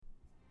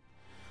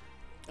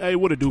Hey,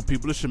 what it do,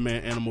 people? It's your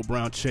man, Animal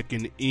Brown,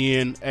 checking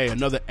in. Hey,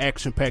 another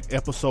action-packed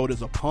episode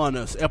is upon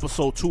us.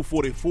 Episode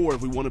 244,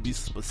 if we want to be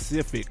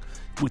specific.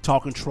 We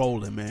talking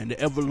trolling, man. The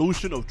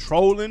evolution of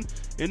trolling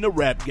in the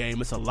rap game.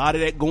 It's a lot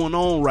of that going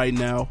on right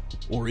now.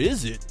 Or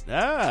is it?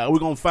 We're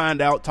going to find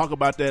out. Talk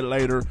about that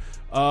later.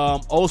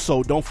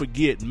 Also, don't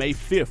forget, May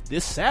 5th,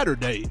 this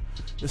Saturday,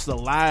 it's the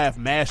live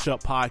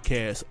mashup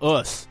podcast.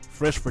 Us,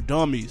 Fresh for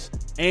Dummies,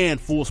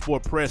 and Full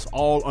Sport Press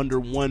all under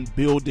one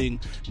building.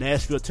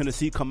 Nashville,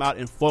 Tennessee. Come out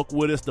and fuck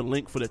with us. The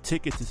link for the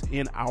tickets is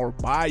in our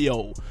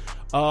bio.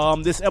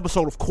 This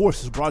episode, of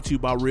course, is brought to you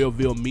by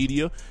Realville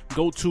Media.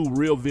 Go to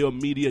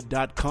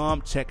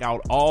realvillemedia.com. Check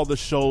out all the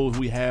shows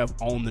we have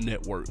on the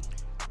network.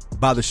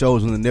 By the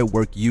shows on the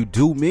network, you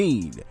do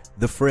mean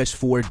the Fresh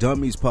for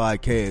Dummies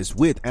podcast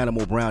with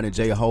Animal Brown and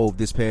J. Hove.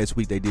 This past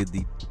week, they did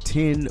the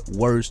 10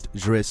 worst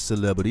dressed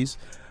celebrities.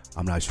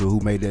 I'm not sure who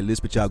made that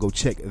list, but y'all go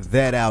check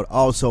that out.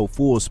 Also,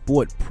 Full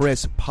Sport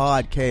Press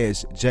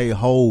podcast, J.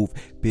 Hove,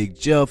 Big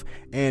Jeff,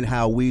 and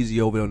How Weezy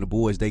over on the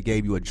boards. They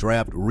gave you a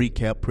draft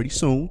recap pretty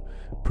soon,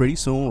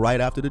 right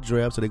after the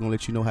draft, so they're going to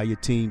let you know how your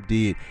team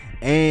did.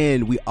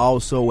 And we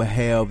also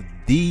have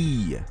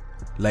the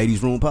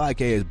Ladies Room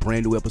podcast,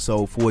 brand new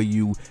episode for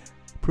you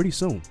pretty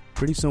soon,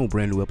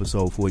 brand new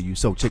episode for you.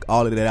 So check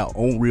all of that out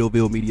on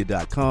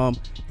realvillemedia.com,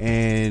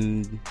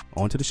 and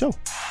on to the show.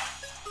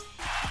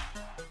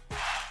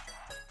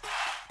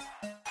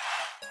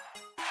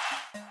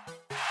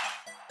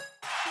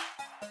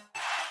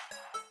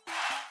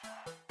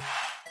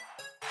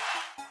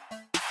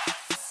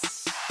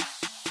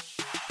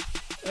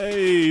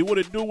 Hey, what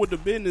it do, what the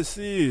business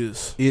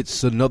is?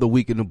 It's another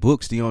week in the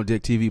books, the On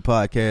Deck TV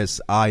podcast.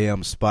 I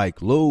am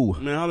Spike Lou.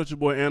 Man, holla at your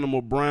boy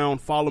Animal Brown.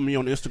 Follow me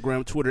on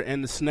Instagram, Twitter,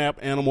 and the Snap,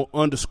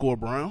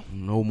 Animal_Brown.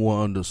 No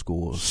more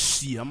underscores.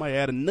 Shit, I might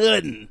add a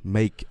nothing.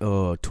 Make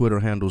Twitter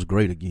handles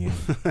great again.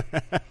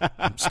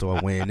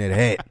 Start wearing that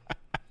hat.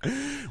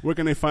 Where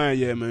can they find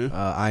you at, man?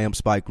 I am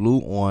Spike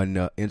Lou on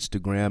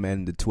Instagram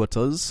and the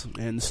Twitters.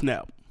 And the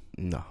Snap.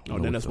 No, I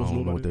don't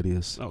know what that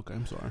is. Okay,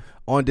 I'm sorry.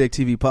 On Deck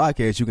TV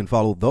podcast, you can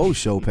follow those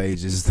show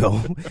pages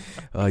though.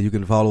 You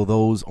can follow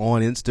those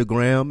on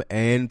Instagram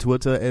and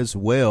Twitter as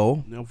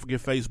well. Don't forget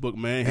Facebook,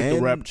 man. Hit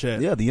the rap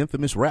chat. Yeah, the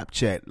infamous rap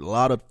chat. A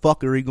lot of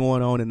fuckery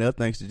going on in there.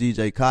 Thanks to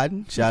DJ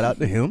Cotton. Shout out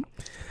to him.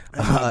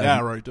 That's my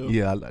guy right there.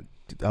 Yeah,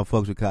 I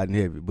fucks with Cotton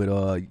heavy.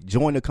 But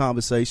join the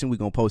conversation. We're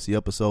going to post the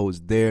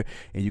episodes there,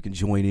 and you can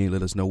join in.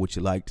 Let us know what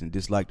you liked and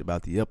disliked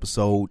about the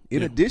episode.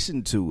 In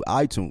addition to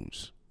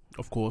iTunes.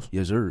 Of course.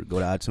 Yes, sir. Go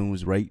to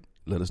iTunes, rate.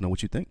 Let us know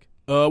what you think.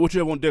 What you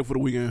have on deck for the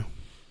weekend?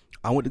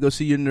 I went to go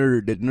see that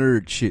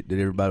nerd shit that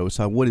everybody was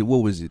talking. What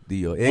was it?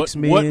 The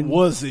X-Men? What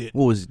was it?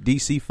 What was it?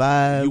 DC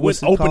 5? You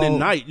went opening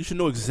night. You should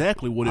know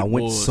exactly what it was. I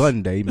went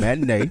Sunday,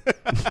 matinee.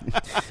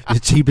 The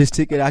cheapest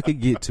ticket I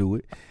could get to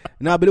it.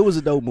 Nah, but it was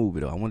a dope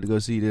movie, though. I wanted to go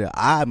see that.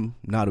 I'm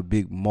not a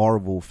big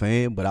Marvel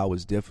fan, but I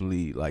was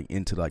definitely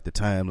into the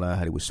timeline,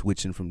 how they were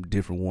switching from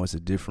different ones to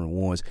different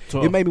ones.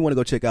 Tough. It made me want to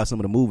go check out some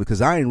of the movie,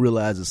 because I didn't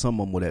realize that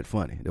some of them were that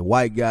funny. The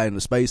white guy in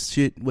the space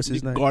shit, what's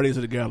his name? Guardians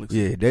of the Galaxy.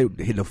 Yeah,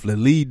 the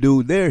lead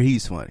dude there,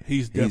 he's funny.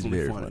 He's definitely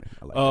very funny.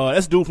 Like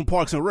that's the dude from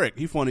Parks and Rec.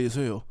 He funny as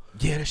hell.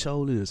 Yeah, that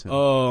show is.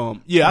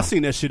 I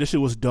seen that shit. That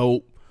shit was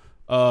dope.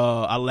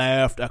 I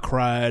laughed. I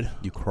cried.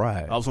 You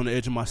cried. I was on the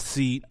edge of my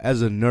seat.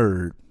 As a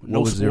nerd,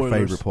 what was your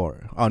favorite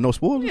part? Oh, no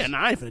spoilers? Yeah,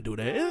 I ain't finna do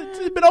that.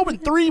 It's been open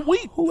 3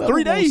 weeks,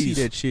 3 days. See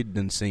that shit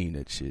done seen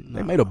that shit.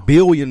 They made $1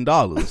 billion.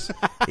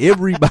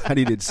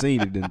 Everybody that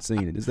seen it done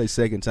seen it. It's their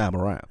second time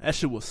around. That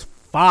shit was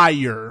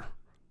fire.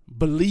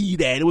 Believe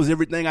that. It was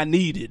everything I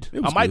needed.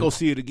 I might go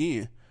see it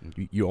again.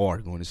 You are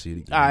going to see it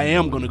again. I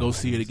am going to go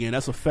see it again.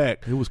 That's a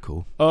fact. It was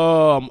cool.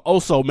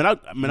 Also, I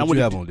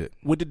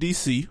went to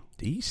DC.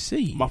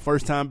 DC. My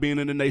first time being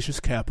in the nation's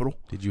capital.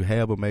 Did you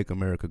have a Make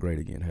America Great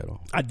Again hat on?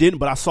 I didn't,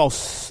 but I saw,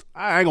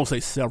 I ain't going to say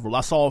several.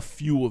 I saw a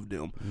few of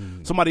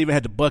them. Somebody even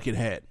had the bucket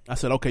hat. I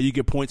said, okay, you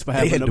get points for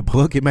having the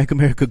bucket Make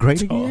America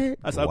Great Again?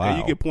 I said, okay,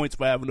 you get points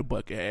for having the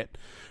bucket hat.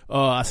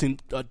 I seen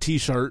a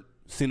t-shirt,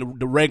 seen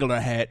the regular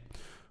hat.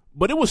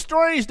 But it was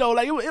strange, though.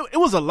 It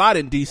was a lot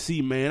in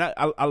D.C., man.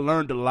 I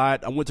learned a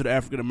lot. I went to the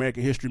African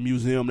American History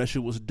Museum. That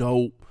shit was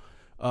dope.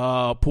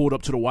 Pulled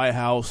up to the White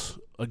House.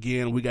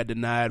 Again, we got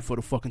denied for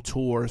the fucking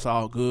tour. It's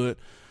all good.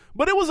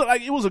 But it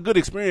was a good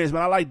experience,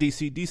 man. I like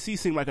D.C. D.C.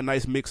 seemed like a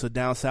nice mix of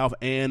down south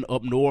and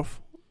up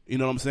north. You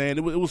know what I'm saying?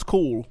 It was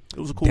cool. It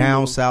was a cool.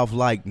 Down south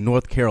like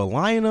North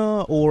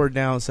Carolina or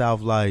down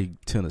south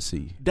like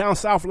Tennessee? Down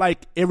south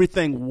like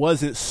everything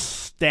wasn't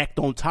stacked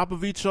on top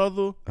of each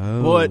other.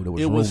 Oh, but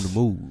there was room to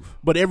move.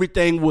 But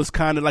everything was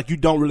kind of like you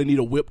don't really need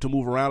a whip to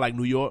move around like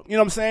New York. You know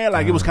what I'm saying?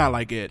 Like it was kind of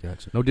like it.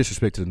 Gotcha. No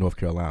disrespect to the North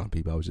Carolina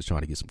people. I was just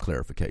trying to get some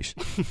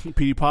clarification.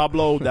 Petey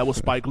Pablo, that was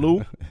Spike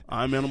Lou.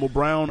 I'm Animal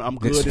Brown. I'm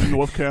good in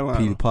North Carolina.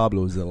 Petey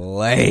Pablo is the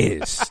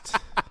last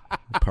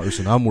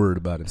person I'm worried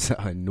about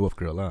in North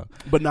Carolina.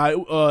 But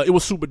it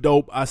was super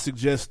dope. I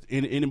suggest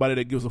anybody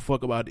that gives a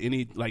fuck about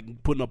any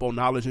putting up on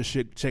knowledge and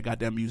shit, check out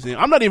that museum.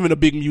 I'm not even a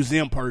big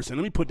museum person.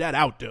 Let me put that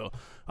out there.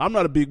 I'm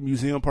not a big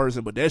museum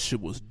person, but that shit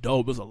was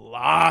dope. There's a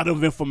lot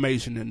of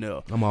information in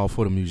there. I'm all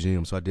for the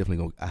museum, so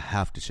I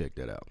have to check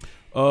that out.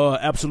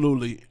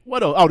 Absolutely.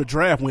 What else? Oh, the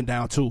draft went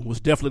down too. Was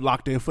definitely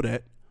locked in for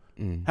that.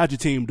 How'd your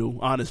team do?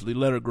 Honestly,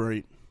 letter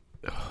grade.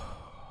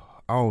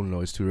 I don't know.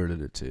 It's too early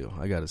to tell.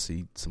 I got to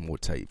see some more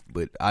tape.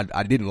 But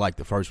I didn't like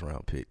the first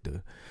round pick.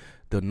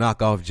 The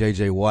knockoff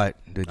J.J. Watt,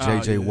 the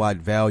J.J. Watt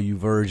value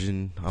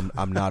version.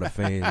 I'm not a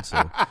fan.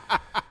 So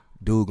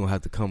dude gonna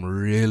have to come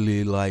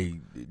really like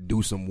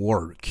do some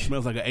work.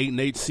 Smells like an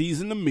 8-8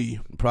 season to me.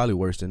 Probably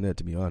worse than that,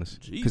 to be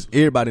honest. Because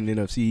everybody in the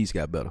NFC East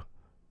got better.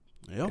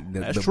 Yeah,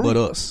 that's true. But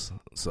us.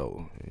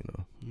 So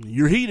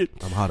you're heated.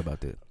 I'm hot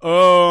about that.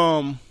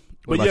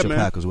 What about your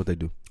Packers? What they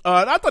do?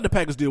 I thought the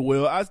Packers did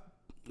well. I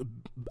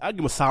give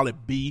them a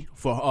solid B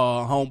for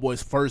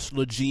homeboy's first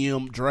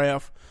GM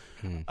draft.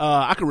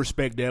 I can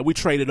respect that. We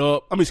traded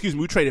up.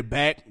 We traded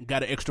back.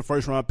 Got an extra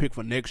first round pick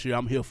for next year.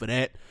 I'm here for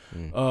that.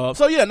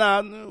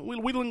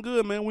 We doing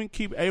good, man. We can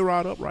keep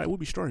A-Rod upright. We'll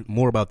be straight.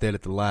 More about that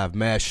at the live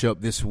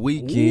mashup this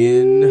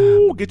weekend.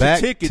 Ooh, get your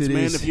tickets,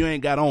 man, if you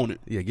ain't got on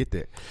it. Yeah, get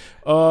that.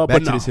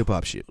 Back to this hip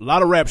hop shit. A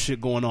lot of rap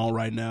shit going on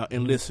right now.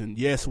 And listen,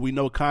 yes, we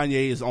know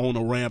Kanye is on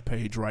a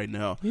rampage right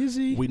now. Is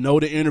he? We know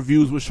the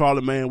interviews with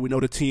Charlamagne. We know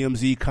the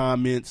TMZ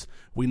comments.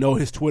 We know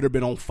his Twitter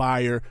been on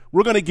fire.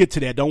 We're gonna get to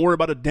that. Don't worry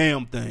about a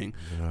damn thing.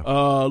 Yeah.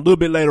 A little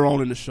bit later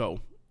on in the show.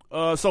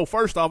 So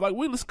first off,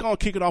 let's go and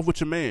kick it off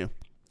with your man.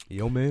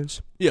 Your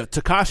man's? Yeah,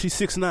 Tekashi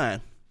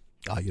 6ix9ine.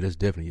 Oh yeah, that's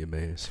definitely your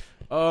man's.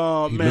 He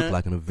man, looked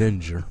like an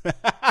Avenger.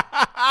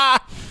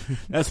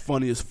 That's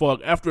funny as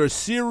fuck. After a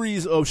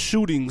series of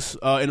shootings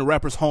in the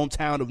rapper's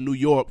hometown of New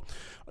York,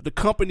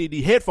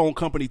 the headphone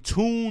company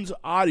Tunes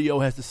Audio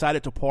has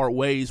decided to part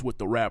ways with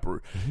the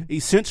rapper,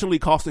 essentially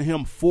costing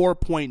him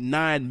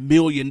 $4.9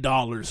 million,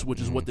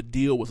 which is what the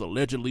deal was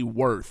allegedly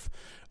worth.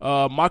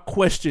 My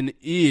question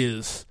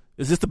is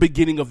this the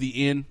beginning of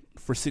the end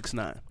for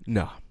 6ix9ine?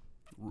 No.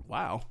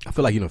 Wow. I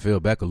feel like he done fell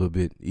back a little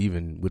bit,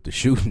 even with the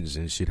shootings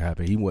and shit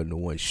happening. He wasn't the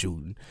one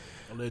shooting.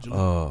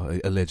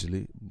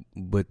 Allegedly.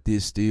 But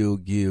this still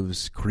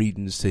gives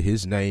credence to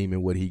his name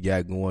and what he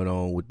got going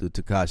on with the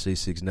Tekashi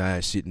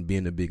 6ix9ine shit and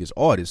being the biggest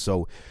artist.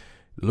 So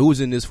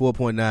losing this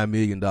 $4.9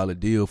 million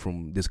deal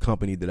from this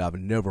company that I've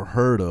never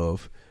heard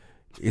of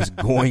is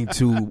going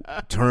to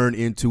turn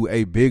into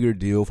a bigger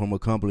deal from a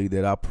company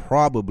that I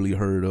probably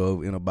heard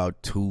of in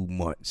about 2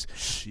 months.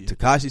 Shit.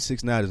 Tekashi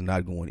 6ix9ine is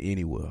not going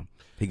anywhere.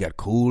 He got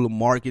cool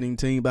marketing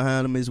team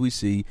behind him, as we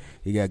see.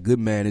 He got good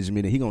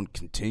management, and he gonna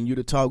continue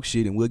to talk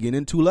shit. And we'll get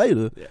into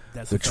later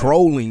the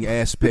trolling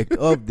aspect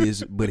of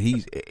this. But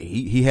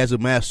he has a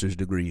master's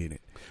degree in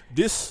it.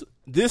 That's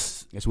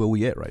where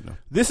we at right now.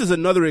 This is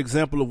another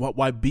example of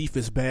why beef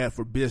is bad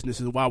for business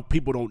and why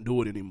people don't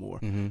do it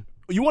anymore.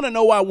 You want to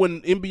know why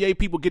when NBA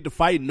people get to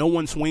fight, no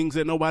one swings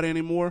at nobody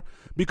anymore?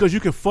 Because you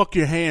can fuck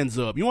your hands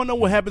up. You want to know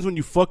what happens when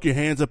you fuck your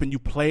hands up and you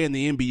play in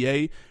the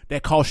NBA?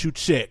 That costs you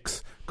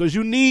checks. Because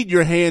you need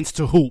your hands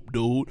to hoop,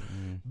 dude.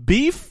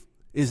 Beef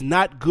is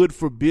not good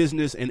for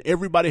business, and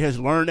everybody has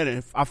learned that.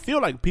 And I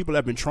feel like people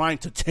have been trying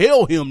to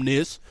tell him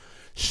this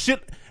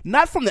shit,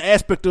 not from the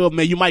aspect of,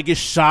 man, you might get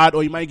shot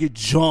or you might get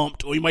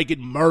jumped or you might get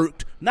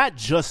murked. Not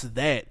just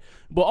that.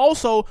 But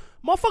also,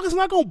 motherfucker's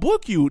not going to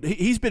book you.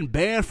 He's been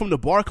banned from the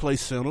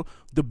Barclays Center,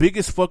 the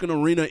biggest fucking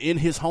arena in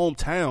his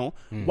hometown.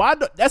 Why?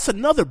 That's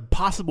another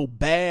possible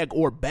bag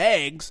or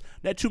bags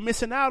that you're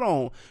missing out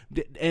on.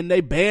 And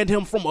they banned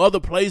him from other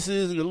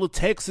places in little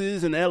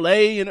Texas and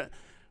L.A. And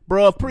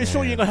bruh, pretty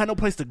soon you ain't going to have no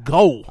place to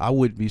go. I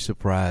wouldn't be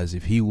surprised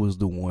if he was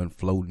the one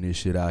floating this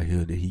shit out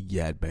here that he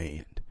got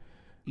banned.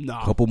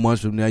 Nah. A couple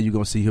months from now, you're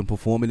going to see him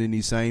performing in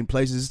these same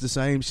places. It's the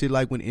same shit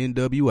like when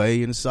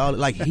NWA and Solid.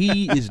 Like,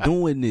 he is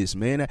doing this,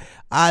 man.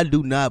 I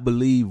do not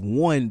believe,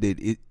 one,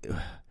 that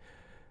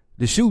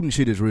the shooting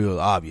shit is real,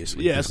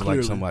 obviously. Yeah, it's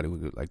like somebody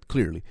would, like,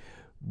 clearly.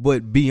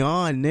 But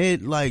beyond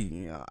that, like,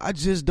 I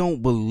just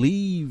don't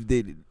believe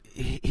that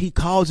he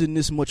causing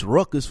this much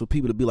ruckus for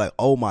people to be like,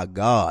 oh, my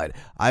God,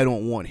 I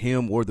don't want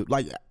him or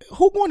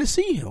who going to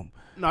see him?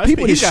 No,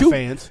 people that shoot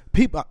fans.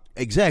 People,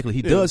 exactly.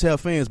 He does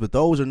have fans, but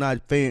those are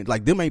not fans.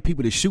 Like, them ain't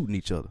people that shooting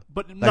each other.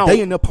 But like, no,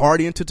 they in there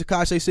partying to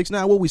Tekashi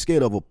 6ix9ine. What we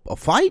scared of? A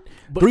fight?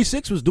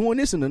 3-6 was doing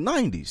this in the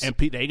 90s. And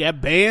they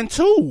got banned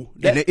too.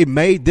 And it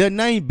made their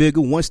name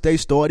bigger once they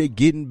started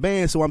getting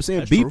banned. So I'm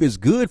saying beef is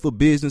good for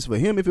business for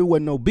him. If it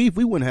wasn't no beef,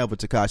 we wouldn't have a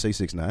Tekashi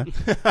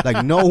 6ix9ine.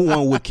 Like, no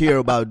one would care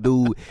about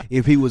dude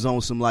if he was on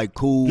some like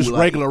cool, just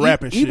like, regular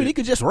rapping shit. Even he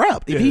could just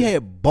rap. If he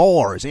had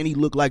bars and he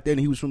looked like that and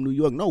he was from New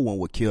York, no one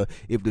would care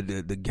if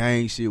the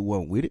gang shit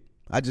wasn't with it.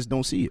 I just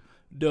don't see it.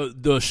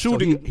 The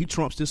shooting, so he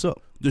trumps this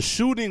up. The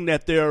shooting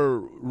that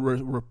they're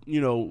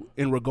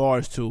in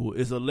regards to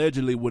is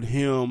allegedly with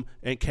him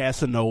and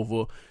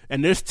Casanova,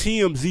 and there's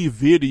TMZ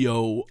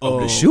video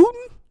of the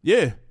shooting.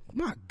 Yeah,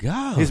 my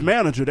God, his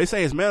manager. They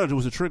say his manager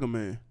was a trigger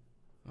man.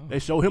 They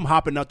show him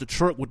hopping out the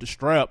truck with the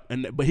strap,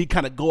 but he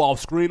kind of go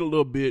off screen a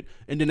little bit,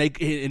 and then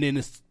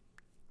it's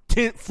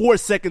 4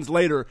 seconds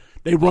later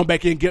they run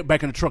back in, get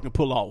back in the truck, and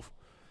pull off.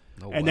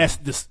 And that's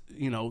just,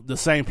 the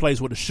same place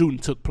where the shooting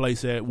took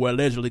place at, where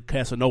allegedly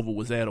Casanova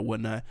was at or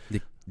whatnot.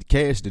 The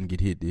Cash didn't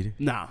get hit, did he?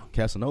 Nah.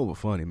 Casanova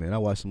funny, man. I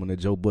watched him on that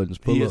Joe Budden's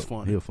pull-up. He is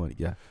funny. He's a funny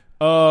guy.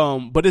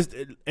 But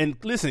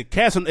listen,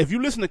 if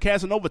you listen to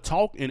Casanova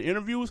talk in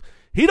interviews,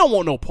 he don't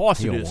want no parts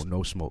of this. He don't want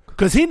no smoke.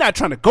 Because he not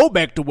trying to go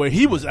back to where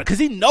he was, because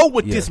he know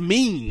what this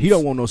means. He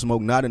don't want no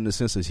smoke, not in the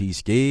sense that he's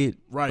scared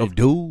of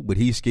dude, but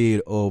he's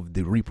scared of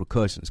the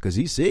repercussions. Because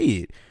he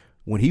said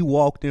when he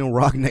walked in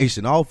Rock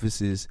Nation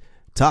offices,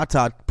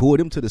 Tata pulled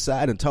him to the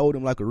side and told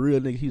him like a real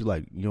nigga, he's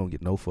like, you don't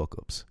get no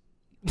fuck-ups.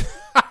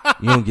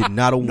 You don't get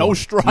not a one. No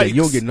strikes. Yeah,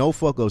 you don't get no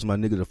fuck-ups, my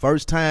nigga. The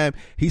first time,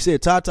 he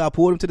said Tata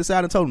pulled him to the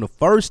side and told him the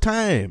first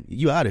time,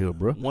 you out of here,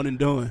 bro. One and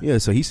done. Yeah,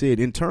 so he said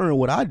in turn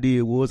what I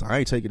did was, I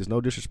ain't taking this no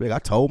disrespect. I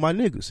told my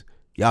niggas,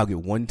 y'all get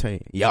one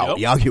chance. Y'all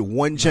get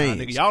one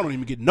chance. Nigga, y'all don't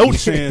even get no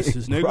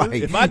chances, nigga.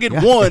 Right. If I get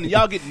one,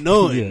 y'all get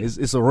none. Yeah,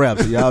 it's a wrap.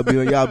 So y'all be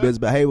on y'all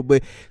best behavior.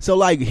 But so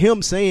like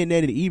him saying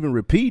that and even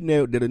repeating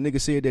that a nigga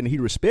said that and he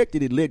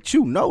respected it, let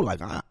you know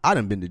like I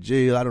done been to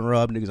jail. I done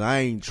robbed niggas. I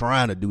ain't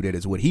trying to do that.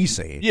 Is what he's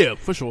saying. Yeah,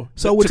 for sure.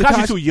 So with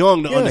Tekashi too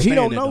young to understand. He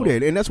don't know though.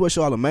 that, and that's what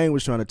Charlamagne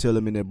was trying to tell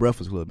him in that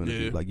Breakfast Club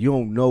interview. Yeah. Like you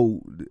don't know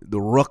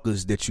the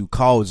ruckus that you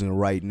causing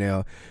right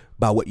now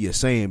by what you're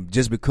saying,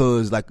 just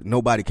because like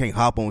nobody can't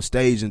hop on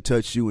stage and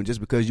touch you, and just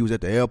because you was at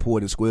the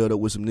airport and squared up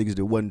with some niggas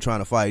that wasn't trying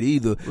to fight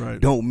either,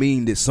 don't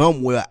mean that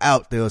somewhere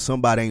out there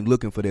somebody ain't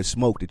looking for that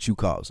smoke that you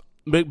causing.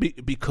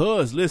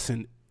 Because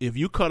listen, if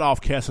you cut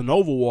off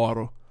Casanova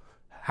water,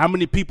 how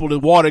many people the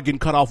water getting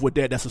cut off with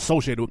that's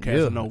associated with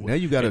Casanova? Yeah, now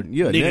you gotta,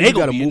 nigga, now you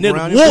gotta move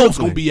around. The wolves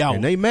gonna be out,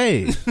 and they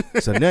mad.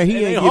 So now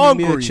he ain't giving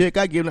me a check.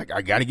 I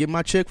gotta get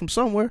my check from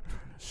somewhere.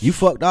 You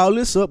fucked all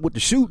this up with the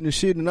shooting and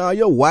shit and all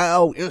your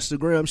wild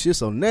Instagram shit.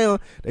 So now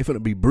they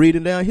finna be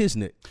breathing down his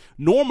neck.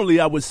 Normally,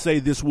 I would say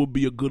this would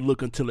be a good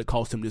look until it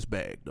cost him this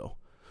bag, though.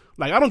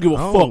 Like I don't give a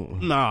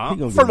fuck. Nah,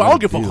 first of all, I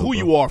don't give a fuck who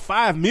you are.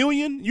 $5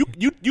 million,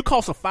 you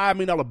cost a $5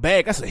 million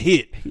bag. That's a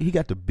hit. He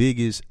got the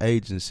biggest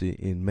agency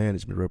in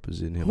management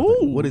representing him.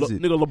 Who? What is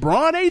it? Nigga,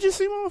 LeBron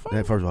agency,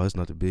 motherfucker. First of all, it's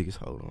not the biggest.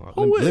 Hold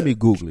on, let me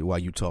Google it while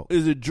you talk.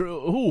 Is it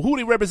who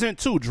they represent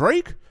too?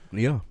 Drake?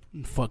 Yeah.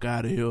 Fuck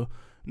out of here,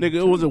 nigga.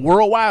 It was a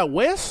Worldwide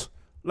West.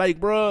 Like,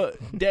 bro,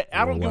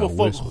 I don't give a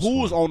fuck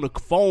who's on the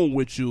phone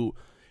with you.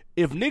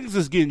 If niggas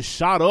is getting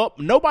shot up,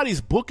 nobody's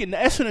booking.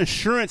 That's an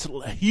insurance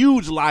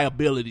huge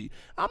liability.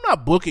 I'm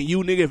not booking you,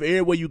 nigga, if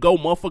everywhere you go,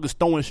 motherfuckers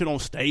throwing shit on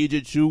stage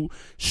at you,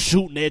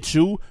 shooting at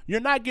you. You're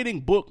not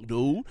getting booked,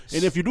 dude.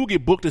 And if you do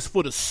get booked, it's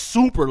for the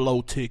super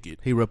low ticket.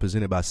 He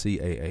represented by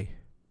CAA.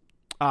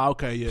 Ah,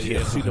 okay, yeah,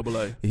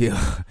 CAA.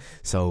 Yeah.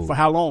 So for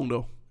how long,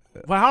 though?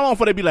 For how long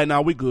for they be like,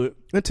 nah, we good?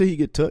 Until he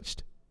get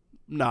touched.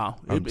 Nah,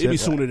 it be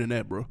sooner than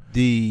that, bro.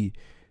 The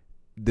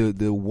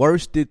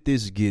worse that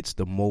this gets,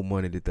 the more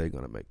money that they're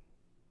gonna make.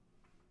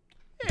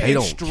 They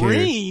don't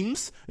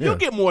streams. Care. You'll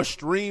get more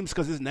streams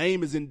because his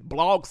name is in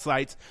blog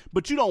sites,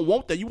 but you don't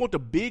want that. You want the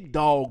big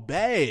dog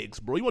bags,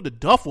 bro. You want the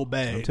duffel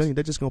bags. I'm telling you,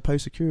 they're just gonna pay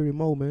security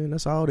more, man.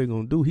 That's all they're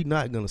gonna do. He's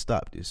not gonna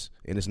stop this,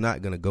 and it's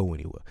not gonna go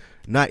anywhere.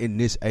 Not in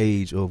this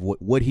age of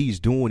what he's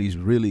doing. He's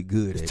really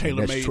good at.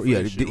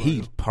 Tailor-made.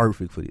 He's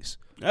perfect for this.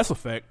 That's a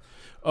fact.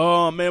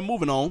 Man,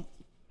 moving on.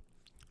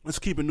 Let's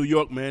keep in New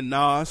York, man.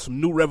 Nas, some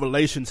new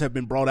revelations have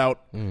been brought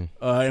out in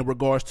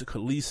regards to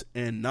Khalees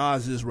and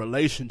Nas's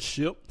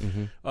relationship.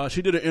 Mm-hmm.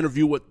 She did an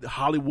interview with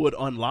Hollywood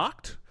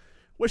Unlocked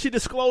where she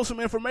disclosed some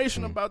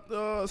information about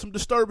some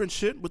disturbing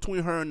shit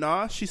between her and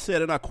Nas. She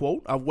said, and I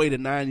quote, "I've waited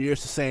 9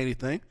 years to say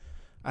anything.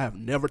 I have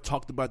never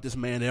talked about this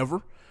man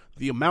ever.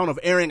 The amount of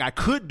airing I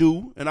could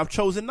do, and I've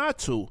chosen not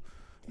to.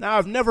 Now,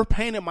 I've never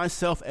painted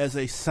myself as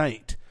a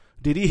saint.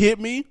 Did he hit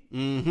me?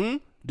 Mm-hmm.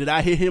 Did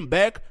I hit him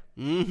back?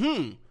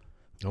 Mm-hmm.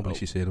 Nobody.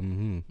 She said,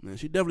 Man,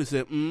 she definitely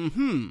said,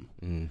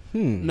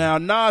 Now,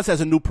 Nas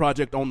has a new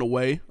project on the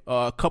way,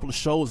 a couple of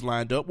shows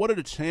lined up. What are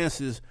the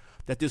chances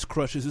that this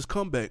crushes his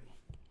comeback?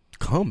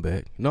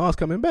 Comeback? Nas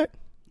coming back?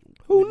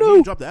 Who knew?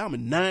 He dropped the album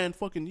in 9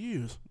 fucking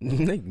years.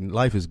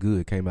 Life is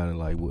Good came out in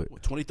like what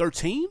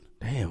 2013?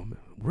 Damn,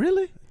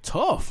 really?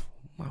 Tough.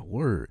 My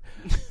word.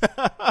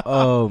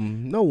 No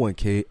one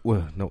cares.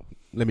 Well, no,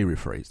 let me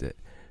rephrase that.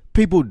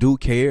 People do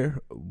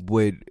care,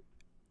 but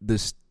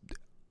this.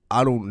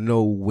 I don't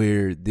know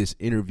where this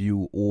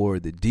interview or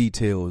the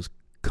details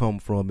come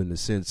from in the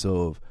sense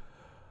of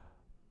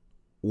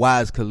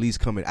why is Khalees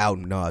coming out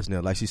in Nas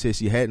now? Like she said,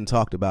 she hadn't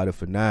talked about it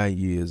for 9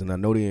 years, and I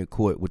know they're in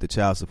court with the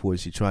child support.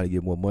 She's trying to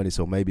get more money,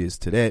 so maybe it's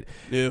to that.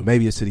 Yeah.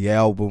 Maybe it's to the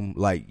album,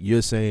 like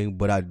you're saying.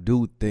 But I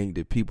do think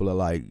that people are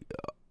like,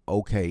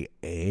 okay,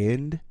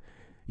 and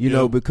you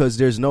know, because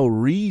there's no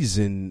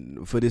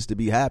reason for this to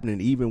be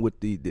happening, even with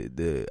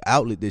the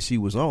outlet that she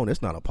was on.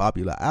 That's not a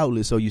popular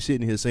outlet. So you're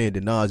sitting here saying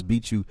that Nas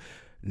beat you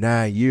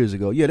 9 years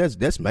ago. Yeah,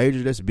 that's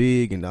major, that's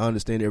big, and I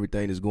understand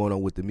everything that's going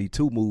on with the Me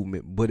Too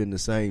movement. But in the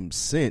same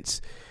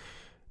sense,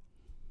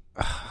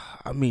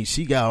 I mean,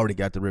 she already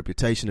got the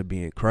reputation of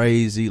being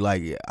crazy.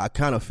 Like, I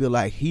kind of feel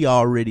like he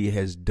already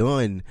has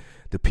done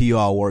the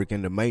PR work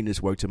and the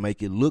maintenance work to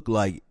make it look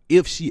like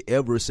if she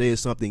ever says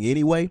something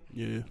anyway,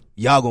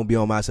 y'all gonna be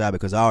on my side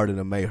because I already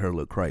done made her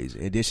look crazy.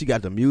 And then she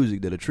got the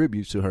music that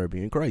attributes to her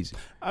being crazy.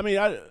 I mean,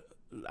 I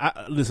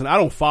listen, I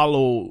don't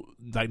follow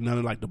like none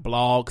of like the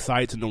blog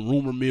sites and the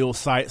rumor mill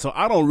sites, so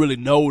I don't really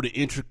know the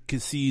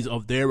intricacies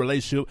of their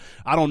relationship.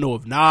 I don't know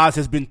if Nas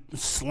has been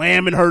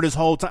slamming her this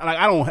whole time. Like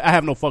I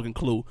have no fucking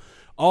clue.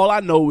 All I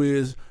know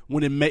is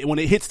when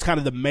it hits kind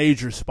of the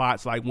major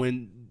spots, like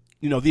when,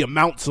 you know, the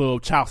amounts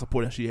of child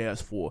support that she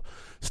has for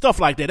stuff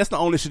like that. That's the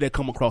only shit that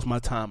come across my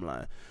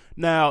timeline.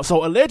 Now,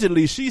 so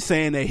allegedly she's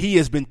saying that he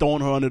has been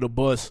throwing her under the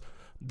bus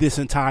this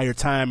entire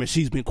time and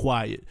she's been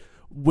quiet,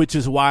 which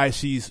is why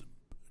she's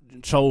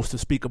chose to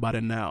speak about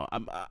it now.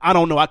 I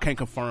don't know. I can't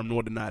confirm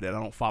nor deny that.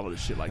 I don't follow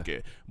this shit like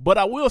that. But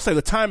I will say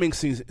the timing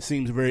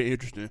seems very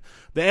interesting.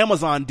 The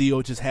Amazon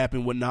deal just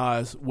happened with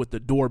Nas with the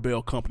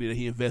doorbell company that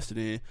he invested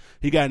in.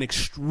 He got an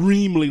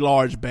extremely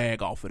large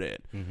bag off of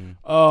that.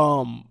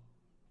 Mm-hmm.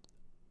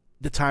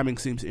 The timing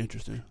seems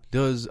interesting.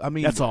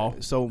 That's all.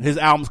 So his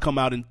albums come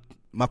out in.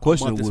 My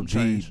question would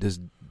be: does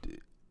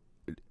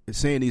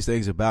saying these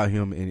things about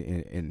him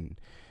and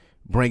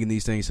bringing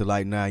these things to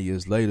light 9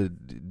 years later,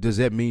 does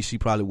that mean she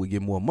probably would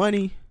get more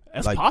money?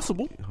 That's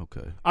possible.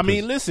 Okay. I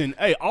mean, listen,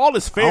 hey, all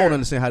is fair. I don't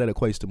understand how that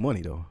equates to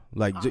money, though.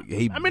 Like,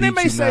 he beat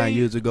you 9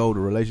 years ago, the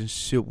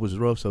relationship was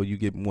rough, so you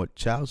get more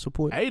child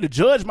support? Hey, the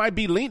judge might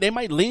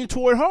lean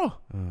toward her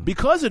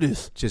because of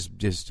this.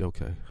 Just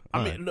okay.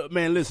 I mean, look,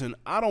 man, listen,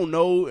 I don't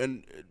know,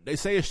 and they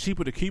say it's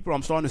cheaper to keep her.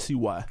 I'm starting to see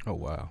why. Oh,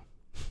 wow.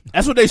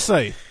 That's what they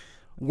say.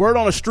 Word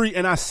on the street,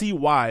 and I see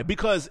why.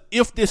 Because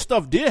if this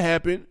stuff did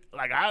happen,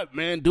 I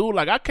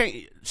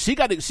can't. She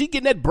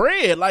getting that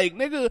bread, like,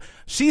 nigga.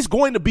 She's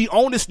going to be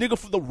on this nigga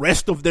for the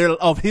rest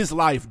of his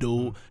life,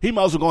 dude. He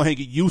might as well go ahead and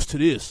get used to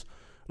this.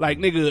 Like,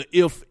 nigga,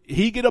 if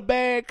he get a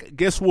bag,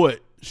 guess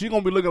what? She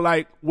gonna be looking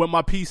like what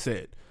my piece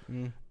said,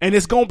 and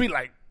it's gonna be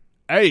like,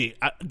 hey,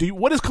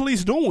 what is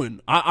Khalees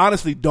doing? I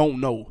honestly don't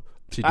know.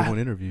 She doing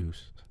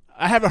interviews.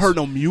 I haven't heard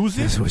no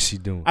music. That's what she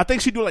doing. I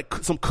think she do like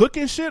some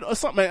cooking shit or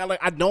something. Like,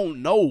 I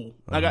don't know.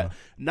 Like,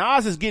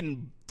 Nas is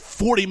getting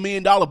 $40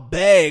 million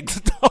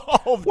bags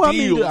of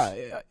deals.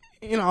 I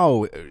mean,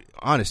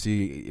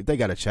 honestly, if they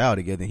got a child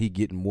together and he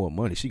getting more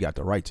money, she got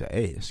the right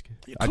to ask.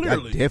 Yeah, I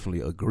definitely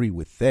agree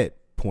with that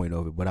point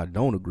of it, but I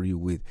don't agree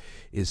with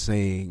is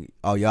saying,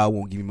 oh, y'all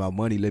won't give me my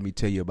money, let me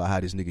tell you about how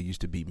this nigga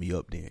used to beat me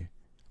up then.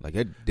 Like,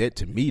 that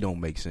to me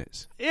don't make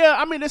sense. Yeah,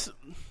 I mean,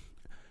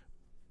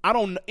 I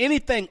don't,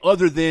 anything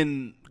other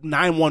than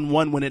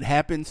 911 when it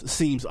happens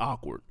seems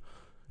awkward.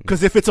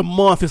 Because if it's a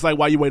month, it's like,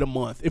 why you wait a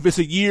month? If it's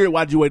a year,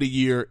 why'd you wait a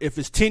year? If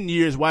it's 10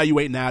 years, why you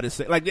wait now to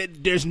say?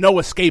 Like, there's no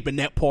escaping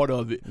that part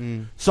of it.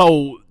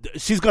 So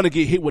she's gonna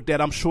get hit with that.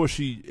 I'm sure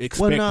she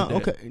expected that.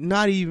 Okay,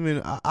 not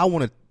even. I don't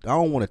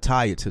want to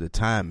tie it to the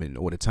timing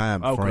or the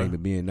time frame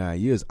of being 9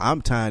 years.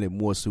 I'm tying it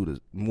more so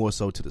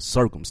to the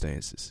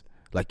circumstances.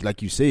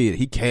 Like you said,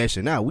 he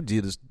cashing out. We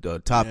did a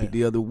topic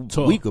the other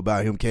week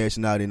about him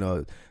cashing out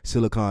in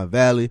Silicon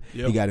Valley.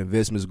 Yep. He got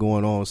investments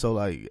going on. So,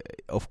 like,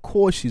 of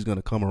course she's going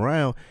to come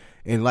around.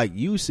 And like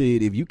you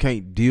said, if you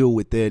can't deal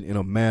with that in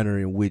a manner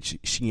in which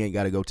she ain't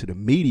got to go to the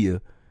media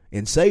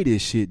and say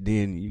this shit,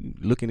 then you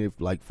looking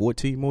at like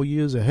 14 more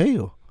years of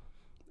hell.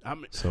 I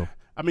mean,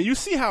 you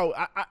see how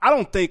I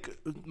don't think,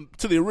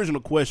 to the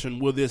original question,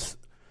 will this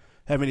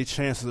have any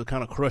chances of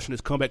kind of crushing his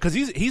comeback? Because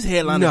he's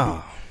headlining.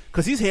 No.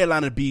 Because he's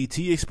headlining BET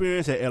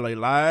Experience at LA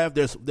Live.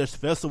 There's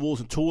festivals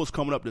and tours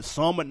coming up this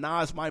summer.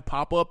 Nas might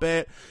pop up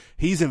at.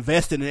 He's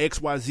invested in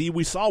XYZ.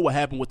 We saw what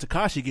happened with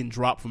Tekashi getting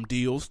dropped from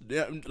deals.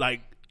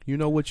 Like, you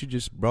know what you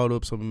just brought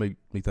up? Something make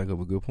me think of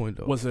a good point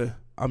though. What's that?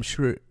 I'm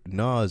sure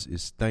Nas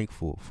is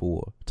thankful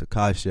for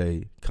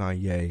Tekashi,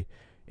 Kanye,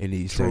 and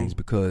these things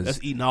because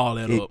that's eating all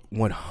that up.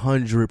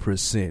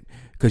 100%.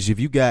 Because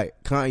if you got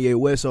Kanye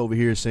West over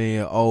here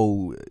saying,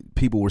 oh,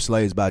 people were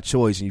slaves by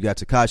choice, and you got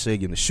Tekashi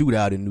getting a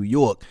shootout in New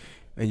York,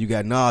 and you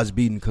got Nas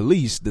beating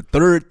Khalees, the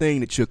third thing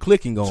that you're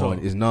clicking on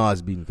is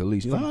Nas beating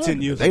Khalees. Like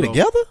 10 years ago. They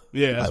together?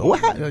 Yeah. Like,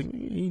 what?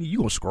 You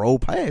going to scroll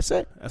past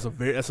that? That's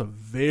a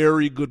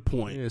very good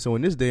point. Yeah, so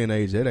in this day and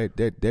age,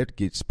 that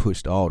gets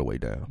pushed all the way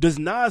down. Does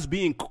Nas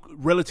being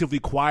relatively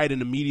quiet in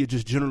the media,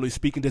 just generally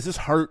speaking, does this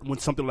hurt when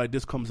something like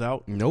this comes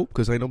out? Nope,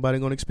 because ain't nobody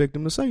going to expect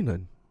him to say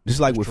nothing. Just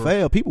like with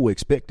Fab, people were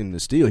expecting to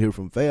still hear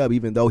from Fab,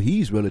 even though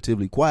he's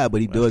relatively quiet, but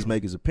he does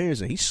make his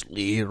appearance, and he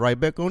slid right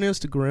back on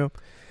Instagram.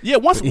 Yeah,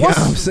 once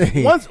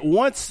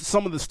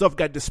some of the stuff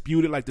got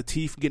disputed, like the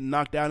teeth getting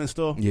knocked out and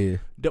stuff. Yeah,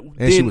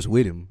 and she was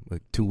with him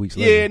like 2 weeks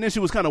later. Yeah, and then she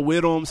was kind of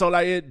with him, so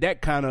like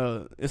that kind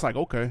of, it's like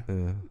okay.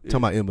 Talking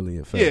about Emily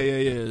and Fab. Yeah.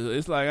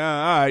 It's like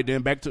all right,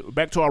 then back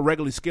to our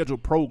regularly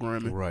scheduled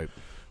programming. Right.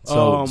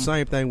 So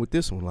same thing with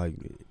this one, like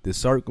the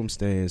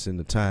circumstance and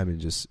the timing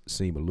just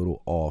seem a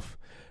little off.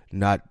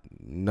 Not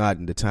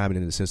in the timing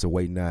in the sense of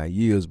waiting 9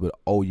 years, but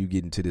you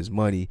getting to this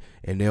money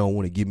and they don't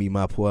want to give me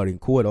my part in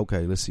court.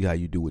 Okay, let's see how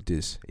you do with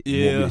this.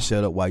 You want me to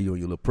shut up while you on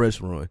your little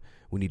press run?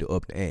 We need to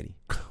up the ante.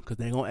 Because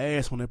they gonna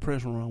ask when they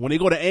press run. When they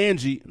go to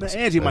Angie,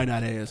 Angie might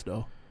not ask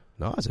though.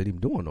 No, I said even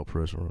doing no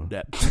press run.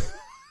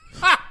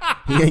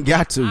 He ain't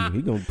got to.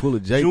 He gonna pull a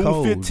J. June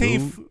Cole.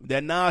 15th, dude.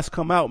 that Nas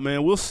come out,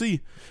 man. We'll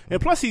see. And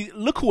plus,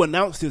 look who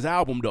announced his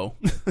album, though.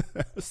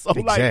 So,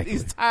 like, Exactly.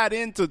 he's tied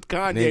into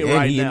Kanye And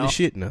right he now. in the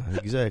shit now.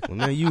 Exactly.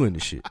 Now you in the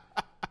shit.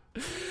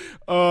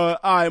 All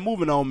right,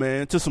 moving on,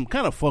 man, to some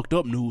kind of fucked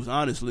up news,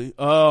 honestly. 2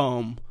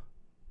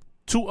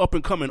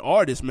 up-and-coming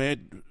artists,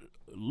 man,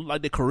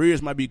 like their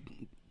careers might be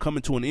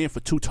coming to an end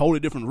for 2 totally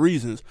different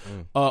reasons.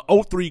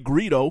 03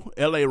 Greedo,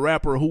 LA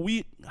rapper, who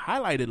we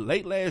highlighted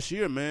late last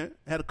year, man,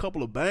 had a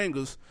couple of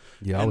bangers.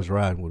 Yeah, I was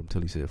riding with him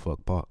till he said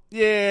 "fuck Pac."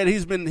 Yeah, and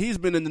he's been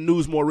in the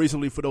news more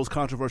recently for those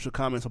controversial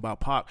comments about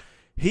Pac.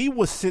 He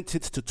was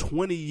sentenced to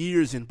 20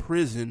 years in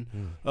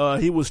prison.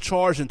 He was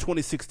charged in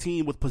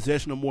 2016 with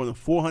possession of more than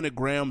 400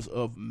 grams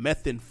of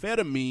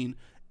methamphetamine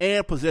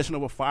and possession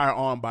of a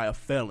firearm by a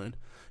felon.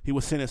 He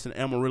was sentenced in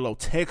Amarillo,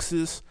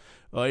 Texas.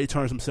 He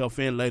turns himself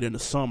in later in the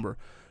summer.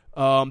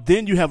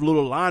 Then you have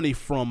Lil Lonnie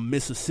from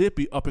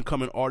Mississippi,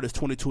 up-and-coming artist,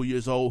 22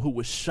 years old, who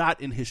was shot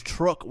in his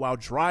truck while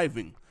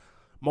driving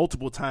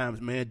multiple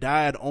times, man.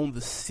 Died on the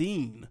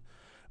scene.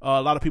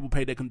 A lot of people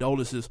paid their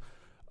condolences.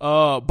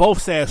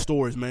 Both sad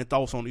stories, man.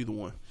 Thoughts on either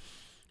one?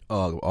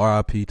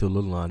 R.I.P. to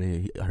Lil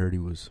Lonnie. I heard he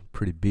was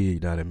pretty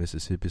big down in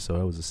Mississippi, so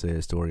that was a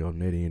sad story on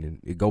that end. And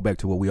it go back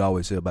to what we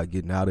always say about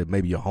getting out of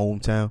maybe your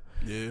hometown.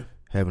 Yeah.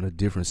 Having a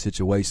different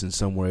situation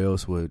somewhere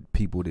else where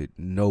people that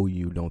know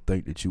you don't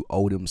think that you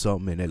owe them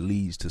something, and that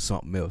leads to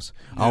something else.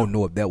 Yeah. I don't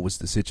know if that was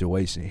the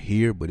situation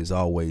here, but it's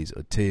always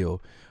a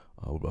tale.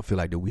 I feel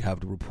like that we have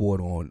to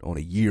report on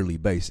a yearly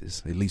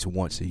basis, at least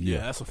once a year.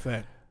 Yeah, that's a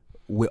fact.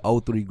 With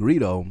 03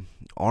 Greedo,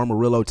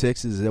 Amarillo,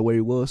 Texas, is that where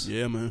he was?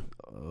 Yeah, man.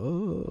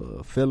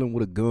 Felon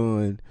with a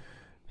gun.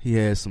 He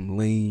had some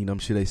lean. I'm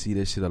sure they see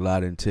that shit a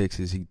lot in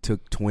Texas. He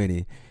took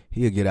 20.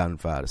 He'll get out in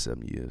 5 to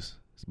 7 years.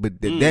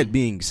 But that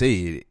being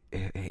said,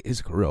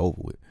 his career over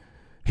with.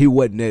 He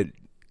wasn't that,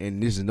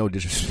 and this is no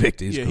disrespect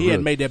to his career. He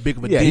hadn't made that big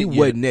of a dent. He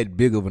wasn't that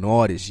big of an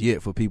artist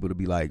yet for people to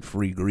be like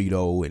free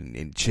Greedo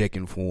and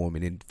checking for him.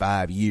 And in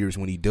 5 years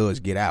when he does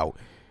get out,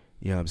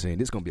 you know what I'm saying?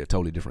 This is going to be a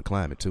totally different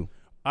climate too.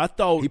 I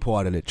thought he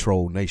part of that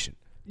troll nation.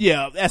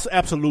 Yeah, that's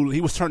absolutely.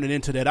 He was turning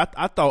into that.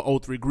 I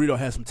thought 03 Greedo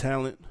had some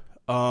talent.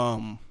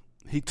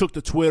 He took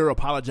to Twitter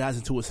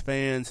apologizing to his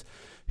fans.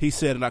 He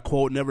said, and I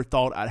quote, "Never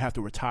thought I'd have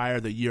to retire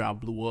the year I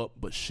blew up,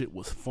 but shit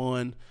was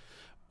fun."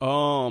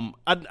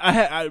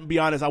 I'd be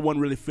honest, I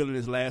wasn't really feeling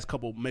his last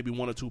couple, maybe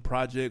 1 or 2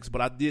 projects,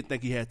 but I did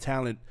think he had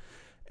talent,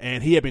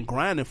 and he had been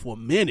grinding for a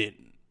minute.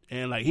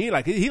 And like he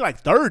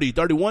 30,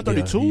 31,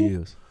 32. Yeah, he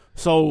is.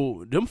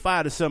 So them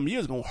 5 to 7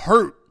 years gonna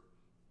hurt.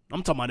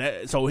 I'm talking about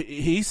that. So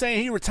he's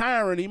saying he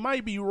retiring. He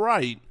might be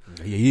right.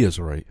 Yeah, he is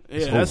right.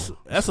 Yeah,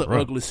 that's an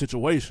ugly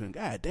situation.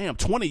 God damn,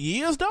 20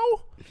 years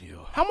though. Yeah.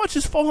 How much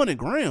is 400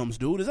 grams,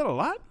 dude? Is that a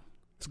lot?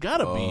 It's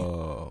gotta be.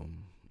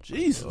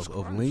 Jesus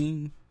of Christ.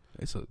 lean.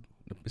 It's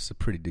a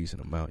pretty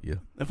decent amount. Yeah.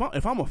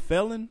 If I'm a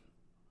felon,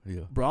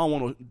 yeah, bro, I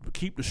want to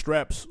keep the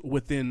straps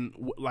within.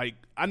 Like,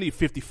 I need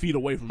 50 feet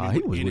away from me. He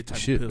was any with the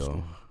type shit of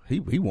pistol.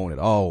 though. He wanted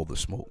all the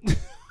smoke.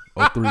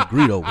 03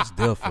 Greedo was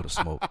there for the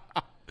smoke.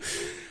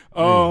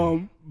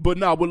 But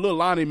nah, with Lil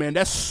Lonnie, man,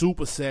 that's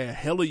super sad.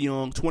 Hella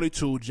young,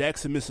 22,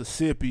 Jackson,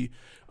 Mississippi.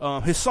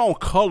 His song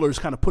Colors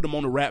kind of put him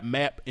on the rap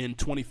map in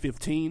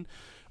 2015.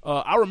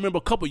 I remember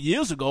a couple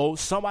years ago,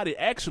 somebody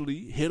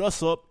actually hit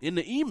us up in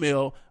the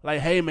email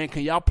like, "Hey, man,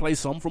 can y'all play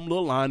something from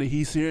Lil Lonnie?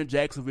 He's here in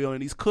Jacksonville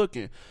and he's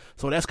cooking."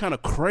 So that's kind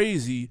of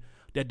crazy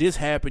that this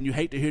happened. You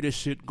hate to hear this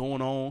shit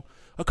going on.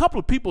 A couple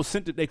of people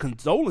sent their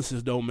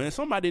condolences, though, man.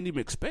 Somebody didn't even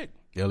expect.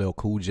 LL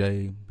Cool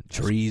J,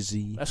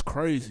 Dreezy. That's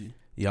crazy.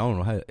 Yeah, I don't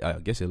know how. I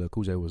guess LL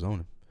Cool J was on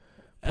him.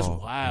 That's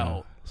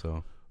wild.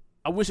 So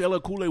I wish LL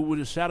Cool J would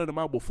have shouted him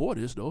out before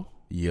this, though.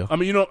 Yeah. I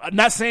mean, you know,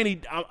 not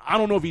saying I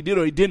don't know if he did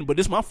or he didn't, but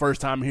this is my first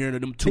time hearing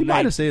of them 2 He might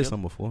have nights, said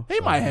something before. He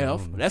might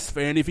have. That's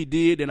fair. And if he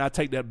did, then I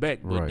take that back.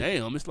 But Right.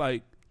 damn, it's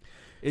like,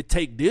 it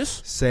take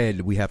this. Sad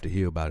that we have to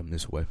hear about him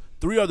this way.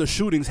 3 other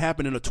shootings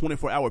happened in a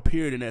 24-hour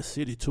period in that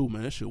city, too,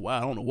 man. That shit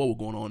wild. I don't know what was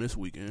going on this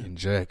weekend. In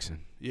Jackson.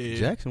 Yeah.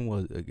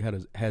 Jackson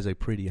has a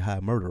pretty high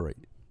murder rate.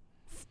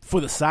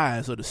 For the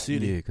size of the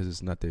city. Yeah, because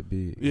it's not that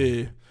big.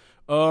 Yeah.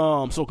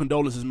 So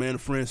condolences, man, to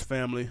friends,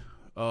 family.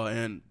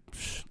 And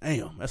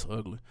damn, that's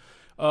ugly.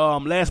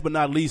 Last but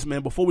not least,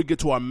 man, before we get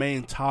to our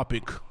main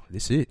topic,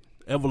 This it.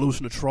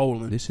 evolution of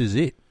trolling. This is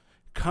it.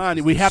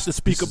 Kanye, we have to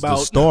speak This about is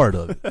the start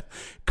of it.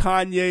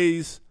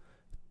 Kanye's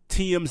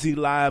TMZ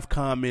Live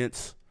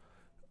comments.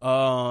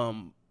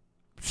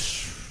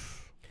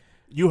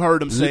 You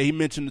heard him say, he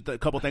mentioned a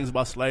couple things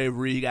about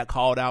slavery. He got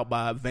called out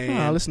by a van.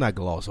 Nah, let's not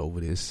gloss over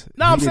this.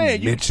 No, He I'm didn't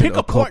saying, you mention pick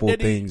a part couple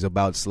that he- things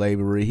about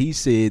slavery. He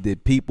said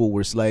that people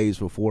were slaves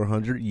for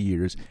 400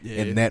 years,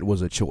 Yeah. and that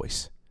was a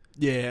choice.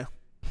 Yeah.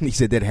 He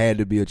said that had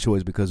to be a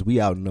choice because we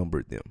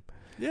outnumbered them.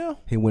 Yeah.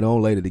 He went on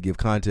later to give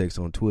context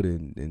on Twitter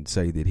and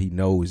say that he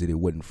knows that it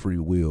wasn't free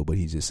will, but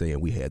he's just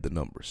saying we had the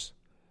numbers.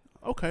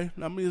 Okay.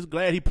 I mean, it's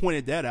glad he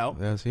pointed that out.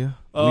 That's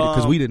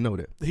because we didn't know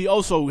that. He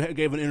also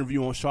gave an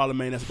interview on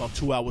Charlemagne that's about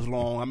 2 hours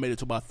long. I made it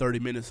to about 30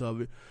 minutes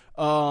of it.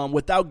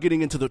 Without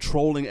getting into the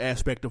trolling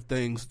aspect of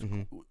things,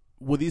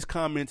 with these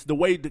comments, the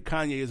way that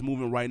Kanye is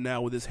moving right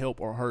now with his help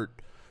or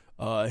hurt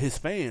his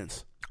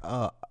fans?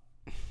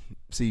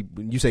 See,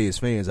 when you say his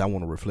fans, I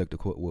want to reflect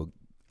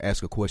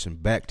ask a question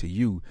back to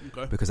you,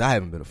 because I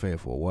haven't been a fan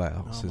for a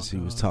while since he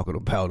was talking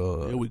about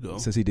Here we go.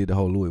 since he did the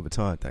whole Louis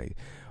Vuitton thing.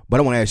 But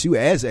I want to ask you,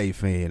 as a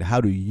fan,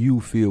 how do you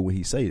feel when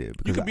he say that?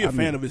 Because you can be a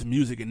fan of his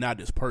music and not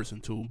this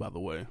person too. By the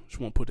way, just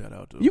want to put that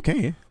out there. You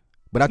can,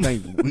 but I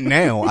think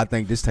now I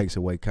think this takes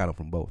away kind of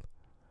from both.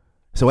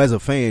 So as a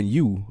fan,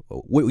 you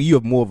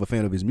have more of a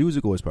fan of his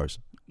music or his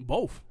person?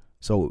 Both.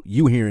 So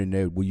you hearing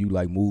that, were you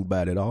like moved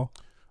by it at all?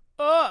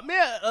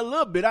 Man, a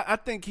little bit. I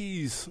think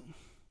he's.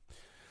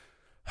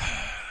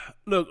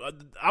 Look,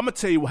 I'm gonna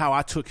tell you how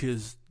I took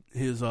his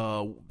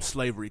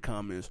slavery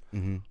comments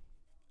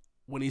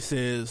when he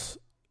says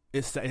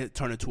it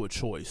turned into a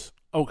choice.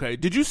 Okay,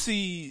 did you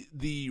see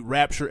the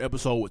Rapture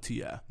episode with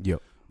T.I.?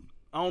 Yep.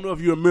 I don't know if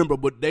you remember,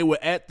 but they were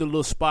at the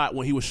little spot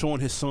when he was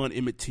showing his son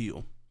Emmett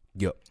Till.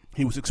 Yep.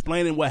 He was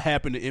explaining what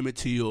happened to Emmett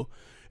Till,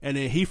 and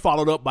then he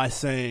followed up by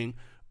saying,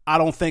 I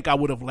don't think I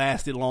would have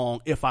lasted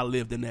long if I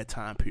lived in that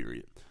time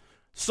period.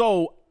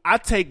 So I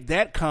take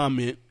that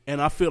comment,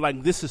 and I feel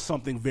like this is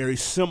something very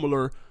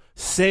similar,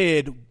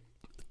 said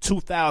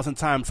 2,000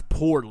 times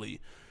poorly.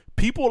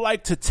 People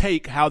like to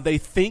take how they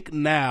think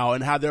now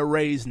and how they're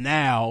raised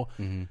now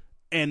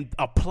and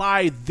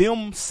apply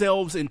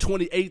themselves in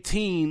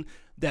 2018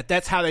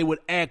 that's how they would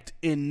act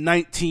in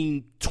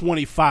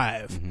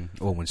 1925.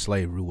 Or when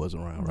slavery was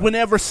around, right?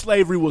 Whenever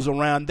slavery was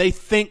around, they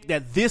think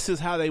that this is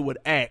how they would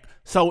act.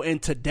 So in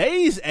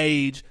today's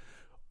age,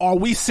 are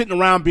we sitting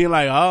around being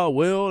like, oh,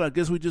 well, I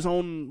guess we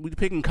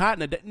picking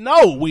cotton?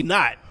 No, we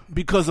not,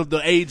 because of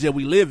the age that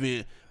we live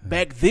in.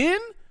 Back then,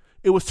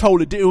 it was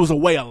it was a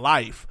way of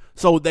life.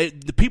 So the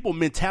people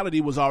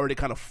mentality was already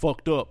kind of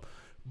fucked up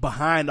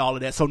behind all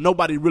of that. So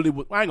nobody really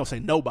I ain't gonna say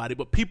nobody,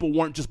 but people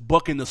weren't just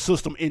bucking the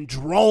system in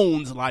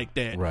drones like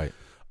that. Right.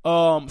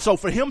 So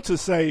for him to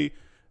say,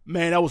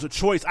 man, that was a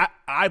choice,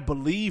 I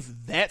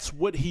believe that's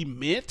what he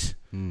meant,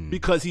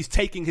 because he's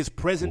taking his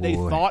present day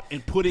thought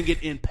and putting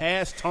it in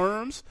past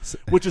terms,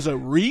 which is a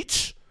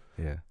reach.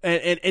 Yeah.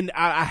 And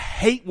I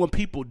hate when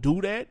people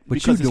do that,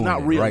 because it's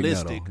not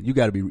realistic. Right now, you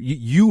got to be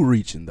you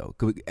reaching though.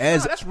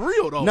 That's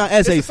real though.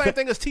 As it's the same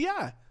thing as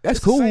T.I. That's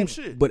it's cool. The same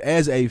shit. But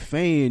as a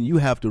fan, you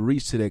have to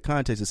reach to that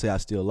context and say, I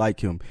still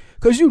like him,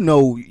 because I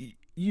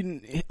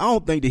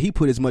don't think that he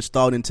put as much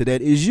thought into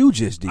that as you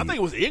just did. I think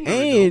it was ignorant.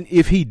 And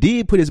if he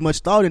did put as much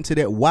thought into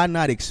that, why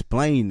not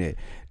explain that?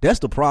 That's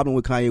the problem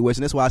with Kanye West,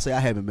 and that's why I say I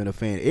haven't been a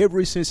fan.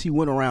 Ever since he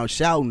went around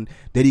shouting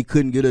that he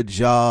couldn't get a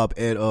job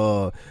at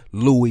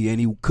Louis, and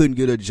he couldn't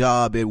get a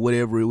job at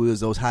whatever it was,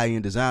 those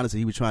high-end designers that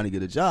he was trying to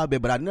get a job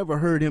at, but I never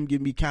heard him give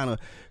me kind of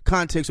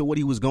context of what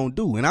he was going to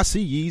do. And I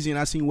see Yeezy, and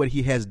I seen what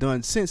he has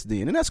done since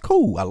then, and that's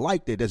cool. I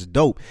like that. That's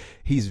dope.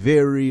 He's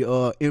very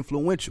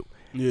influential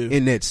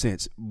in that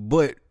sense.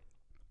 But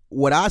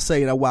what I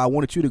say, and why I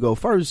wanted you to go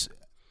first,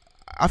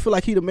 I feel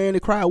like he the man that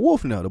cried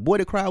wolf now. The boy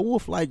that cried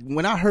wolf. Like,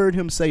 when I heard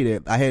him say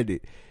that, I had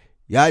it.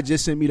 Y'all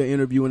just sent me the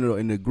interview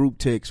in the group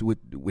text with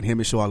him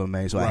and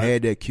Charlamagne, so right. I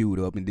had that queued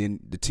up, and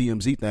then the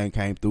TMZ thing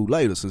came through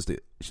later. Since the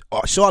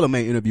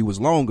Charlamagne interview was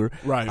longer,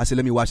 right. I said,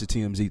 let me watch the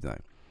TMZ thing.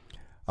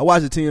 I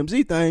watched the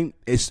TMZ thing.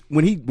 It's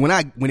when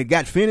it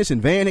got finished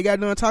and Van had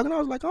got done talking, I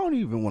was like, I don't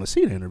even want to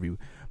see the interview,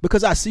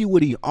 because I see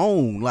what he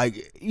owned.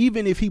 Like,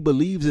 even if he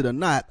believes it or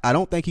not, I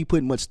don't think he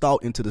put much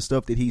thought into the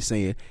stuff that he's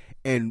saying,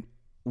 and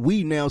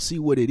we now see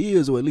what it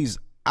is, or at least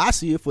I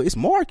see it for. It's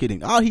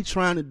marketing. All he's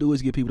trying to do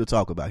is get people to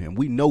talk about him.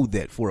 We know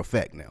that for a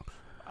fact now.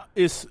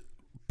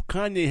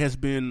 Kanye has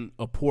been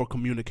a poor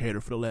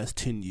communicator for the last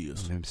 10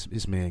 years.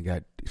 This man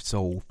got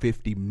sold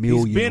 50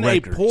 million He's been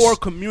records. A poor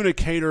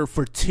communicator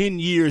for 10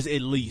 years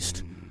at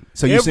least.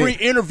 So every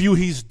interview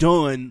he's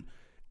done,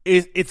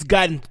 it's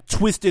gotten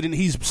twisted, and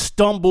he's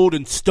stumbled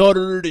and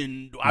stuttered,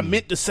 and I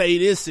meant to say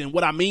this, and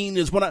what I mean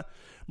is what I...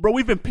 Bro,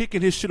 we've been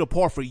picking his shit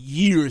apart for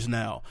years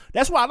now.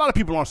 That's why a lot of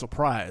people aren't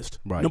surprised.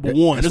 Right. Number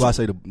one. That's why I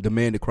say the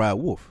man that cried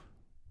wolf.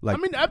 Like, I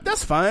mean,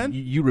 that's fine.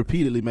 You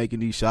repeatedly making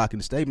these shocking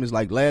statements.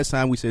 Like, last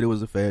time we said it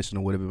was a fashion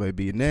or whatever it may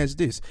be, and that's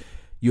this.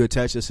 You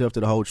attach yourself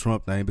to the whole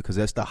Trump thing because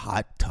that's the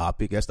hot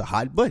topic. That's the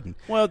hot button.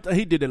 Well,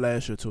 he did it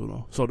last year too,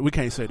 though. So we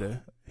can't say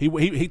that.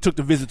 He took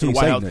the visit to the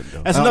White House.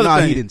 That's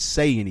another thing. He didn't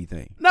say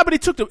anything. No, but he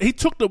took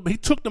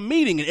the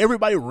meeting, and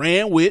everybody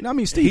ran with. No, I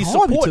mean, Steve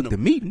Harvey took the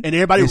meeting, and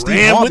everybody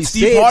ran with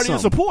Steve Harvey and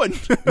supporting.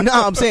 No,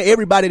 I'm saying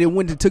everybody that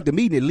went and took the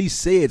meeting at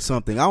least said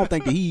something. I don't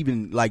think that he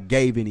even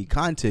gave any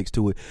context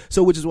to it.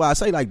 So, which is why I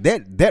say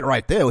that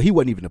right there, he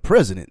wasn't even the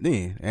president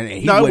then, and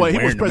he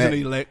was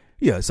president-elect.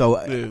 Yeah, so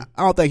I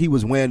don't think he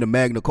was wearing the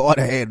Magna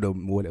Carta hat,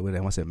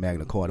 I said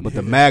Magna Carta, but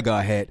the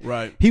MAGA hat.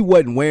 Right. He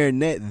wasn't wearing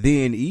that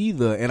then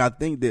either, and I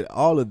think that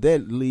all of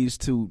that leads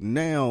to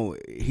now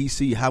he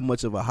see how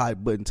much of a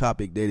hot button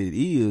topic that it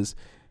is.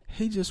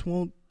 He just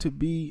want to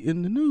be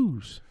in the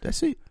news.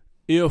 That's it.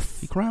 He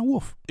crying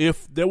wolf.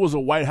 If there was a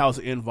White House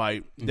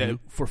invite that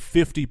for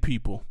 50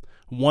 people,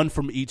 one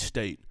from each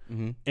state,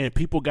 and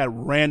people got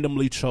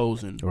randomly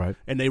chosen, right,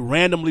 and they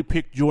randomly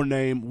picked your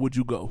name, would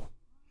you go?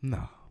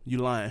 No. You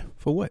lying.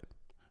 For what?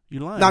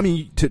 You're lying. No, I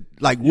mean,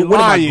 You're what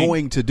lying. am I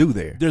going to do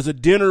there? There's a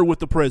dinner with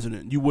the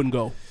president. You wouldn't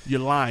go.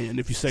 You're lying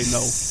if you say no.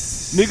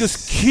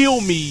 Niggas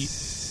kill me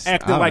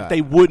acting like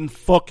they wouldn't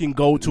fucking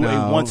go to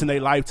a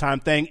once-in-a-lifetime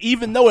thing,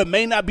 even though it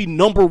may not be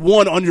number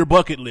one on your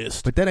bucket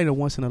list. But that ain't a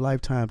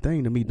once-in-a-lifetime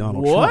thing to meet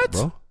Donald What?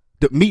 Trump,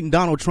 bro. Meeting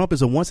Donald Trump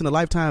is a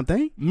once-in-a-lifetime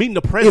thing? Meeting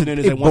the president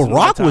is a Barack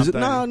once-in-a-lifetime was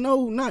thing.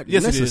 no, not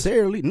Yes, it is.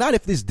 necessarily. Not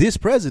if it's this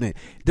president.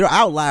 There are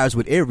outliers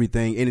with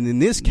everything, and in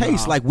this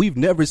case, like we've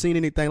never seen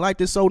anything like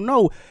this. So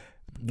no,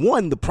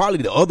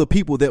 probably the other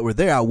people that were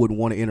there, I wouldn't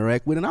want to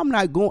interact with, and I'm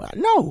not going.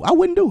 No, I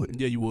wouldn't do it.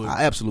 Yeah, you would.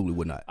 I absolutely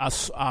would not. I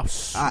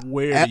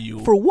swear to you.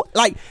 For what?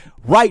 Like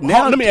right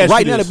now, Let me ask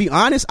you now, this. to be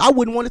honest, I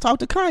wouldn't want to talk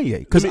to Kanye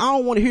because I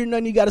don't want to hear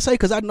nothing he got to say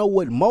because I know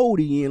what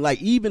mode he in.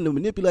 Like even the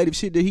manipulative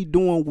shit that he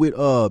doing with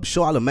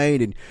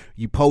Charlamagne, and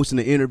you posting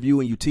the interview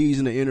and you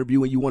teasing the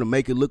interview and you want to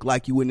make it look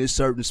like you in this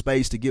certain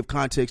space to give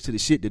context to the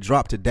shit that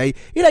dropped today.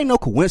 It ain't no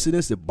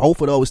coincidence that both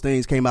of those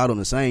things came out on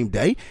the same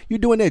day. You're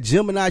doing that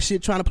Gemini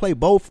shit, trying to play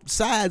both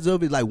sides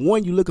of it. Like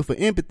one, you looking for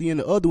empathy, and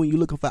the other one, you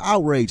looking for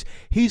outrage.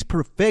 He's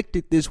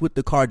perfected this with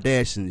the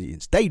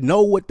Kardashians. They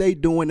know what they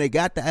doing. They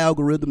got the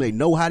algorithm. They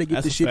know how to get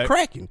That's the a shit fact.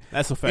 cracking.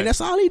 That's a fact. And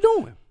that's all he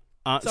doing.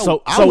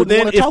 So I wouldn't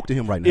then want to talk to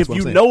him right now. If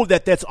you know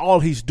that that's all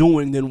he's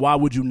doing, then why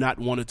would you not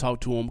want to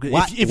talk to him?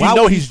 If you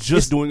know he's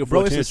just doing it for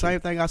attention. It's the same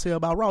thing I say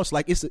about Ross.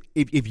 Like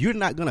if you're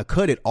not gonna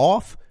cut it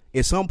off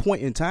at some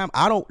point in time,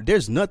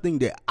 there's nothing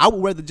that I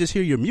would rather just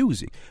hear your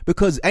music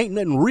because ain't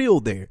nothing real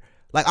there.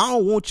 Like, I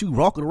don't want you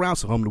rocking around,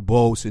 so I'm the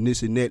boss and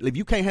this and that. If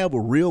you can't have a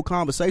real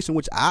conversation,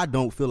 which I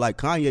don't feel like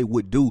Kanye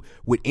would do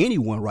with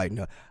anyone right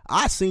now.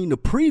 I seen the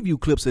preview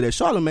clips of that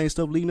Charlamagne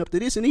stuff leading up to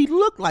this, and he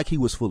looked like he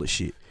was full of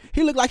shit.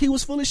 He looked like he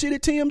was full of shit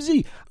at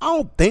TMZ. I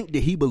don't think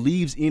that he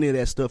believes any of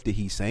that stuff that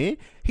he's saying.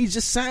 He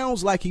just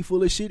sounds like he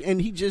full of shit,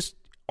 and he just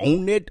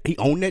owned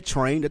that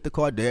train that the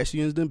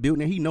Kardashians done built,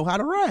 and he know how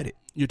to ride it.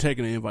 You're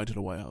taking an invite to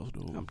the White House,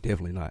 dude. I'm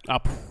definitely not. I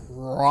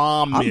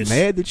promise. I'm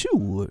mad that you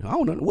would. I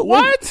don't know.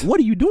 What?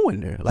 What are you doing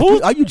there?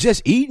 Like, are you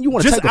just eating? You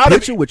want to take a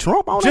picture with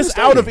Trump? I don't just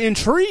understand. out of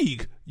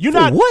intrigue. You're For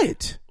not.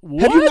 What?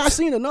 Have you not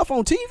seen enough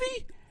on TV?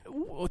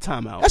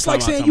 Time out. That's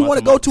like saying you want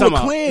to go to a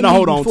Klan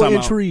meeting for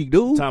intrigue,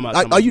 dude.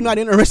 Are you not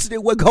interested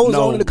in what goes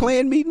on in a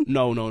Klan meeting?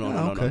 No.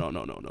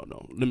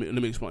 Let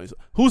me explain.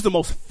 Who's the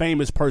most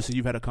famous person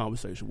you've had a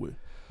conversation with?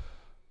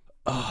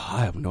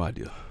 I have no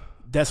idea.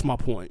 That's my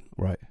point.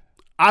 Right.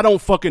 I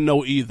don't fucking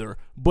know either.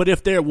 But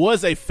if there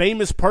was a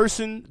famous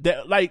person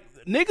that, like,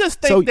 niggas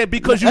think that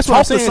because you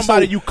talk to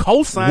somebody, you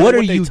co-sign what what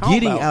are they you talk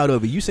getting about. out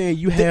of it? You saying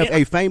you have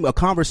a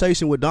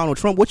conversation with Donald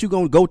Trump? What you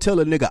gonna go tell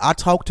a nigga I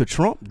talked to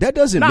Trump? That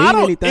doesn't mean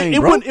anything,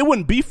 bro. It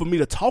wouldn't be for me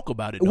to talk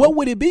about it, though. What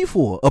would it be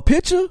for? A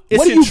picture?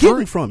 What are you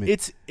getting from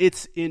it?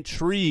 It's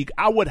intrigue.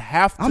 I would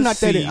have to I'm not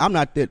see.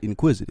 that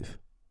inquisitive.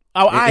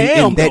 I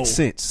am in that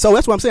sense. So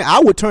that's what I'm saying. I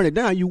would turn it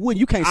down. You wouldn't.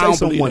 You can't say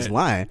someone's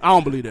lying. I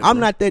don't believe that.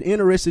 I'm not that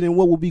interested in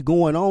what will be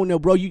going on there,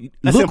 bro.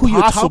 That's look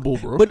impossible,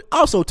 who you're bro. But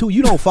also too,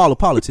 you don't follow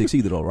politics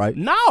either, though, right?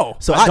 No.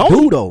 So I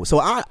do though. So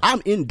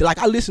I'm in. Like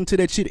I listen to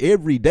that shit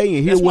every day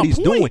and hear what he's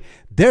doing.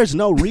 There's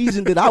no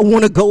reason that I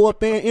want to go up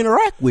there and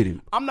interact with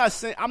him. I'm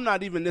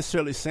not even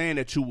necessarily saying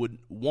that you would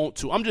want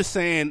to. I'm just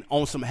saying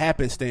on some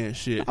happenstance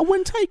shit. I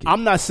wouldn't take it.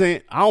 I'm not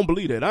saying I don't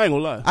believe that. I ain't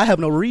gonna lie. I have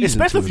no reason.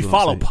 Especially if you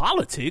follow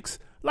politics.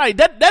 Like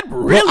that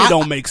really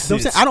don't make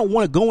sense. I don't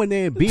want to go in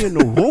there and be in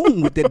the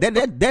room with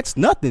that. That's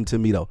nothing to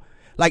me though.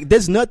 Like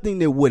there's nothing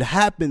that would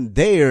happen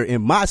there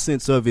in my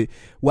sense of it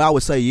where I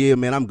would say, yeah,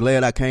 man, I'm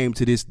glad I came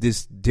to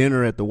this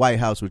dinner at the White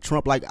House with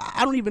Trump. Like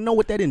I don't even know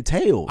what that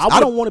entails. I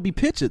don't want to be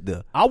pictured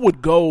there. I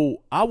would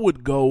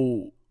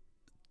go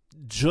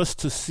just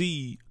to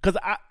see, because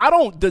I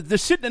don't, the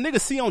shit that niggas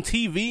see on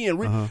TV and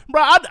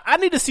bro, I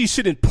need to see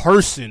shit in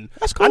person.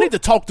 That's cool. I need to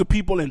talk to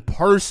people in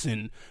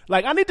person.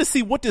 Like I need to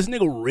see what this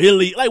nigga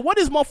really, like what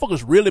this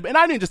motherfucker's really, and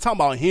I ain't just talking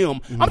about him.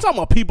 I'm talking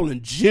about people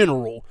in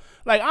general.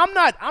 Like I'm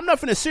not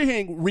finna sit here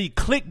and read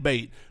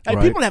clickbait.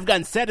 Like people have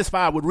gotten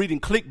satisfied with reading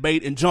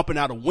clickbait and jumping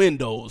out of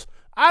windows.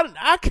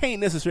 I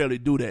can't necessarily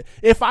do that.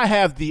 If I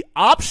have the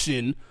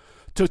option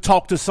to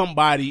talk to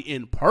somebody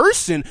in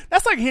person,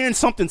 that's like hearing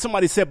something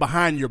somebody said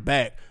behind your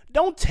back. I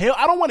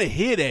don't want to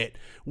hear that.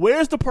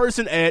 Where's the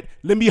person at?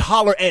 Let me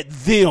holler at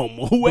them.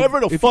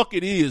 Whoever the fuck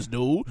it is,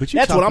 dude.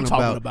 That's what I'm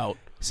talking about.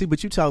 See,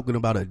 but you talking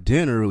about a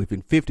dinner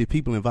with 50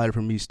 people invited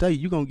from each state,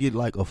 you're going to get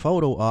like a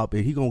photo op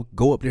and he going to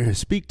go up there and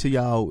speak to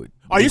y'all.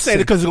 Are you saying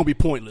it because it's going to be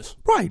pointless?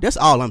 Right. That's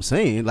all I'm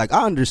saying. Like,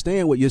 I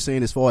understand what you're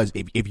saying as far as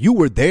if you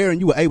were there and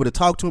you were able to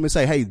talk to him and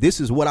say, hey, this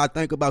is what I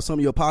think about some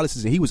of your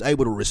policies, and he was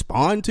able to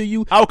respond to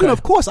you. Okay. Then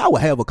of course, I would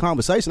have a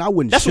conversation. I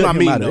wouldn't shut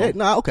him out of that.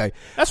 Nah, okay.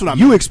 That's what I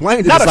mean. You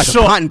explained it as like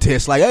a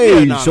contest. Like,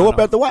 hey, show up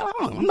at the White House.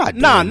 I'm not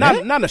doing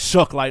that. Not a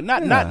shuck. Like,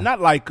 not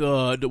like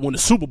when the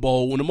Super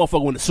Bowl, when the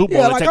motherfucker win the Super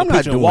Bowl, yeah, and like, take a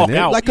picture and walk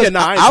out. Like,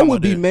 I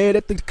would be mad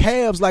at the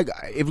Cavs. Like,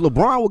 if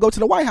LeBron would go to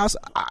the White House,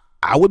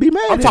 I would be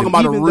mad. I'm talking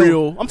about a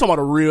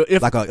real.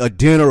 If like a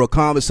dinner or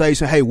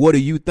conversation. Hey, what do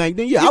you think?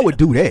 Then I would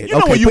do that. You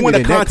know when you win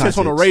a contest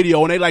on the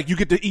radio and they like you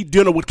get to eat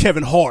dinner with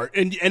Kevin Hart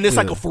and it's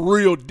like a for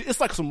real. It's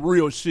like some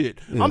real shit.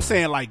 Yeah. I'm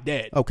saying like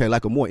that. Okay,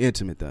 like a more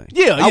intimate thing.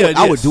 Yeah,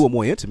 I would do a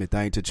more intimate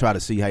thing to try to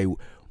see, hey,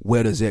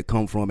 where does that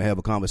come from and have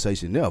a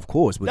conversation there, of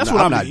course. But that's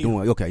what I'm not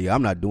doing. Okay, yeah,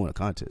 I'm not doing a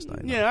contest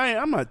thing. Yeah, I ain't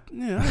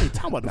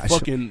talking about the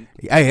fucking.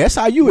 Hey, that's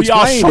how you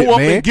explain it, man. Show up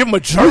and give them a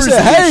jersey. You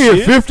said, hey,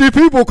 if 50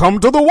 people come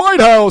to the White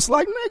House,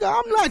 like,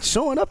 nigga, I'm not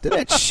showing up to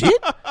that shit.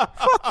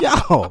 Fuck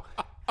y'all.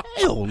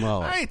 Hell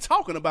no. I ain't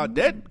talking about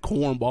that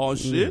cornball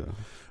shit. Yeah.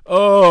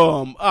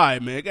 All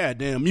right, man.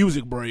 Goddamn,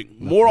 music break.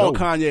 More on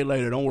Kanye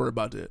later. Don't worry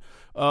about that.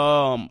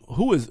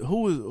 Who is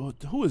Yellow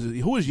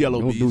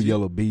Beezy? Don't do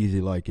Yellow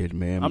Beezy like it,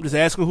 man. I'm just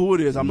asking who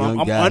it is. I'm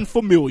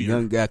unfamiliar.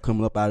 Young guy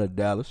coming up out of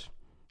Dallas.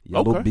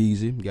 Yellow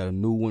Beezy got a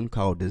new one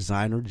called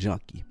Designer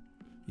Junkie.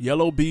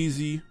 Yellow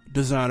Beezy,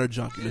 Designer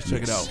Junkie. Let's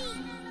check it out.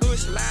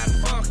 Push, slide,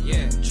 funk,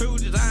 yeah. True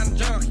designer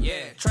junk,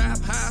 yeah. Trap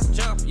house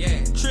jump,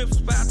 yeah. Trips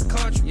about the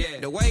country, yeah.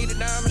 The way the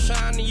diamond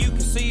shining, you can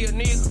see a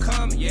nigga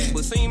coming, yeah.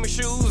 But see my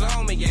shoes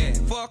on me, yeah.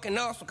 Fucking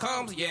up some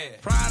combs, yeah.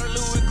 Prada,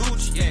 Louis,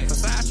 Gucci, yeah.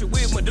 Versace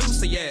with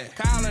Medusa, yeah.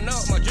 Calling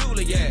up my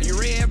Julie, yeah. You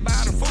read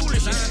about the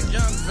foolish, yeah.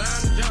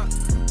 Designer junk.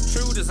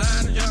 True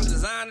designer junk,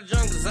 designer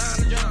junk,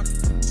 designer junk.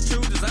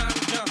 True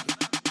designer junk.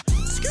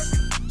 Skirt,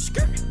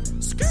 skirt,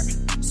 skirt,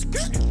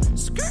 skirt,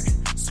 skirt,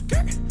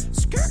 skirt,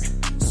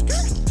 skirt,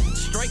 skirt.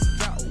 Straight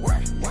drop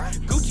work,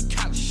 Gucci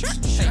collar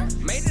shirt, hey,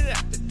 made it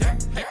out the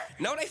dirt, hey,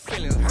 know they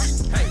feeling hurt,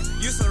 hey,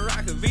 used to rock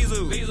a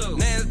Vizu,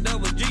 now it's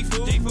double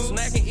G-food,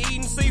 snacking,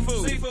 eating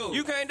seafood,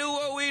 you can't do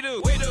what we do,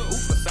 ooh,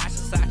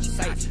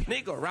 Versace,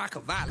 nigga rock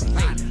a violet,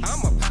 hey, I'm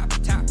a pop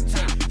it, top it,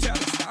 hey, tell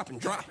it stop and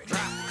drop it,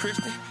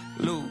 Christian,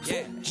 Louis,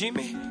 yeah,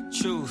 Jimmy,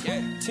 shoes,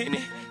 yeah, Tenny,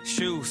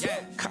 shoes,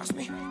 yeah, cost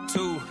me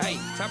two, hey,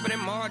 top of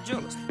them Mar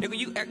jewelers, nigga,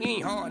 you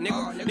acting hard,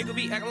 nigga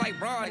be acting like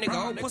broad,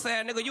 nigga, old pussy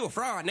ass nigga, you a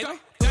fraud, nigga.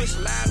 Push,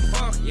 slide,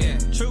 funk, yeah.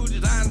 True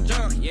designer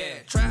junk, yeah.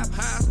 Trap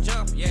house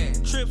jump, yeah.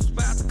 Trips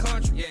about the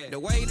country, yeah. The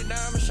way the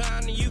diamond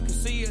shining, you can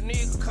see a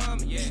nigga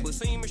coming, yeah. But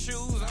see my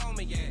shoes on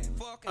me, yeah.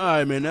 All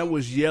right, man, that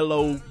was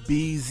Yellow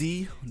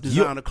Beezy,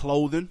 designer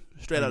clothing,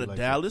 straight out of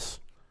Dallas.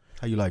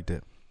 How you like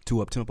that?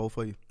 Too up tempo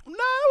for you? Nah,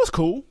 it was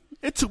cool.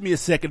 It took me a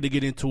second to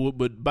get into it,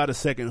 but by the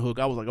second hook,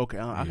 I was like, okay,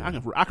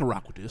 I can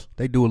rock with this.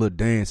 They do a little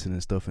dancing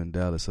and stuff in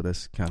Dallas, so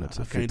that's kind of.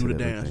 I can't do the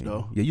dance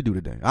though. Yeah, you do the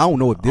dance. I don't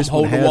know if this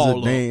one has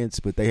a dance,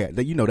 but they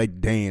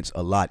dance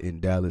a lot in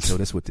Dallas, so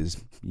that's what this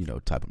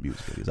type of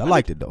music is. I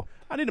liked it though.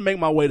 I need to make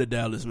my way to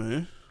Dallas,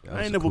 man.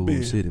 I ain't never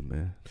been. City,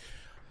 man.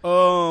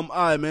 All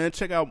right, man.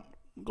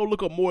 Go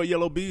look up more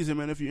Yellow Beezy,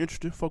 man. If you're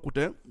interested, fuck with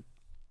that.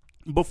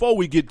 Before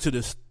we get to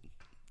this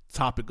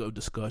topic of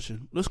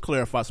discussion, let's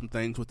clarify some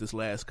things with this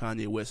last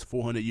Kanye West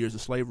 400 years of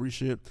slavery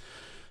shit.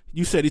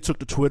 You said he took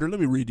to Twitter. Let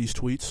me read these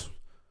tweets.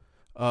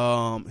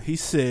 He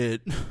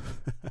said,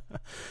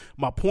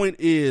 my point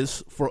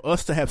is, for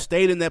us to have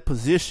stayed in that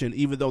position,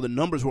 even though the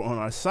numbers were on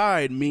our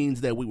side, means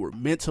that we were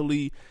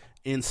mentally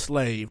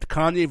enslaved.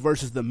 Kanye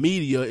versus the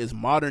media is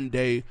modern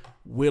day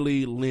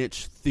Willie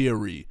Lynch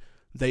theory.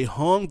 They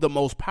hung the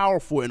most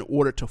powerful in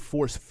order to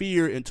force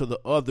fear into the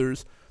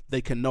others.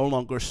 They can no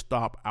longer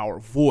stop our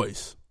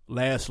voice.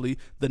 Lastly,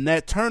 the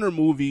Nat Turner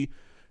movie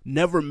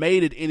never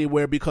made it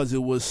anywhere because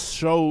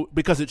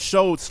it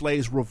showed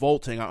slaves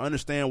revolting. I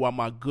understand why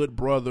my good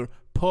brother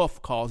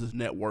Puff calls his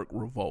network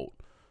revolt.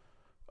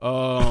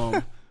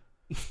 You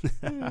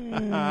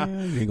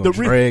gonna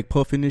drag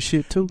Puff in this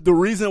shit too? The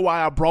reason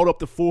why I brought up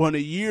the 400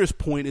 years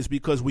point is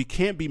because we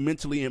can't be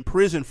mentally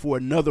imprisoned for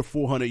another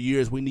 400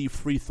 years. We need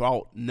free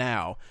thought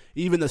now.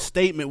 Even the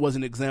statement was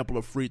an example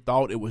of free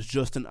thought. It was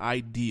just an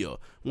idea.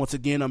 Once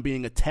again, I'm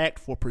being attacked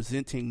for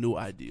presenting new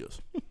ideas.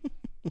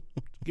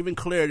 Giving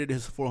clarity to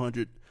his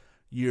 400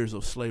 years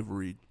of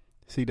slavery.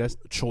 See, that's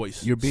choice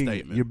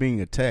statement. You're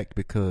being attacked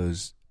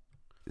because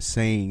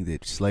saying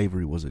that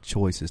slavery was a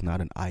choice is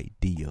not an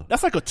idea.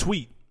 That's like a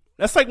tweet.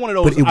 That's like one of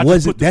those. But it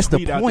wasn't. That's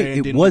the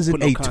point. It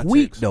wasn't a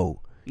tweet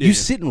though. Yeah. You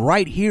sitting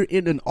right here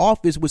in an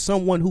office with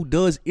someone who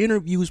does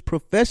interviews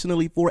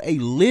professionally for a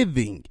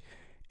living,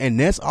 and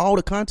that's all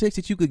the context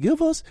that you could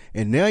give us.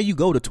 And now you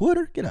go to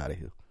Twitter. Get out of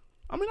here.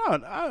 I mean,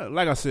 I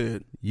like I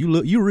said,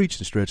 you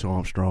reaching Stretch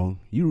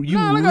Armstrong. You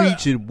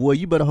reaching, boy.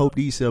 You better hope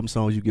these 7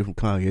 songs you get from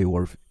Kanye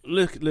worth it.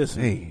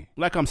 Listen, man.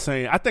 Like I'm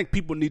saying, I think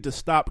people need to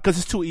stop because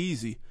it's too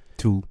easy.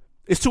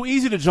 It's too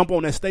easy to jump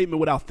on that statement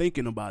without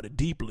thinking about it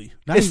deeply.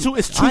 It's too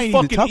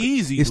fucking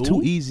easy. It's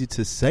too easy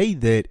to say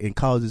that and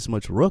cause this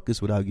much ruckus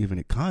without giving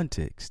it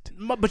context.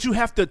 But you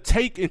have to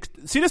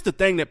see, that's the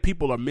thing that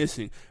people are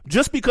missing.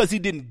 Just because he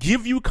didn't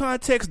give you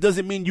context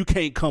doesn't mean you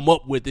can't come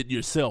up with it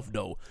yourself,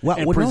 though,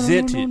 and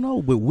present it.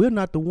 No, but we're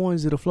not the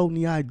ones that are floating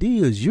the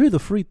ideas. You're the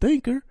free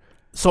thinker.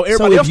 So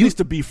everybody else needs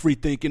to be free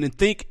thinking and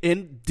think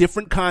in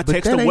different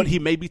contexts of what he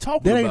may be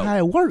talking about. That ain't how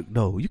it worked,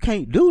 though. You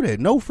can't do that.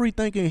 No free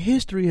thinking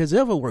history has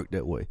ever worked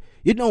that way.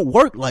 It don't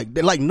work like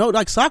that.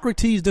 Like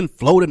Socrates didn't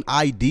float an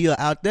idea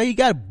out there. He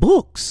got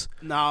books.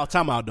 No,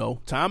 time out, though.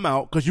 Time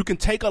out. Because you can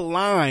take a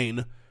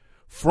line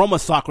from a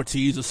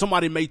Socrates, or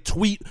somebody may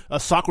tweet a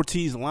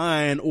Socrates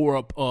line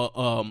or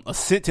a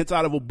sentence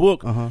out of a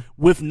book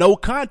with no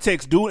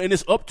context, dude, and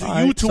it's up to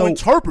you to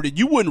interpret it.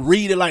 You wouldn't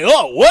read it like,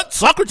 oh, what?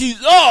 Socrates?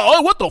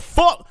 Oh, what the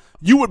fuck?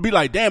 You would be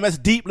like, damn, that's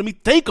deep. Let me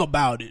think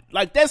about it.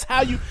 Like, that's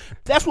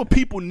what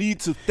people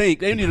need to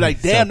think. They need to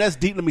like, damn, that's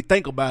deep. Let me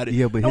think about it.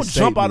 Yeah, but don't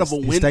jump out of a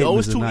window.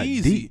 It's too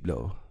easy. Deep,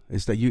 though.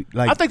 It's that you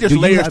like. I think there's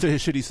layers to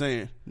his shit he's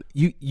saying.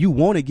 You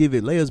want to give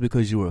it layers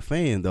because you're a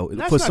fan, though.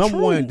 That's for not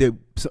someone true.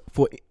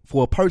 that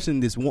for a person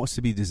that wants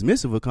to be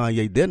dismissive of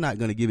Kanye, they're not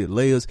going to give it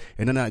layers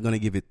and they're not going to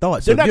give it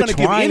thought. They're not going to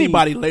give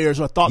anybody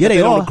layers or thought. Yeah, that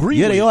they don't agree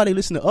with. Yeah, they are. They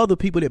listen to other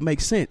people that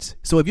make sense.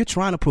 So if you're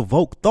trying to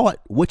provoke thought,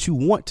 what you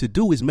want to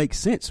do is make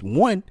sense.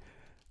 One.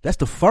 That's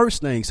the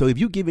first thing. So if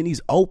you're giving these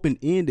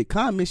open-ended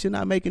comments, you're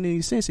not making any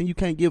sense, and you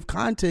can't give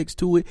context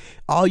to it.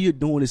 All you're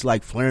doing is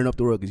like flaring up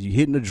the ruckus. You're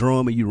hitting the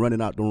drum and you're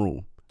running out the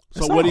room.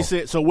 That's so what he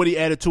said. So what he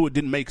added to it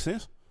didn't make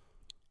sense.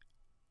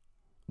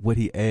 What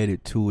he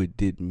added to it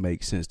didn't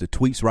make sense. The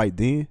tweets right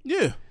then.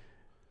 Yeah.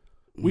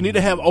 We need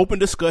to have open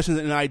discussions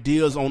and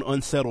ideas on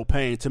unsettled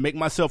pain. To make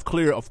myself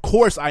clear, of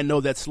course, I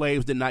know that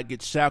slaves did not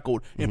get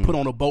shackled and put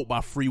on a boat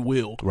by free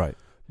will. Right.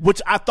 Which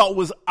I thought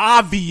was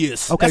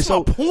obvious. Okay, that's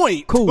so my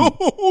point. Cool.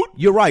 Dude.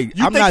 You're right.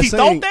 You think he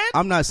thought that?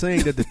 I'm not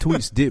saying that the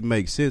tweets didn't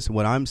make sense.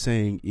 What I'm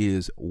saying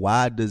is,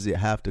 why does it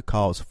have to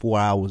cause 4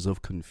 hours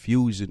of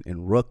confusion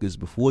and ruckus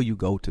before you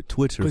go to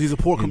Twitter? Because he's a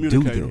poor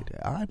communicator. Do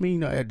that? I mean,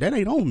 that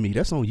ain't on me.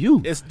 That's on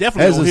you. It's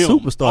definitely on him. As a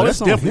superstar,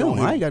 that's on him.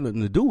 I ain't got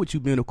nothing to do with you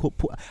being a poor.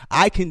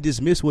 I can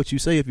dismiss what you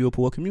say if you're a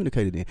poor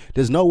communicator. Then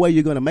there's no way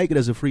you're gonna make it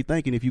as a free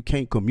thinking if you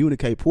can't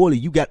communicate poorly.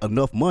 You got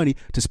enough money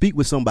to speak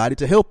with somebody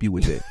to help you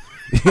with that.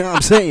 You know what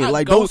I'm saying?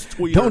 Like,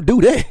 don't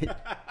do that.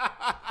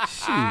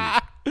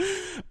 Shit.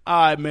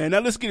 All right, man.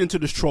 Now let's get into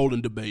this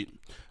trolling debate.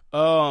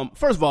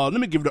 First of all,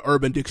 let me give the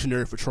Urban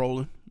Dictionary for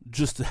trolling,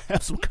 just to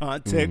have some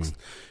context.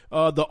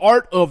 The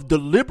art of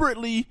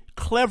deliberately,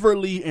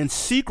 cleverly, and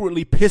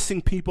secretly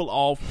pissing people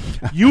off,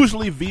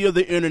 usually via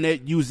the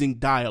internet using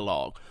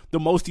dialogue. The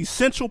most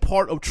essential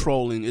part of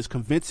trolling is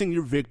convincing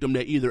your victim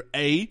that either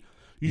A,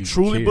 you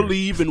truly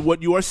believe in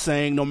what you are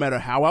saying, no matter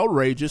how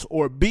outrageous,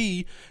 or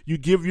B, you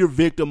give your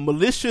victim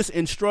malicious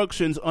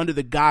instructions under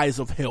the guise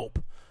of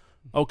help.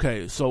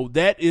 Okay, so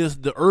that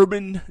is the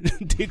Urban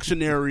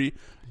Dictionary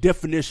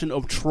definition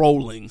of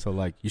trolling. So,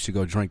 like, you should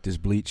go drink this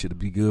bleach; it'll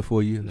be good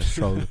for you. That's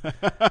trolling,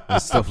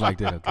 and stuff like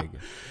that. Okay,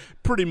 good.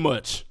 Pretty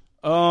much.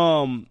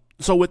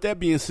 So, with that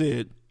being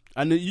said,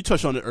 I know you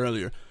touched on it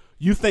earlier.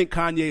 You think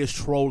Kanye is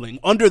trolling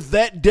under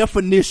that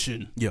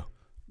definition? Yeah.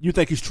 You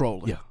think he's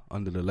trolling? Yeah.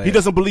 Under the last. He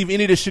doesn't believe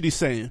any of this shit he's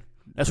saying.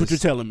 That's what you're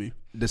telling me.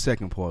 The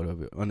second part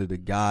of it, under the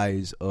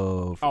guise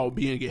of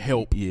being get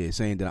help. Yeah,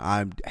 saying that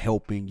I'm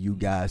helping you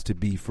guys to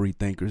be free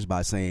thinkers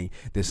by saying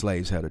that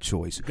slaves had a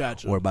choice.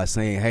 Gotcha. Or by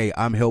saying, hey,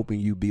 I'm helping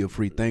you be a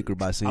free thinker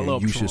by saying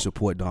you should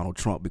support Donald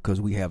Trump because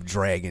we have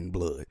dragon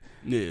blood.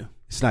 Yeah.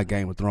 It's not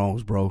Game of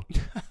Thrones, bro.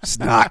 It's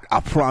not.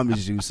 I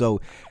promise you. So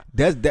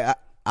that's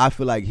that. I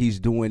feel like he's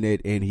doing it,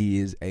 and he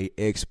is a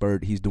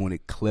expert. He's doing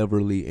it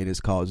cleverly, and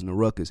it's causing a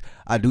ruckus.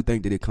 I do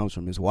think that it comes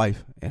from his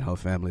wife and her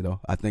family, though.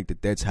 I think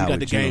that that's how he got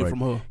the game from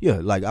her. Yeah,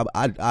 like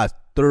I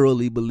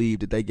thoroughly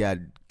believe that they got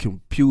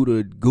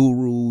computer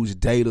gurus,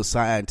 data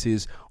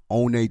scientists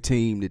on their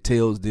team that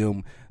tells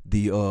them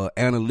the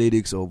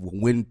analytics of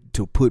when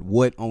to put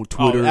what on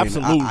Twitter. Oh,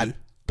 absolutely. And I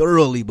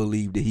thoroughly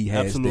believe that he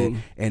has absolutely.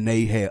 that,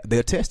 and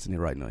they're testing it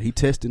right now. He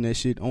testing that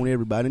shit on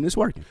everybody, and it's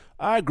working.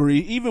 I agree.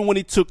 Even when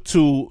he's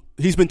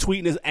been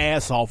tweeting his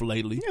ass off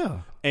lately. Yeah.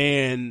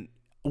 And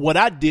what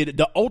I did,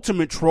 the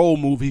ultimate troll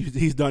move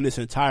he's done this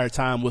entire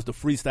time was the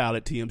freestyle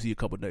at TMZ a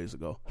couple of days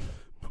ago.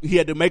 He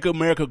had the Make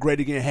America Great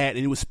Again hat, and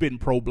he was spitting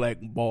pro-black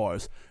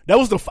bars. That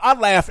was I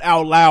laughed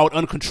out loud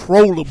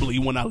uncontrollably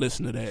when I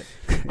listened to that.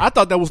 I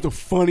thought that was the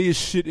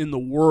funniest shit in the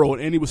world,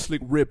 and he was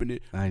slick ripping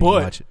it. I didn't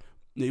watch it.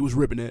 He was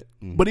ripping it.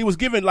 But he was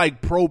giving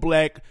like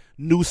pro-black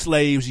new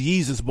slaves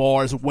Yeezus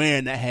bars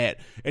wearing that hat.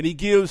 And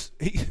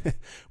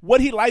what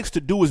he likes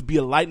to do is be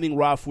a lightning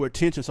rod for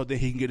attention so that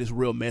he can get his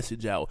real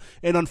message out.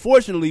 And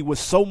unfortunately, with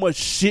so much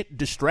shit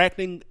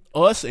distracting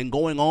us and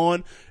going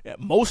on,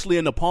 mostly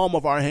in the palm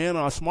of our hand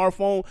on our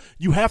smartphone,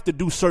 you have to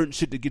do certain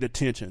shit to get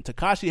attention.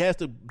 Tekashi has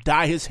to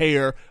dye his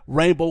hair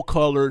rainbow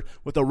colored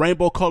with a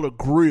rainbow colored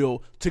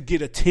grill to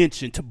get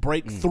attention, to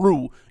break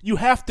through. You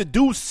have to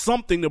do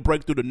something to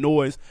break through the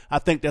noise. I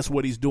think that's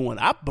what he's doing.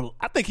 I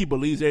think he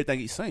believes everything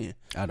he's saying.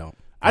 I don't.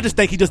 I just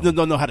think he just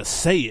don't know how to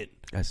say it.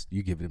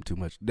 You giving him too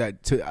much.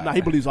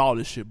 He believes all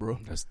this shit, bro.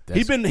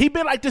 He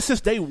been like this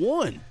since day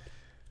one.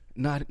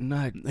 Not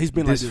he's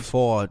been this like this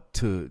far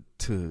to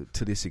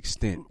this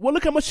extent. Well,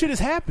 look how much shit has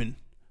happened.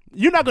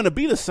 You're not going to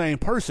be the same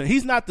person.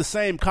 He's not the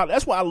same.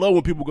 That's why I love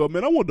when people go,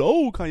 man, I want the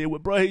old Kanye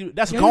with, bro.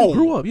 That's gone. He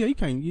grew up. Yeah,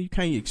 you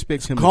can't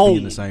expect him to be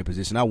in the same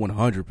position. I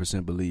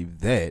 100% believe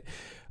that.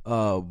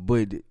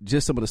 But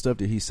just some of the stuff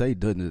that he say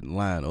doesn't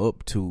line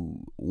up to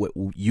what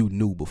you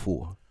knew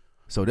before.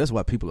 So that's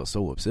why people are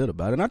so upset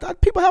about it. And I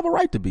thought people have a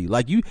right to be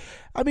like you.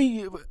 I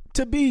mean,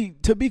 to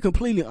be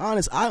completely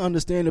honest, I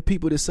understand the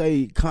people that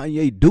say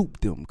Kanye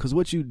duped them, because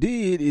what you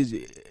did is,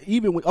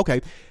 even when,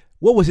 okay,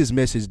 what was his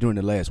message during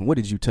the last one? What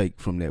did you take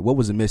from that? What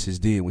was the message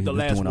then when he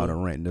was doing all the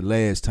rant? The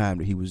last time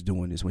that he was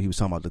doing this, when he was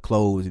talking about the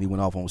clothes and he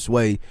went off on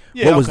Sway,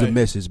 what was the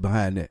message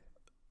behind that?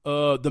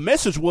 The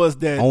message was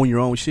that own your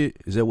own shit.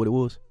 Is that what it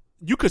was?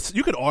 You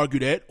could argue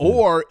that,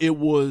 or it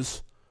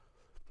was.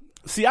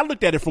 See, I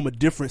looked at it from a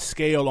different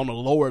scale on a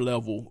lower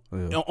level.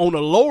 Yeah. On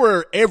a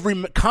lower,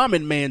 every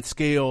common man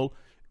scale,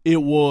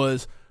 it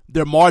was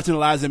they're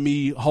marginalizing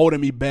me, holding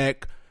me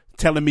back,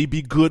 telling me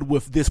be good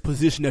with this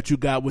position that you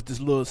got with this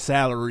little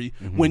salary,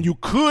 when you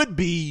could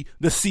be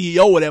the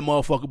CEO of that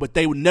motherfucker, but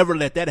they would never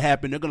let that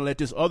happen. They're going to let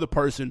this other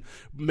person,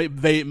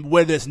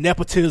 whether it's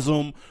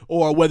nepotism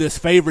or whether it's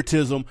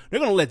favoritism, they're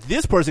going to let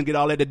this person get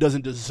all that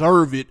doesn't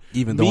deserve it.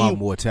 Even though I'm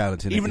more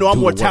talented. Even though I'm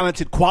more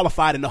talented,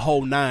 qualified in the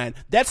whole nine.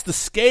 That's the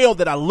scale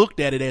that I looked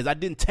at it as. I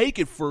didn't take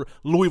it for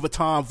Louis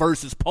Vuitton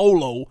versus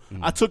Polo.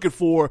 I took it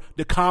for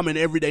the common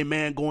everyday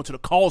man going to the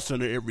call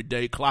center every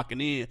day,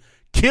 clocking in,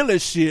 killing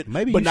shit,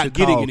 maybe but you not should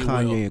getting call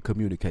anywhere. Kanye and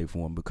communicate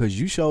for him, because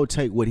you sure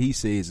take what he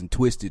says and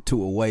twist it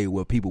to a way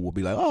where people will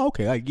be like, oh,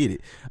 okay, I get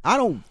it. I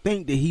don't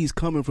think that he's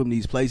coming from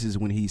these places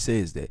when he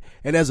says that.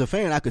 And as a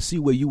fan, I could see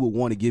where you would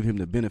want to give him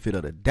the benefit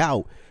of the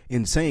doubt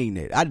in saying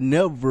that. I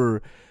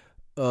never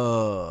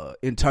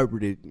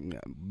interpreted,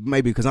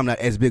 maybe because I'm not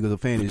as big of a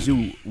fan as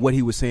you, what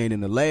he was saying in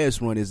the last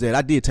run is that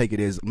I did take it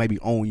as maybe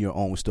own your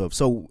own stuff.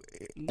 So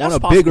That's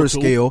on a bigger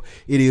scale,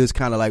 it is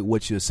kind of like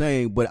what you're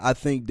saying. But I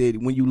think that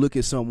when you look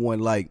at someone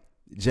like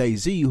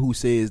Jay-Z, who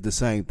says the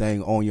same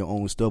thing, own your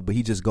own stuff, but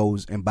he just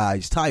goes and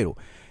buys title.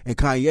 And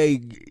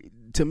Kanye,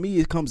 to me,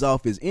 it comes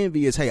off as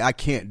envious. Hey, I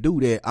can't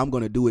do that. I'm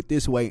going to do it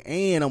this way,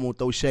 and I'm going to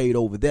throw shade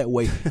over that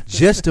way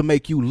just to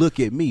make you look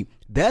at me.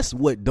 That's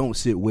what don't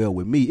sit well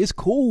with me. It's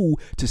cool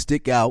to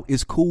stick out.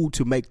 It's cool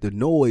to make the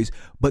noise,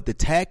 but the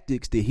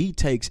tactics that he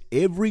takes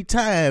every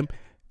time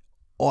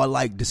are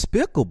like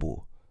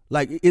despicable.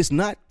 Like, it's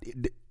not,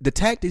 the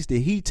tactics that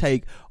he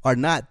take are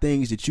not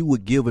things that you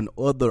would give an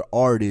other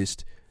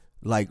artist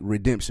like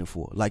redemption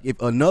for. Like,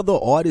 if another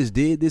artist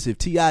did this, if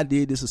T.I.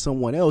 did this or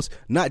someone else,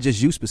 not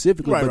just you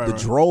specifically, but the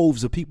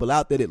droves of people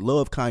out there that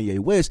love Kanye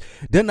West,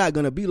 they're not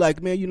going to be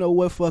like, man, you know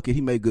what, fuck it,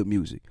 he made good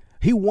music.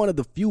 He one of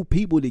the few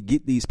people that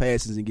get these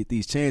passes and get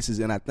these chances,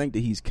 and I think that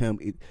he's come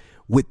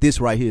with this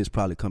right here is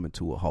probably coming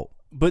to a halt.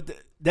 But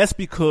that's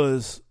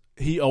because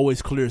he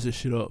always clears this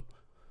shit up.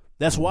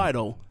 That's why,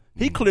 though.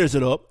 He clears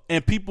it up,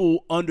 and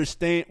people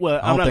understand. Well,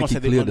 I'm not going to say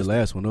he cleared the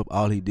last one up.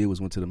 All he did was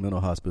went to the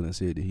mental hospital and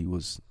said that he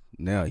was.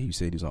 Now he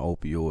said he's on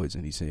opioids,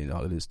 and he's saying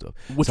all of this stuff.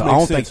 Which so makes I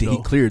don't sense, think that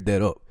he cleared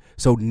that up.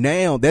 So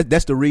now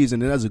that's the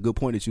reason, and that's a good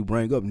point that you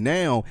bring up.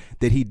 Now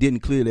that he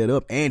didn't clear that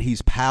up, and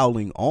he's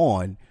piling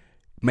on,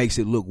 makes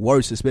it look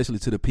worse, especially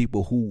to the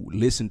people who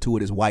listen to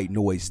it as white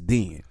noise.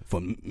 Then, for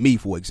me,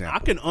 for example,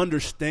 I can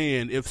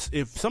understand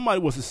if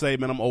somebody was to say,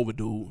 "Man, I'm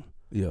overdue."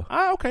 Yeah.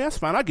 Okay, that's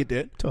fine. I get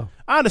that. Tough.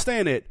 I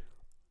understand that.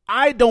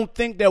 I don't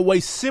think that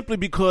way simply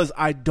because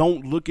I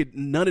don't look at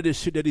none of this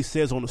shit that he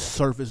says on the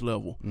surface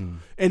level.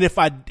 And if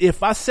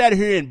I sat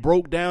here and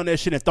broke down that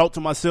shit and thought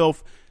to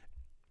myself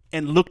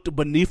and looked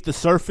beneath the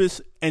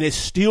surface and it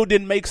still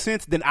didn't make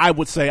sense, then I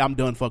would say I'm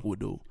done fucking with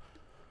dude.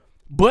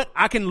 But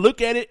I can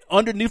look at it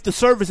underneath the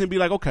surface and be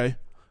like, okay.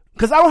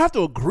 Because I don't have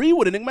to agree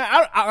with it. Man,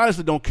 I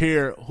honestly don't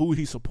care who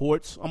he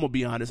supports. I'm going to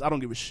be honest. I don't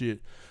give a shit.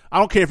 I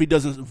don't care if he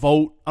doesn't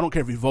vote. I don't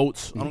care if he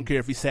votes. I don't care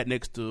if he sat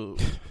next to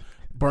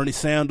Bernie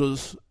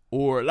Sanders.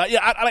 Or like,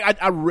 yeah,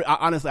 I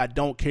honestly, I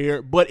don't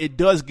care, but it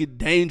does get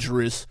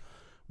dangerous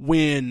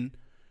when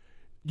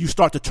you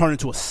start to turn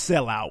into a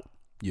sellout.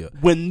 Yeah.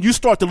 When you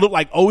start to look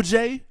like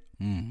OJ,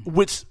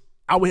 which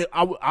I ain't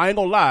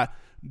gonna lie,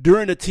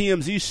 during the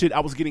TMZ shit,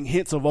 I was getting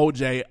hints of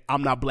OJ.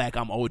 I'm not black,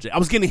 I'm OJ. I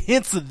was getting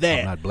hints of that.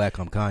 I'm not black,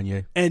 I'm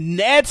Kanye. And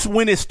that's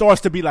when it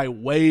starts to be like,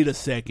 wait a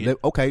second.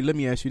 Okay, let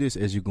me ask you this: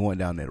 as you're going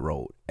down that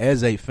road,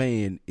 as a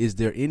fan, is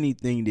there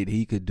anything that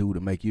he could do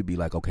to make you be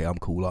like, okay, I'm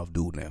cool off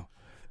dude now?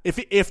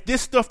 If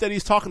this stuff that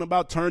he's talking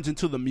about turns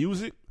into the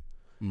music,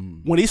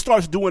 when he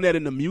starts doing that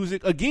in the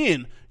music,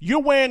 again,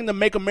 you're wearing the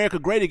 "Make America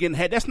Great Again"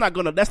 hat. That's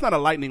not a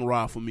lightning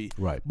rod for me.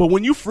 Right. But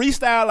when you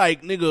freestyle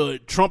like,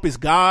 nigga, Trump is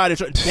God,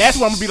 that's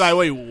when I'm gonna be like,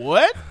 wait,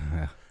 what?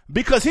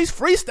 Because he's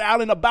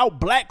freestyling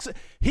about blacks.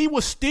 He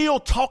was still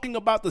talking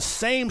about the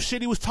same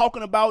shit he was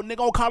talking about,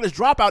 nigga, on College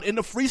Dropout in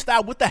the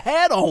freestyle with the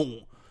hat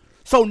on.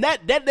 So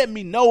that let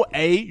me know,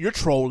 A, you're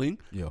trolling.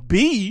 Yeah.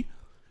 B,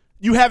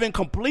 you haven't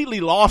completely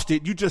lost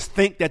it. You just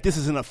think that this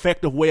is an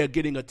effective way of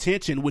getting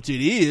attention, which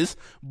it is.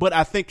 But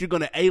I think you're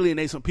going to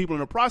alienate some people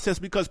in the process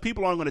because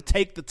people aren't going to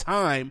take the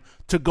time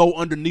to go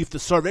underneath the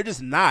surface. They're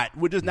just not.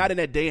 We're just not in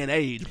that day and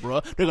age,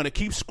 bro. They're going to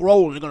keep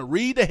scrolling. They're going to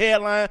read the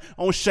headline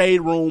on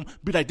Shade Room,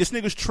 be like, this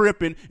nigga's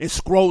tripping, and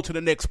scroll to the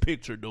next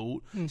picture,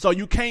 dude. So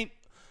you can't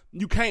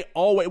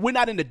always. We're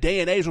not in the day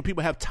and age where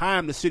people have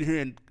time to sit here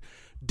and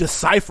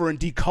decipher and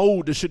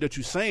decode the shit that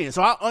you're saying.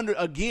 So I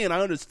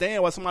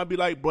understand why somebody be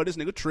like, bro, this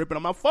nigga tripping,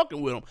 I'm not fucking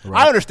with him.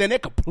 Right. I understand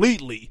that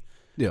completely.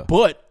 Yeah.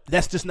 But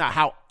that's just not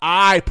how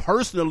I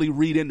personally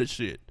read into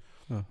shit.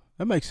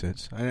 That makes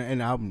sense,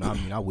 and I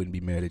mean, I wouldn't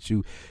be mad at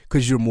you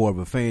because you're more of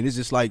a fan. It's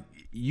just like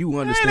you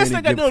understand. Man, that's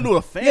not got nothing to do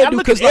with a fan. Yeah, I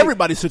look at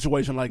everybody's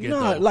situation like that.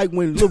 No, like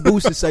when Lil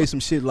Boosie say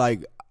some shit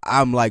like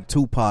I'm like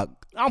Tupac.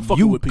 I'm fucking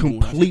you with people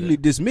completely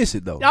dismiss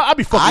it though. I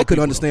be fucking. I with could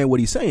people, understand what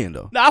he's saying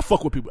though. Nah, I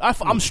fuck with people.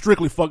 I'm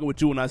strictly fucking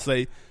with you when I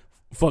say,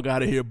 "Fuck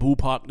out of here,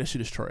 Boopac." That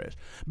shit is trash.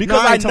 Because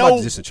I ain't talking know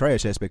about just a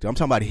trash aspect. I'm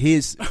talking about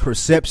his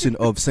perception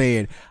of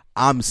saying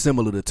I'm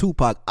similar to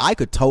Tupac. I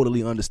could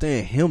totally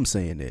understand him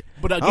saying that.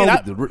 But again,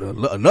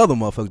 another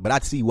motherfucker. But I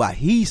see why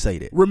he say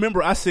that.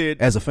 Remember, I said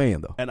as a fan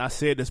though, and I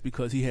said this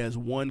because he has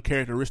one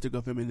characteristic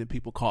of him, and then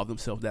people call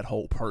themselves that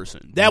whole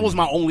person. That was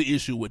my only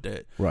issue with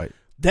that. Right.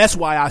 That's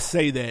why I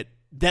say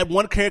that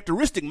one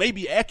characteristic may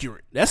be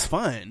accurate. That's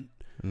fine.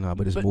 No,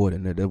 but it's more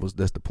than that.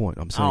 That's the point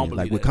I'm saying.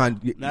 Like with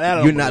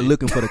you're not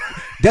looking for the.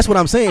 That's what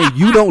I'm saying.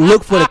 You don't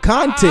look for the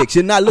context.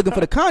 You're not looking for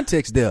the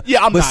context there.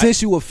 Yeah, but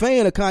since you a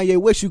fan of Kanye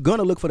West, you're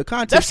gonna look for the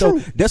context. That's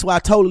true. That's why I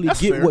totally get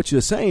fair. what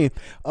you're saying.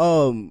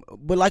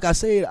 But like I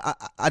said,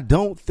 I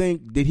don't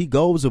think that he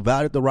goes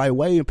about it the right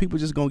way, and people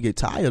just gonna get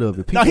tired of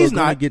it. People he's are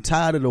gonna not. get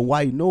tired of the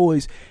white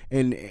noise,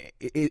 and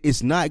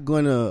it's not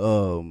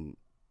gonna.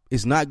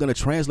 It's not going to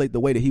translate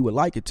the way that he would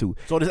like it to.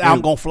 So this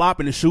album going to flop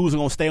and the shoes are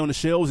going to stay on the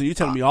shelves, and you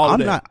telling me all of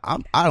that?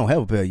 I don't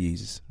have a pair of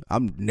Yeezys.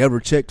 I'm never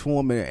checked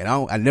for them, and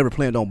I never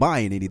planned on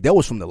buying any. That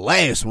was from the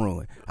last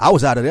run. I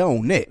was out of there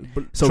on that.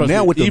 So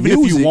now with the even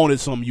music, if you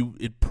wanted some,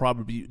 it'd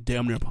probably be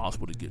damn near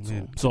impossible to get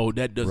some. So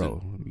that doesn't.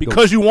 Bro,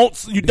 because you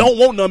don't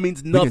want none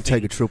means nothing. We can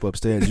take a trip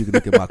upstairs. You can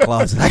look at my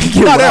closet. I can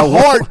get no, what they're I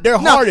want. hard. They're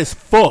hard as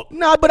fuck.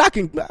 No, but I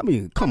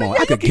mean,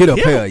 I could get a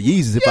pair of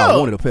Yeezys if I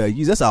wanted a pair of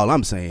Yeezys. That's all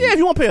I'm saying. Yeah, if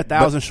you want to pay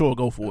 $1,000, sure,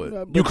 go for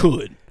it. You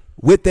could.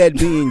 With that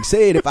being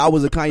said, if I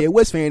was a Kanye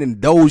West fan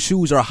and those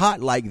shoes are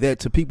hot like that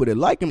to people that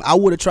like him, I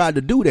would have tried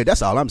to do that.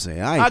 That's all I'm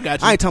saying. I ain't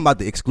talking about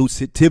the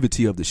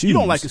exclusivity of the shoes. You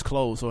don't like his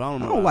clothes, so I don't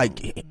know. I don't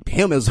like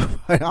him as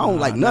I don't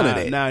like none of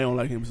that. Now you don't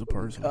like him as a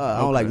person. I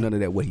don't like none of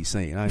that what he's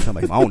saying. I ain't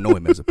talking about him. I don't know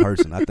him as a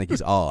person. I think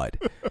he's odd,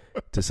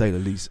 to say the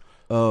least.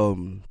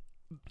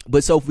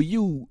 But so for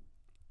you,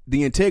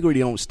 the integrity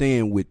don't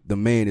stand with the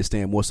man, it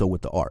stand more so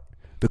with the art.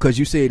 Because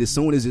you said as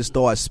soon as it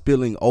starts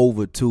spilling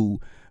over to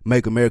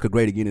Make America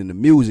Great Again in the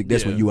music,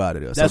 that's when you out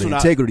of there. So the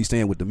integrity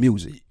stand with the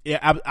music.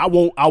 Yeah, I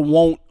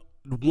won't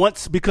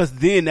once, because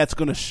then that's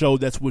gonna show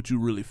that's what you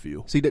really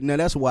feel. See, now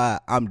that's why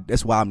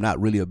I'm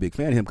not really a big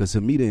fan of him, because to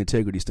me the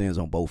integrity stands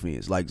on both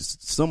ends. Like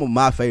some of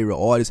my favorite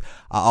artists,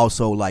 I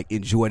also like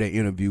enjoy their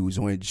interviews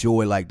or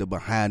enjoy like the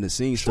behind the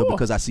scenes stuff,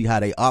 because I see how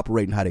they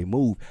operate and how they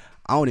move.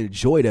 I don't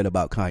enjoy that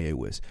about Kanye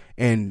West,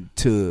 and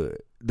to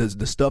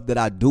the stuff that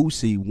I do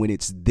see when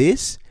it's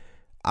this,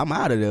 I'm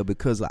out of there,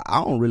 because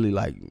I don't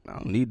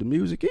need the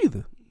music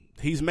either.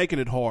 He's making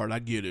it hard. I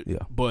get it. Yeah.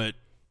 But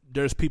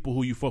there's people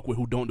who you fuck with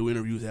who don't do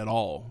interviews at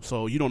all.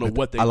 So you don't know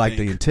what they think. I like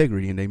the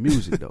integrity in their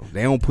music, though.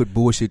 They don't put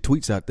bullshit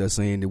tweets out there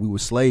saying that we were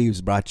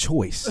slaves by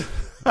choice.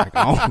 Like,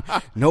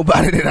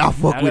 nobody that I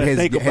fuck with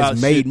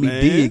has made me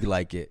dig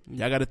like it.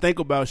 I got to think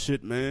about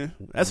shit, man.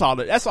 That's all.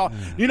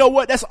 You know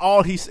what? That's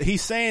all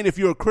he's saying. If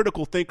you're a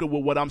critical thinker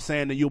with what I'm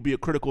saying, then you'll be a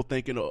critical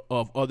thinker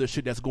of other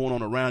shit that's going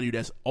on around you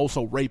that's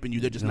also raping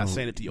you. They're just not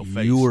saying it to your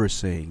face. You were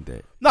saying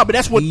that. No, but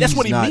that's what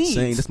he means.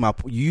 Saying, that's my.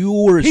 You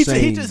were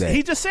saying that.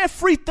 He just said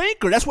free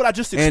thinker. That's what I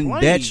just explained.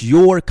 And that's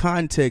your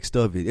context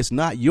of it. It's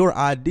not your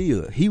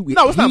idea.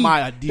 It's not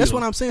my idea. That's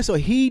what I'm saying. So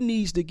he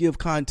needs to give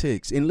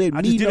context and let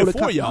me know the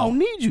context. I don't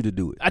need you to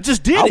do it. I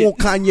just did I want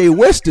Kanye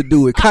West to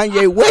do it.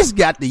 Kanye West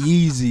got the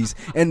Yeezys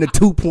and the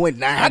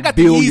 2.9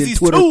 billion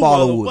Twitter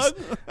followers.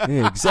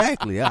 Yeah,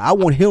 exactly. I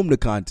want him to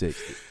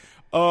context it.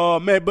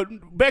 Man, but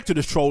back to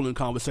this trolling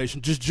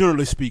conversation, just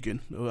generally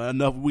speaking,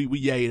 enough we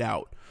yayed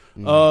out.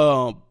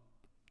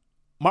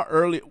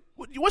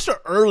 What's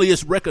your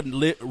earliest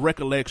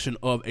recollection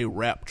of a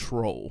rap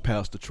troll?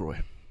 Pastor Troy.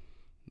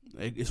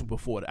 It's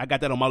before that. I got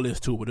that on my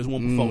list too, but there's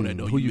one before that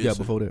though. Who you got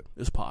before that?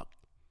 It's Pac.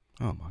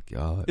 Oh my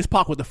God! It's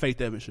Pac with the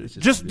Faith Evans shit.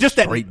 Just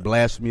that straight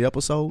blasphemy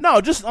episode.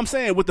 No, I'm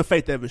saying with the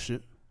Faith Evans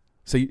shit.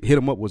 So you hit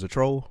him up was a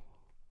troll?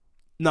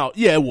 No,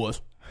 yeah, it was.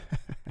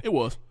 It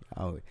was.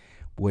 Oh,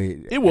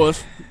 wait. It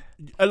was.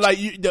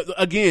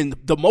 Again,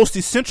 the most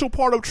essential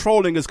part of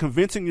trolling is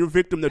convincing your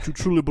victim that you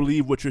truly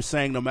believe what you're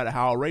saying, no matter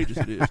how outrageous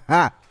it is.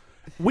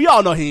 We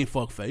all know he ain't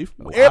fuck Faith.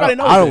 Everybody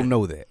knows that. I don't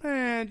know that.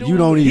 Man, dude, you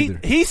don't either.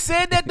 He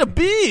said that to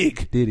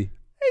Big. Did he?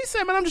 He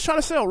said, "Man, I'm just trying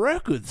to sell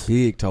records."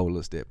 Big told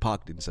us that.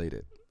 Pac didn't say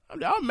that.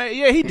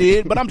 Yeah, he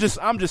did, but I'm just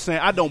saying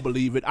I don't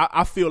believe it.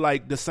 I feel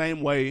like the same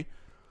way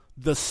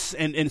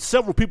and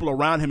several people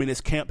around him in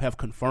his camp have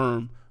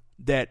confirmed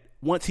that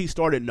once he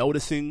started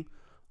noticing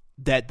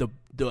that the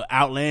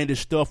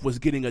outlandish stuff was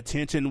getting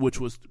attention, which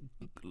was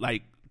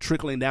like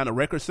trickling down to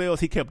record sales,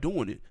 he kept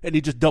doing it, and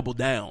he just doubled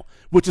down,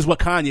 which is what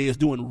Kanye is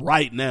doing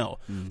right now.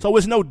 So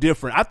it's no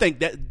different. I think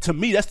that, to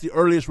me, that's the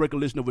earliest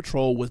recollection of a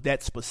troll, was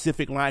that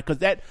specific line, because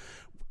that.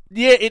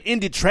 Yeah, it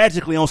ended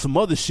tragically on some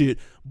other shit,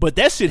 but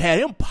that shit had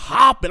him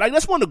popping. Like,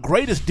 that's one of the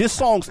greatest diss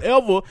songs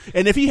ever.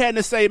 And if he hadn't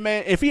to say,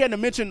 man, if he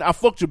hadn't mentioned "I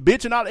fucked your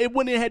bitch" and all, it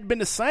wouldn't have been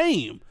the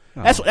same.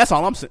 That's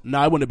all I'm saying.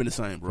 No, it wouldn't have been the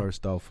same, bro.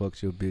 First off,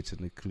 fuck your bitch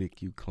and the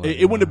click you claim.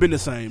 It wouldn't have been the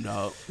same,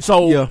 dog.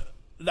 So Yeah.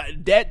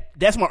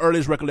 that's my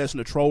earliest recollection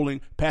of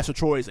trolling. Pastor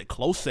Troy is a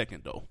close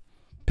second, though.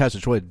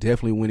 Pastor Troy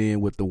definitely went in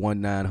with the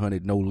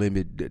 1-900 no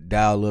limit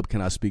dial up.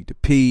 Can I speak to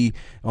P?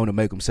 I want to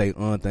make him say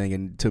thing.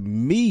 And to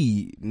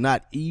me,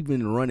 not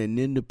even running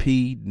into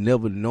P,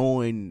 never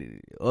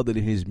knowing other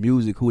than his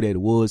music who that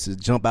was, to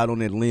jump out on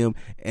that limb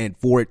and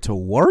for it to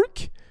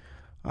work.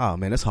 Oh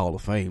man, that's Hall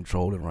of Fame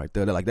trolling right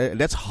there. Like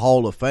that's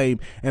Hall of Fame.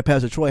 And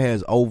Pastor Troy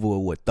has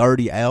over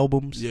 30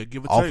 albums. Yeah,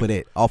 give it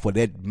off of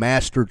that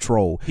master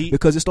troll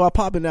because it started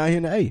popping down here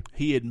in the A.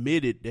 He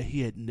admitted that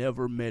he had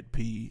never met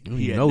P. You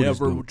He had know this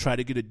never dude. tried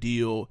to get a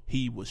deal.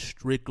 He was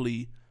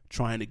strictly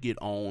trying to get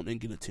on and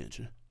get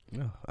attention.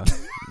 Yeah,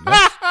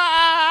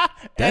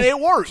 and it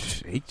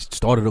worked. He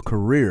started a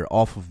career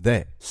off of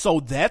that. So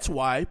that's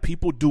why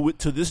people do it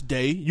to this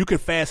day. You can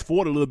fast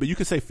forward a little bit. You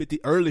can say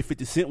early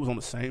 50 Cent was on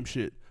the same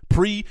shit.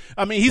 He's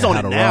on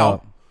it now,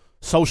 rob.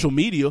 social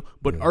media,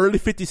 but early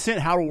 50 Cent,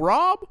 how to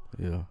rob?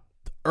 Yeah.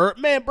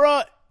 Man,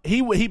 bro,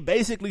 he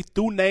basically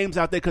threw names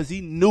out there because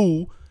he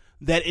knew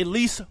that at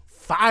least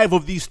 5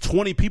 of these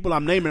 20 people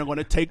I'm naming are going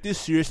to take this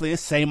seriously and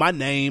say my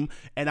name,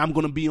 and I'm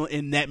going to be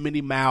in that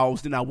many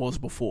mouths than I was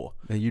before.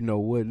 And you know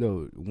what,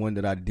 though? One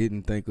that I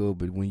didn't think of,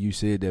 but when you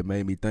said that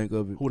made me think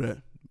of it. Who that?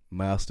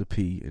 Master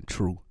P and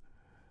True.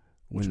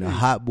 When the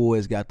Hot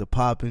Boys got the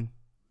popping,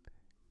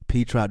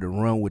 P tried to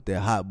run with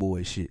that Hot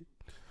Boy shit.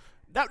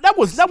 That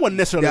wasn't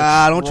necessarily.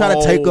 I don't try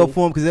to take up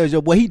for him because that was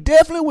your boy. He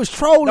definitely was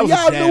trolling.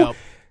 That was Y'all knew.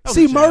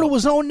 See, a Murder jab.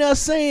 was on there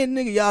saying,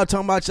 "Nigga, y'all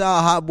talking about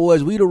y'all hot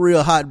boys. We the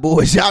real hot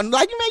boys." Y'all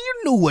like, man,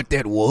 you knew what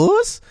that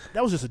was.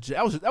 That was just a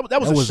that was That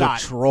a was shot.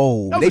 a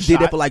troll. That was They a did shot.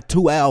 that for like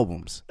 2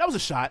 albums. That was a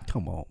shot.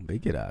 Come on, man,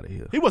 get out of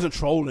here. He wasn't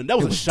trolling. That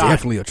was It a was shot.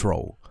 definitely a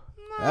troll.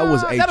 That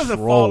was a That doesn't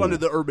troll. fall under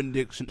the Urban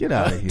Dictionary. Get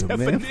out of here,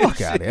 man. Fuck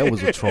out of here. That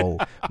was a troll.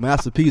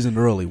 Master P's an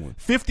early one.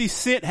 50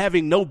 Cent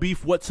having no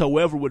beef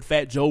whatsoever with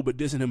Fat Joe, but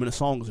dissing him in a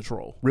song is a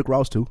troll. Rick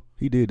Ross too.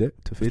 He did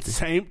that to 50.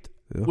 Same.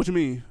 Yeah. What you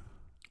mean?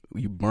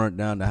 You burnt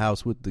down the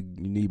house with the.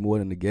 You need more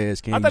than the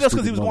gas can. I you thought that's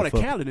because he stupid was going to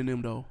motherfucker. Khaled in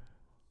them though.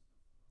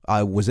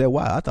 Was that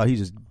why? I thought he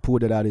just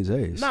pulled it out his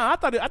ass. Nah, I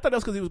thought that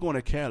was because he was going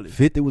to Khaled.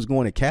 50 was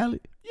going to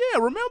Khaled. Yeah,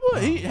 remember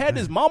he had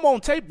his mama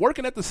on tape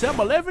working at the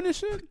 7-Eleven and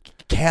shit.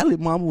 Khaled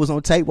mama was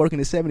on tape working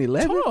at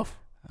 7-Eleven. Tough.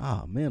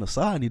 Oh man,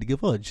 Asad need to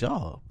give her a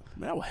job.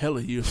 Man, that was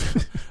hella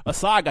years.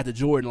 Asad got the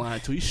Jordan line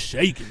too. He's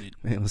shaking it.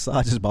 Man,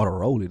 Asad just bought a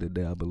Rollie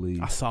today, I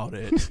believe. I saw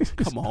that.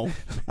 Come on.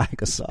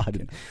 Like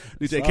Asad.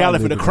 DJ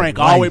Khaled for the living crank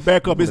his all the way life.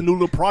 back up his new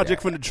little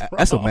project from the drop.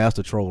 That's a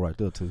master troll right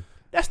there too.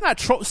 That's not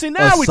troll. See,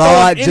 now we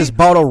Asad just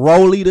bought a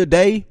Rollie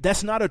today.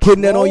 That's not a troll.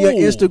 Putting that on your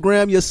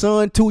Instagram. Your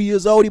son, 2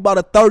 years old, he bought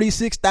a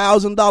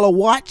 $36,000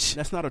 watch.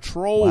 That's not a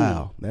troll.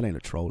 Wow, that ain't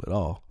a troll at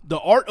all. The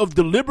art of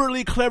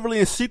deliberately, cleverly,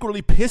 and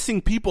secretly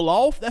pissing people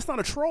off, that's not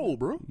a troll,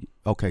 bro.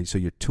 Okay, so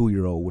your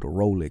 2-year-old with a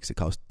Rolex, it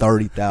costs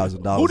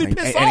 $30,000. Who'd he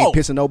piss and ain't off?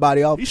 pissing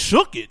nobody off. He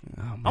shook it.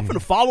 I'm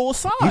finna follow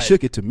Asad. He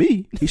shook it to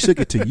me. He shook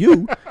it to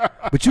you.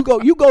 But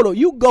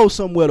you go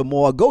somewhere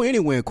tomorrow. Go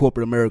anywhere in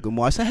corporate America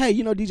tomorrow. I say, hey,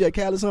 you know, DJ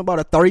Khaled, something about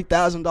a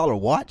 $30,000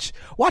 watch.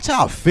 Watch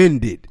how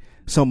offended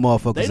some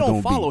motherfuckers They are don't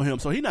gonna follow be. him,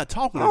 so he's not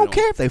talking I to don't them.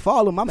 care if they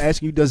follow him. I'm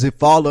asking you, does it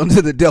fall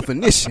under the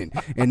definition?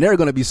 And they're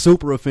gonna be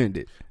super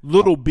offended.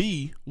 Little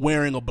B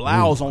wearing a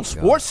blouse Oh, on my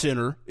Sports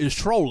Center is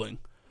trolling.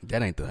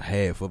 That ain't the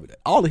half of it.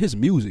 All of his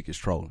music is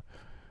trolling.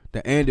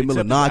 The Andy Except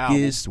his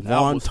Milonakis, album. The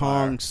album was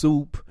fire. Wonton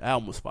Soup.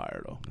 Album was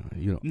fire though.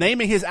 You know,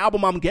 Naming his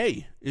album "I'm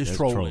Gay" is that's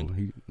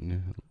trolling. troll.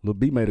 Lil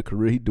B made a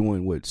career. He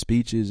doing what,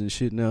 speeches and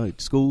shit now at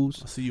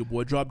schools. I see your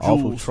boy drop Awful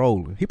jewels.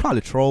 trolling. He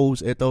probably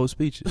trolls at those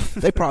speeches.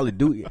 They probably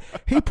do.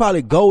 He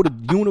probably go to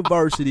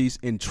universities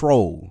and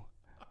troll.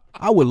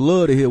 I would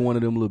love to hear one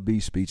of them Lil B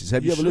speeches.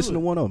 Have you ever listened to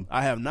one of them?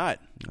 I have not.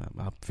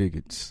 I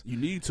figured. You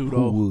need to Who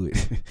though. would?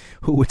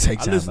 Who would take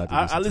time out to listen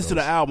I listened to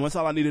the those? album. That's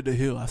all I needed to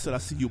hear. I said, "I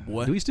see you,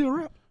 boy." Do he still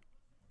rap?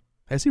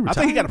 Has he I retired?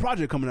 think he got a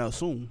project coming out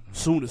soon.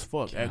 Soon as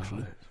fuck,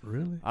 actually.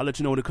 Really? I'll let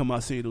you know when it come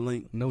out. See the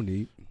link. No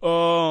need.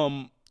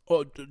 Young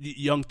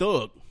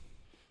Thug,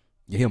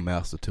 Yeah, he a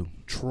master too.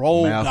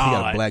 troll He got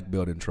god. a black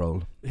belt in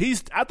troll.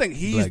 I think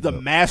he's Black the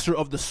belt. master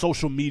of the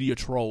social media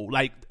troll.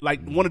 Like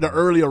one of the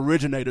early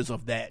originators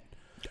of that.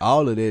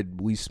 All of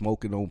that, we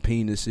smoking on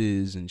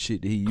penises and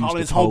shit that he used Calling to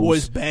his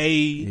post. homeboys Bay.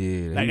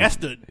 Yeah, Like he that's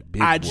was the a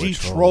big boy IG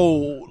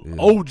troll.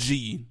 troll Yeah.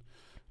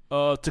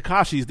 OG.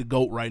 Takashi's the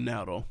GOAT right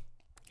now though.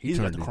 He's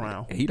got the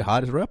crown. He the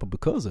hottest rapper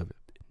because of it.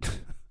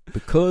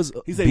 Because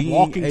He's a being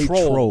walking a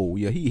troll.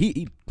 Yeah,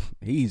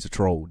 he's a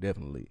troll,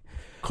 definitely.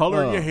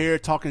 Coloring your hair,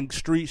 talking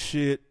street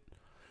shit.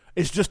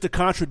 It's just the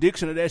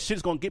contradiction of that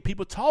shit's gonna get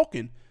people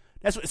talking.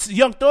 That's what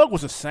Young Thug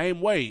was the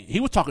same way. He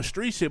was talking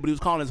street shit, but he was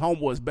calling his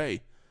homeboys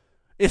Bay.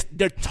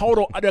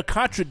 They're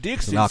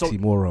contradictions. It's an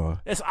oxymoron.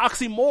 It's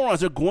oxymorons.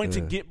 They're going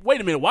to get.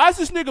 Wait a minute. Why is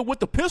this nigga with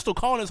the pistol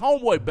calling his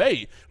homeboy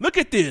Bay? Look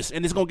at this,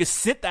 and it's gonna get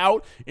sent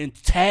out and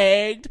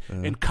tagged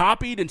and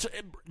copied, and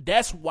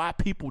that's why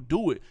people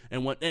do it.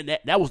 And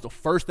that was the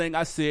first thing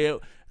I said.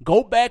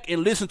 Go back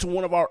and listen to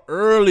one of our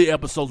early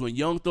episodes when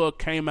Young Thug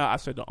came out. I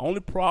said the only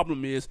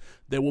problem is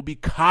there will be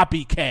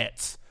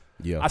copycats.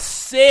 Yeah. I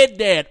said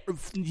that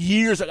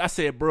years ago. I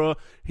said, bro,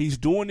 he's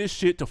doing this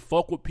shit to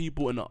fuck with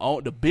people, and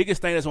the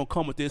biggest thing that's gonna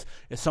come with this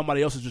is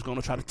somebody else is just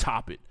gonna try to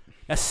top it.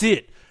 That's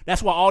it.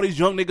 That's why all these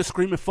young niggas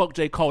screaming fuck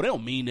J. Cole. They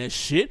don't mean that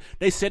shit.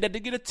 They said that to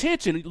get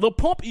attention. Lil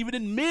Pump even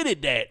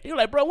admitted that. He was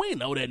like, bro, we ain't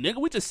know that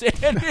nigga. We just said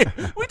that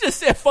nigga. We just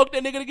said fuck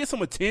that nigga to get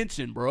some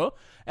attention, bro.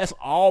 That's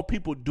all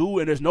people do,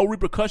 and there's no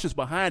repercussions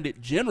behind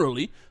it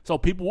generally. So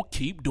people will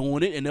keep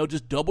doing it, and they'll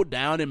just double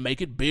down and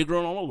make it bigger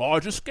on a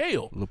larger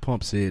scale. Lil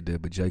Pump said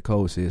that, but J.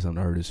 Cole said something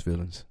to hurt his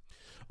feelings.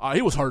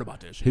 He was hurt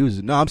about that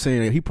shit. I'm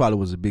saying that he probably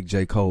was a big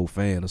J. Cole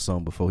fan or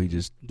something before he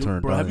just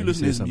turned bro, on have you and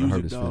listened to said his something to music,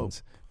 hurt his dog?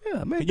 feelings.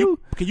 Yeah, man.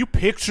 Can you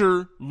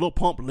picture Lil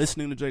Pump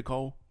listening to J.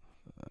 Cole?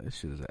 This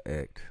shit is an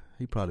act.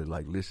 He probably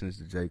like listens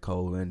to J.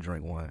 Cole and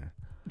drink wine.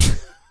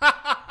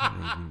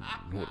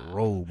 With a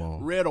robe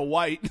on. Red or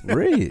white?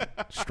 Red.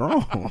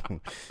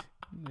 Strong.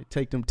 They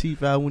take them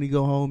teeth out when he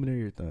go home and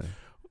everything.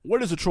 Where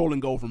does the trolling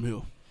go from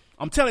here?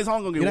 I'm telling you, it's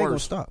only gonna get worse. It ain't gonna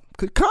stop.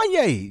 Cause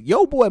Kanye,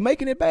 yo boy,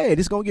 making it bad.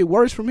 It's gonna get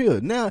worse from here.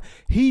 Now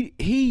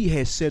he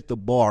has set the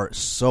bar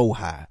so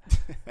high.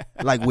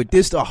 Like with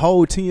this, the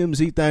whole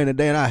TMZ thing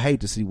today, and I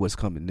hate to see what's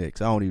coming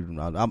next.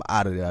 I'm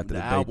out of there after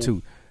the day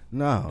too.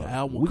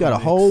 No, we got a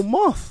whole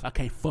month. I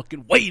can't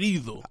fucking wait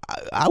either.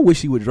 I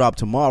wish he would drop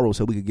tomorrow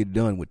so we could get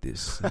done with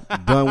this.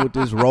 Done with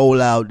this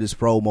rollout, this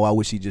promo. I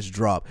wish he just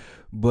dropped.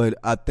 But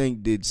I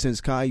think that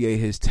since Kanye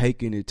has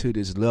taken it to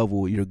this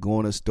level, you're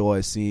going to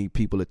start seeing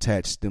people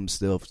attach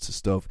themselves to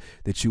stuff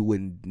that you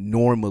wouldn't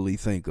normally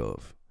think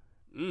of.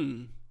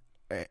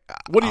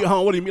 What do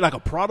you mean, like a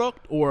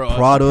product or a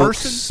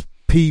person?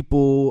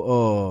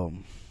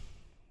 People,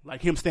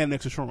 like him standing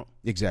next to Trump.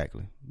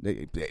 Exactly.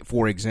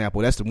 For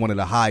example, that's one of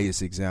the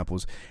highest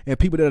examples. And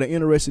people that are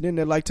interested in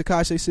that, like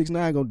Tekashi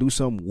 6ix9ine, gonna do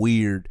something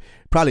weird.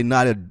 Probably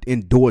not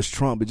endorse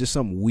Trump, but just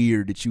something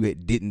weird that you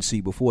didn't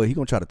see before. He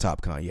gonna try to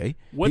top Kanye.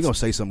 He gonna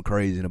say something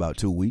crazy in about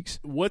 2 weeks.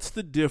 What's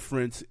the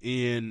difference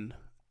in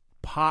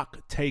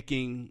Pac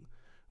taking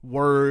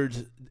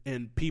words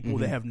and people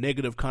that have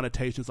negative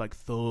connotations like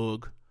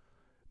thug,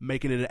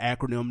 making it an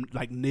acronym,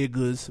 like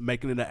niggas,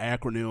 making it an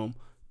acronym,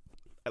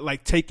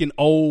 like taking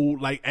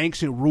old, like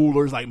ancient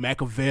rulers like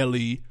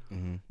Machiavelli,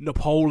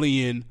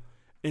 Napoleon,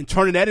 and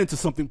turning that into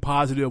something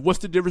positive? What's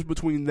the difference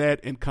between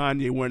that and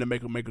Kanye wearing a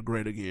Make America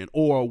Great Again,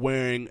 or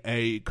wearing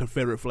a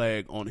Confederate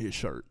flag on his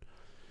shirt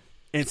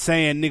and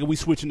saying, nigga, we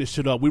switching this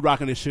shit up. We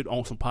rocking this shit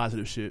on some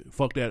positive shit.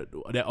 Fuck that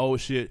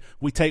old shit.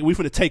 We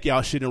finna take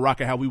y'all shit and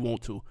rock it how we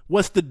want to.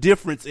 What's the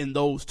difference in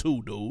those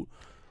two, dude?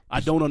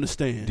 I don't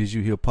understand. Did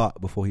you hear Pac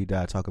before he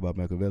died talk about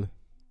Machiavelli?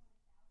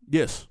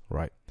 Yes.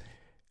 Right.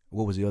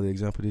 What was the other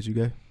example that you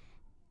gave?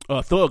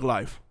 Thug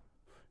Life.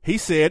 He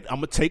said, I'm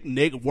going to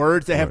take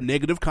words that have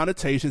negative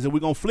connotations and we're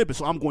going to flip it.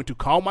 So I'm going to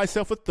call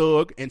myself a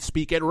thug and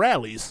speak at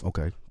rallies.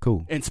 Okay,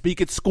 cool. And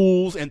speak at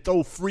schools and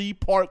throw free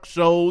park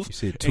shows. You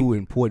said two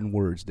important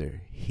words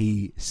there.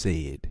 He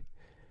said.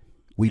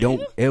 We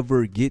don't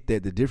ever get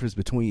that. The difference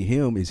between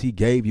him is he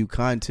gave you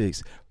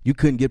context. You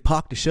couldn't get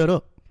Pac to shut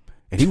up.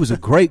 And he was a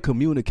great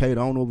communicator.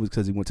 I don't know if it was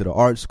because he went to the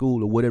art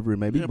school or whatever it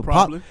may be. Yeah, but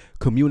probably. Pac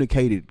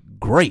communicated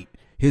great.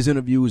 His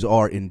interviews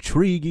are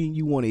intriguing.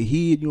 You want to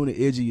hear it. You're on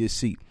the edge of your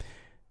seat.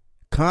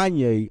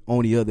 Kanye,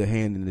 on the other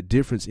hand, and the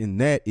difference in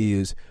that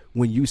is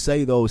when you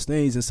say those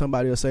things and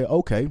somebody will say,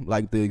 okay,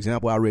 like the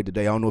example I read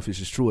today, I don't know if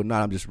it's true or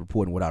not. I'm just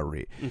reporting what I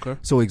read. Okay.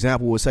 So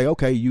example will say,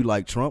 okay, you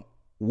like Trump.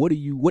 What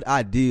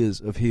ideas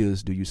of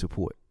his do you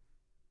support?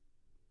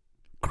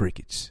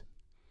 Crickets.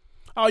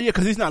 Oh, yeah,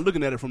 because he's not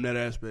looking at it from that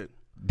aspect.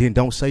 Then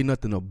don't say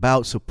nothing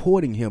about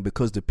supporting him,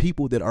 because the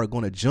people that are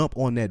going to jump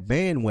on that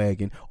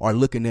bandwagon are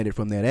looking at it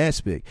from that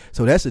aspect.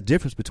 So that's the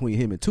difference between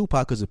him and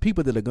Tupac, because the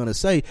people that are going to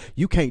say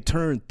you can't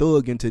turn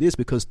thug into this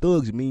because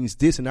thugs means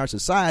this in our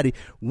society,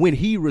 when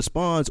he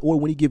responds or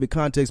when he give it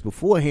context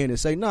beforehand and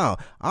say, no,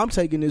 I'm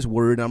taking this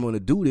word, I'm going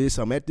to do this,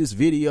 I'm at this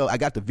video, I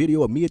got the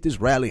video of me at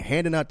this rally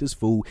handing out this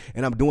food,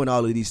 and I'm doing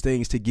all of these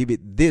things to give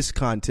it this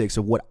context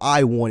of what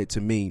I want it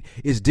to mean.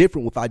 It's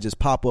different if I just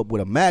pop up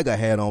with a MAGA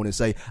hat on and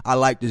say, I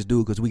like this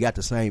dude because we got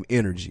the same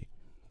energy.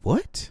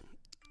 What?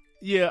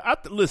 Yeah,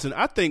 listen,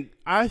 I think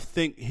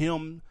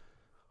him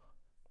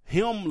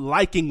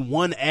liking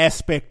one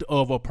aspect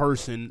of a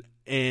person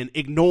and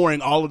ignoring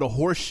all of the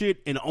horse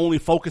shit and only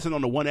focusing on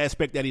the one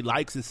aspect that he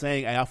likes and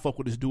saying, hey, I fuck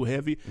with this dude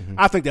heavy,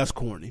 I think that's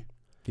corny.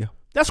 Yeah.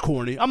 That's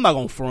corny. I'm not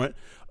gonna front.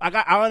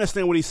 I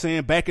understand what he's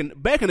saying. Back in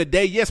the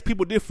day, yes,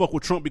 people did fuck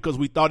with Trump because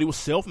we thought he was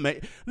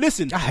self-made.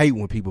 Listen, I hate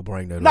when people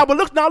bring that up. No, but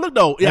look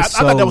though. Yeah, I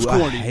thought that was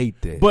corny. I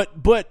hate that.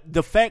 But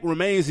the fact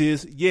remains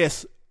is,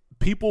 yes,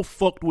 people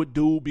fucked with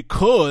dude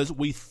because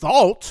we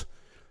thought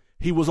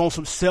he was on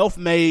some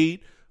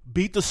self-made,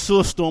 beat the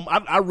system.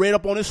 I read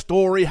up on his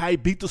story how he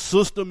beat the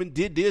system and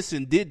did this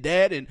and did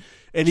that, and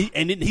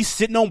then he's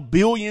sitting on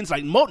billions.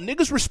 Like,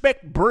 niggas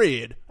respect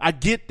bread. I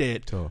get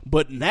that,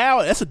 but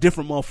now that's a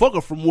different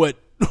motherfucker from what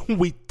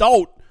we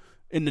thought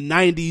in the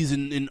 90s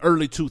and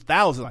early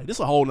 2000s. Like, this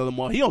a whole nother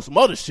mother. He on some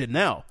other shit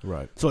now.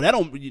 Right. So that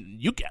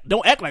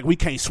don't act like we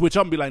can't switch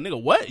up and be like,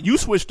 nigga, what? You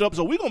switched up,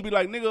 so we gonna be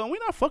like, nigga, we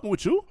not fucking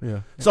with you.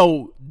 Yeah.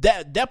 So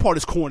that part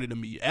is corny to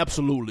me.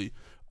 Absolutely.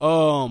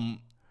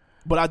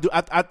 But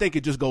I think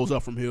it just goes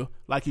up from here.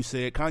 Like you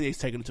said, Kanye's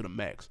taking it to the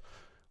max.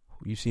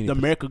 You seen the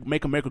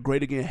Make America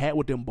Great Again hat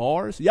with them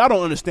bars? Y'all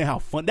don't understand how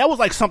fun. That was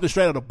like something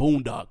straight out of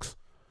Boondocks.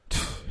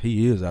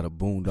 He is out of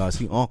Boondocks.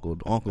 He Uncle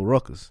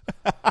Ruckus.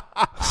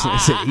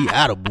 He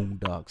out of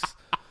Boondocks.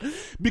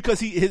 Because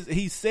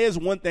he says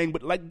one thing,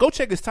 but like, go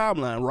check his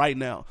timeline right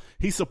now.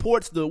 He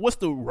supports what's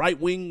the right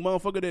wing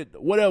motherfucker that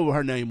whatever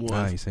her name was.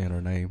 I ain't saying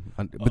her name,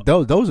 but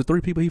those are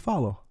 3 people he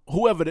follow.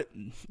 Whoever that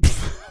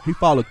he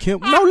follow Kim.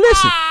 No,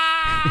 listen,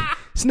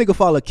 this nigga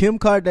follow Kim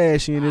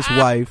Kardashian, his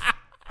wife,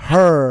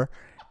 her,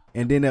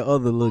 and then that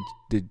other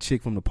the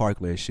chick from the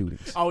Parkland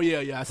shootings. Oh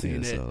yeah, I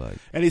seen that. So like,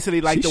 and he said he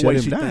liked the way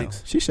she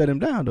thinks. She shut him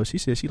down though. She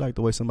said she liked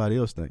the way somebody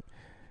else think.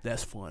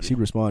 That's funny. She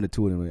responded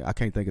to it, and I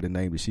can't think of the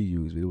name that she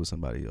used, but it was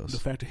somebody else. The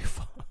fact that he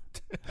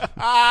fucked.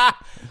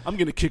 I'm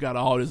getting a kick out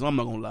of all this. I'm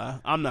not gonna lie.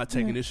 I'm not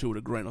taking this shit with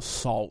a grain of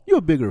salt. You're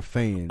a bigger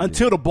fan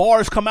until the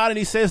bars come out and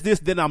he says this.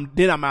 Then I'm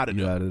out of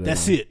there.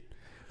 That's it.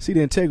 See,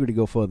 the integrity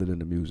go further than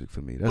the music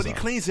for me. That's but he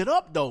cleans it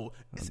up though.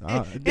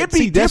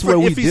 That's where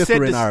we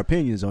differ in our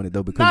opinions on it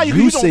though. Because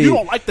you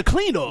don't like the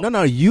cleanup.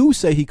 No, you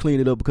say he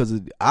cleaned it up because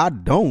I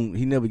don't.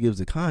 He never gives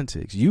the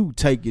context. You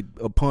take it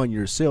upon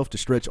yourself to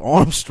Stretch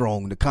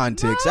Armstrong the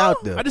context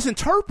out there. I just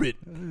interpret.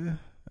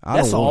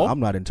 That's all. I'm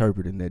not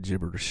interpreting that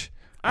gibberish.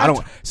 I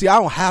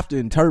don't have to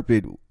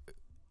interpret.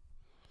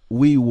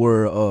 We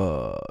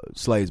were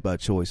slaves by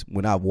choice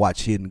when I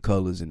watch Hidden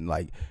Colors and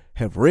like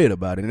have read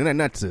about it, and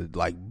not to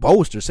like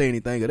boast or say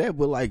anything of that,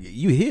 but like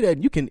you hear that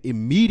and you can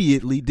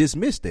immediately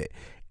dismiss that,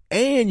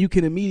 and you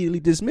can immediately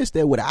dismiss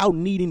that without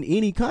needing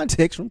any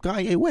context from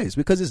Kanye West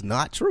because it's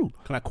not true.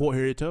 Can I quote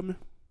Harriet Tubman?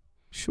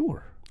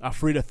 Sure. I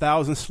freed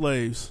 1,000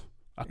 slaves.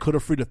 I could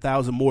have freed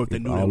 1,000 more if they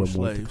knew they were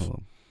slaves.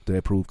 Did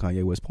that prove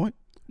Kanye West's point?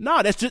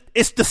 No,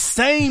 it's the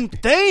same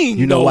thing.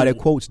 You know why that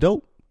quote's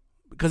dope?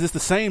 Because it's the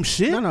same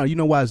shit. No, you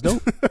know why it's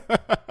dope?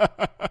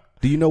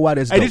 Do you know why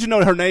that's dope? Hey, did you know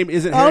that her name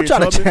isn't Harriet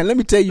Tubman? Let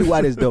me tell you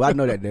why that's dope. I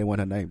know that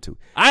wasn't her name too.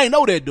 I ain't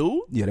know that,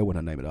 dude. Yeah, that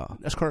wasn't her name at all.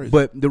 That's crazy.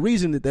 But the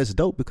reason that's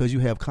dope because you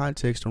have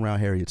context around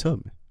Harriet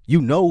Tubman. You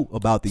know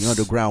about the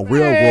Underground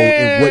Railroad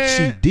and what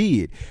she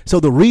did. So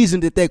the reason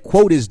that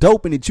quote is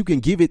dope and that you can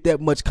give it that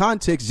much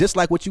context, just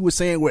like what you were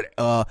saying with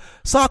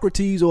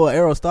Socrates or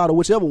Aristotle,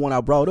 whichever one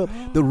I brought up,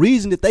 the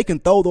reason that they can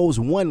throw those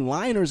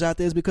one-liners out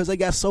there is because they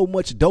got so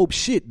much dope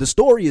shit. The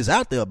story is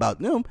out there about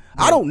them.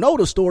 I don't know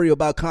the story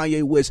about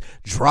Kanye West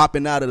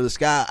dropping out of the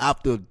sky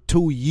after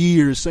 2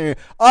 years saying,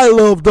 I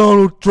love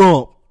Donald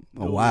Trump.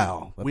 Oh,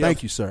 wow. Well,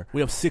 thank you, sir.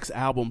 We have 6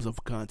 albums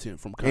of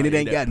content from Kanye. And it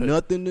ain't got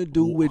nothing to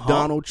do with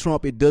Donald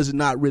Trump. It does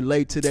not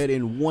relate to that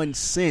in one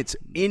sense.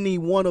 Any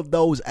one of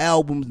those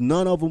albums,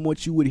 none of them,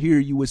 what you would hear,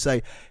 you would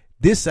say,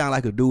 this sound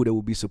like a dude that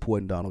would be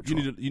supporting Donald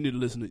Trump. You need to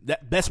listen to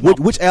that. That's my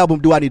which album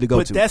do I need to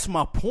go to? But that's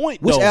my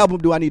point, Which album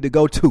do I need to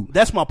go to?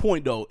 That's my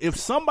point, though. If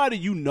somebody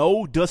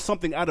does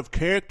something out of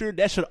character,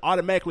 that should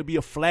automatically be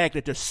a flag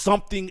that there's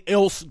something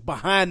else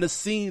behind the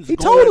scenes He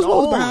told us what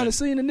was behind the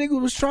scene. The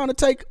nigga was trying to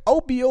take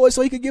opioids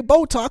so he could get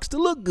Botox to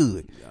look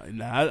good.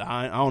 Nah,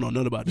 I don't know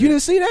nothing about that. You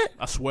didn't see that?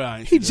 I swear I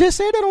ain't see that. He just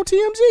said that on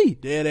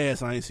TMZ. Dead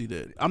ass, I ain't see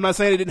that. I'm not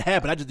saying it didn't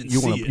happen. I just didn't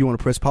see it. You want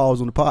to press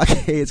pause on the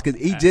podcast?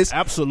 Because he just...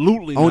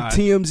 Absolutely on not.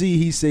 TMZ,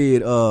 he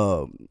said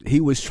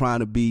he was trying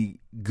to be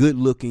good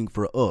looking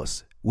for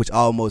us, which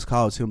almost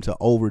caused him to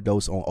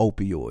overdose on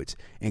opioids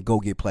and go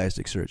get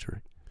plastic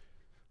surgery.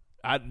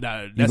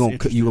 You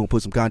gonna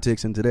put some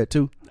context into that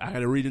too? I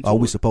gotta read into Are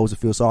we supposed to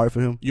feel sorry for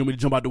him? You want me to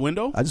jump out the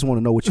window? I just want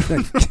to know what you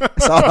think.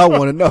 That's all I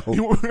want to know.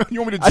 You want me to jump out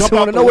the window? I just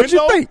want to know what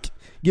you think.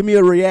 Give me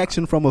a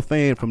reaction from a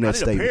fan from that I need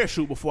statement. a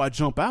parachute before I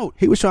jump out.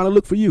 He was trying to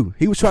look for you.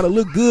 He was trying to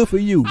look good for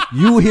you.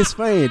 You his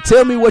fan.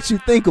 Tell me what you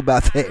think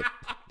about that.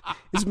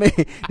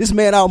 This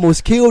man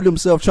almost killed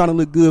himself trying to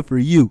look good for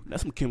you.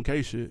 That's some Kim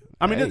K shit.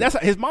 I mean, that's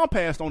his mom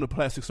passed on the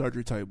plastic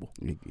surgery table.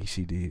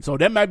 She did. So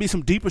that might be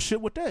some deeper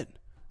shit with that.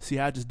 See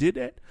how I just did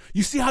that?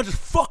 You see how I just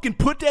fucking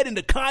put that in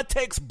the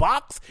context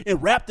box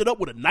and wrapped it up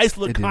with a nice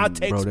little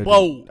context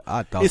bow.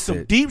 I thought it's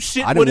some deep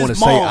shit I with his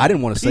mom. I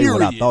didn't want to say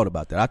what I thought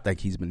about that. I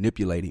think he's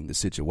manipulating the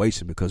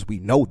situation because we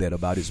know that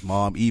about his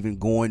mom even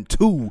going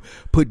to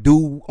put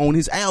dude on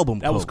his album.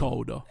 That was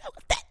cold though.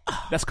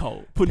 That's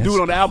cold. Putting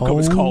dude on the album cover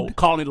is cold.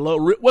 Calling it love.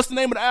 What's the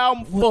name of the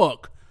album?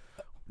 Fuck.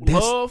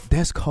 Love.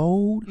 That's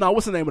cold. No,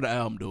 what's the name of the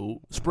album, dude?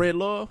 Spread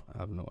Love.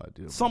 I have no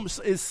idea.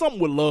 It's something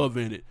with love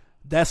in it.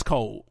 That's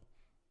cold.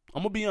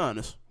 I'm gonna be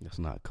honest. That's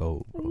not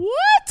cold, bro.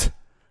 What?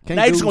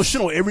 Now you just gonna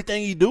shit on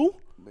everything he do?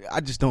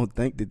 I just don't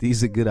think that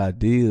these are good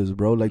ideas,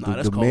 bro. Like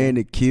the man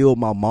that killed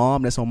my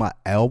mom, that's on my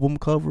album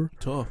cover.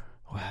 Tough.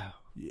 Wow.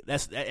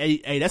 That's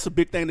a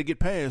big thing to get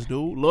past,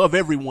 dude. Love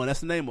everyone.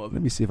 That's the name of it.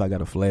 Let me see if I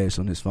got a flash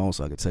on this phone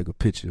so I can take a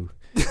picture.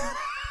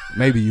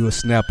 Maybe you'll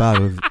snap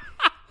out of it.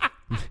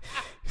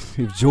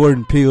 If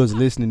Jordan Peele's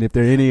listening, if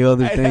there are any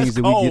other things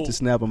that we get to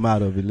snap him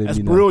out of it, let me know. That's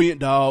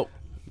brilliant, dog.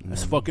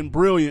 That's fucking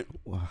brilliant.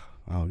 Wow,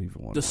 I don't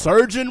even want The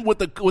Surgeon with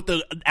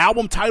the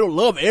album title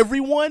 "Love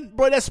Everyone,"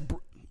 bro. That's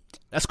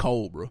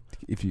cold, bro.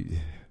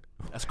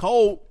 That's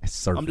cold.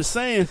 I'm just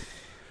saying.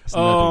 There's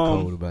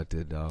nothing cold about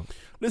that, dog.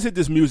 Let's hit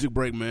this music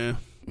break, man.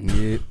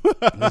 Yeah,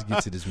 let's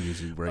get to this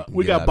music break.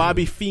 We got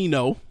Bobby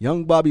Fino.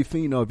 Young Bobby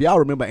Fino. If y'all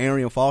remember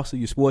Arian Foster,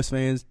 you sports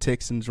fans,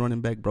 Texans running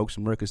back, broke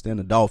some records, then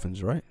the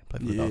Dolphins, right?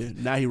 Yeah,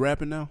 now he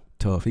rapping now.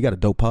 Tough. He got a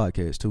dope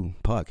podcast, too.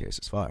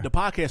 Podcast is fire. The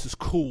podcast is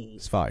cool.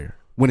 It's fire.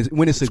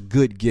 When it's a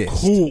good guest.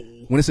 Cool.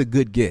 When it's a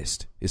good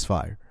guest, it's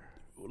fire.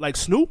 Like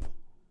Snoop?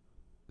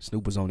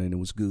 Snoop was on there and it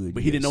was good.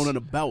 But he didn't know nothing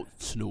about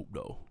Snoop,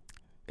 though.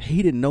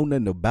 He didn't know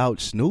nothing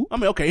about Snoop? I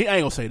mean, okay, I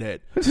ain't gonna say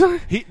that.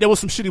 There was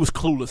some shit he was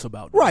clueless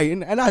about. Though. Right,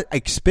 and I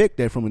expect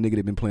that from a nigga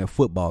that been playing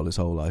football his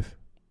whole life.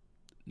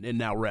 And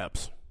now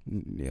raps.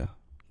 Yeah.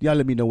 Y'all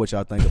let me know what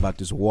y'all think about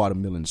this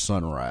Watermelon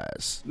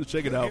Sunrise. Let's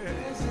check it out.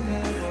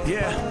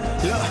 Yeah,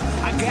 look,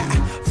 I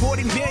got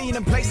 40 million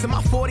in place in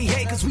my 40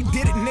 acres. We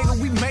did it,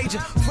 nigga, we major.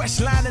 Fresh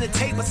line in the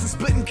tables and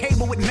splitting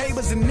cable with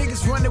neighbors. And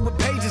niggas running with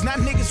pages, not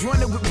niggas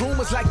running with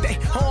rumors like they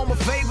home a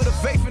favor. The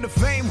faith and the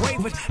fame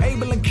wavered.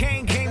 Abel and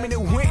Cain came and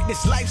it went.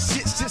 This life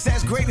shit's just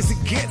as great as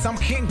it gets. I'm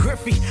King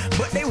Griffey,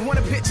 but they want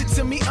a picture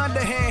to me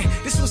underhand.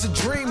 This was a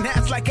dream, now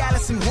it's like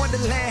Alice in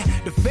Wonderland.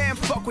 The fam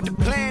fuck with the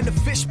plan, the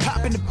fish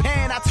pop in the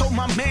pan. I told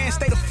my man,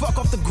 stay the fuck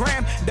off the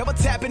gram. Double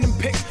tapping them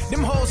pics,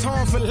 them hoes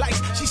home for life.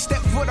 She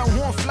stepped foot on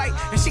one flight,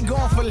 and she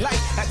going for life.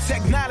 That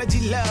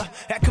technology love,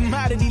 that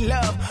commodity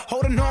love.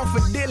 Holding on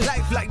for dear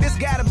life, like this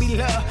gotta be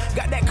love.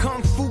 Got that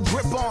kung fu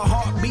grip on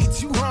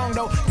heartbeats. You wrong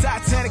though,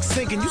 Titanic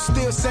sinking, you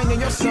still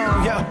singing your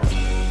song, yo.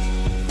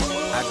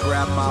 I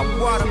grab my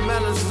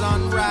watermelon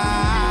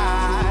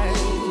sunrise.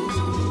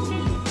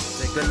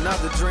 Take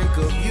another drink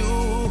of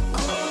you.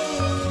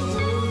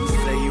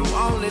 Say you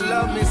only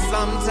love me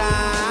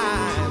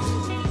sometimes.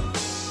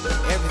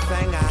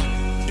 Everything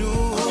I do,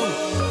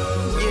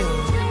 yeah.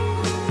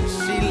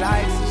 She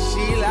likes it,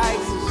 she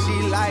likes it, she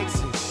likes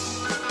it.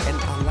 And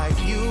I like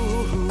you.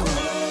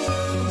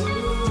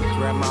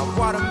 Grab my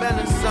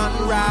watermelon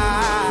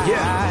sunrise.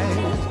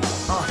 Yeah.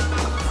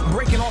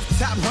 Breaking off the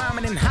top,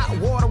 rhyming in hot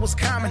water was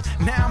common.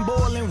 Now I'm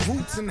boiling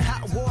roots in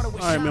hot water. All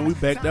right, man, we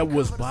back. That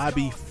was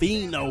Bobby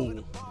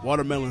Fino,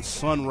 Watermelon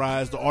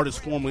Sunrise, the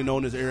artist formerly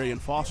known as Arian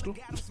Foster.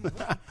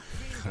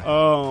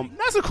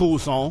 That's a cool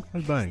song.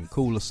 That's bang.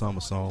 Cooler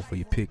summer song for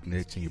your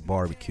picnics and your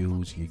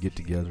barbecues and your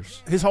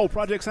get-togethers. His whole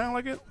project sound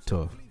like it?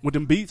 Tough. With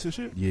them beats and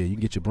shit? Yeah, you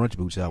can get your brunch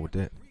boots out with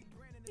that.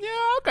 Yeah,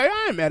 okay,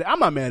 I ain't mad at it. I'm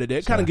not mad at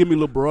that. Kind of give me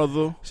Little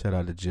Brother. Shout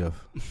out to Jeff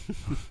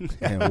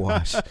and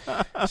Wash.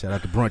 Shout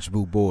out to Brunch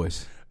Boot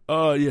Boys.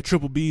 Yeah,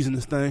 triple B's in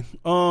this thing.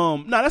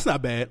 No, that's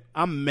not bad.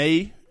 I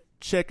may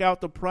check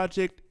out the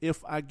project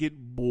if I get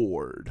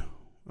bored.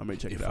 I may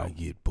check it out. If I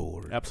get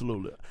bored.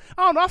 Absolutely.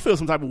 I don't know. I feel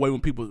some type of way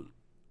when people...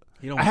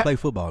 You don't play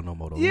football no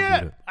more, though.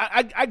 Yeah,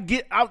 I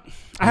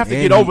have to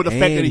get over the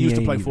fact that he used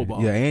to play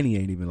football. Yeah, and he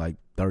ain't even like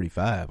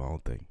 35, I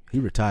don't think.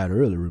 He retired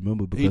early,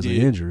 remember, because of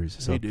injuries.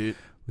 So he did.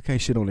 We can't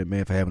shit on that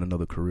man for having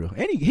another career.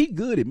 And he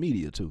good at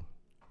media, too.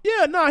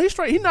 Yeah, no, he's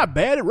straight. He's not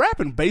bad at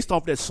rapping based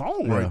off that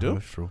song right there.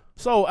 That's true.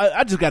 So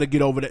I just got to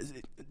get over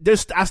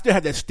that. I still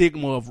have that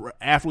stigma of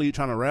athlete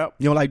trying to rap.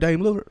 You don't like Dame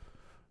Lillard?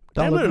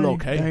 Dame Lillard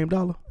okay. Dame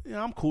Dollar?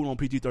 Yeah, I'm cool on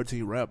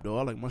PG-13 rap, though.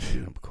 I like my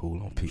shit. I'm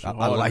cool on PG. I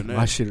like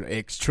my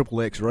shit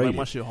triple X rated. I like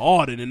my shit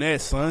harder than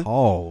that, son.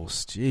 Oh,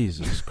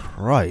 Jesus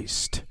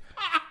Christ.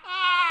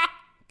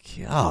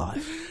 God.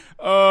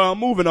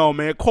 Moving on,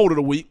 man. Quote of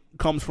the week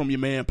comes from your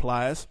man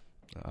Plies.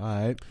 All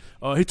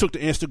right. He took to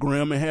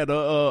Instagram and had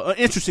an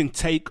interesting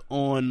take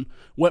on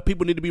what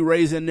people need to be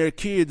raising their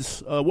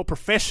kids, what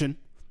profession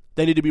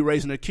they need to be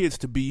raising their kids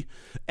to be,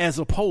 as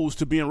opposed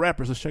to being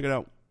rappers. Let's check it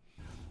out.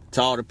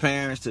 To all the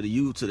parents, to the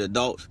youth, to the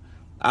adults,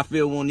 I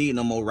feel we don't need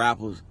no more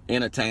rappers,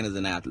 entertainers,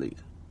 and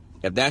athletes.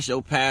 If that's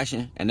your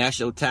passion and that's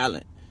your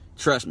talent,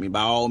 trust me,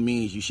 by all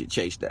means, you should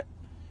chase that.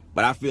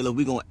 But I feel if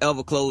we're going to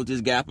ever close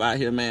this gap out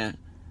here, man,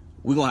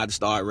 we're going to have to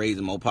start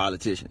raising more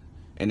politicians.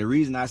 And the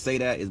reason I say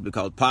that is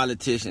because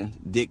politicians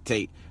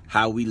dictate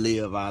how we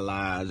live our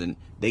lives, and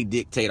they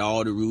dictate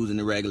all the rules and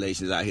the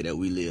regulations out here that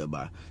we live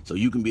by. So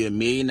you can be a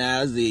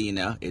millionaire,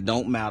 zillionaire, it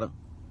don't matter.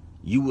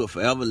 You will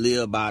forever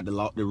live by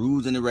the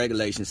rules and the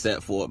regulations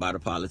set forth by the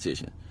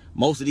politician.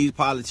 Most of these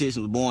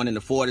politicians were born in the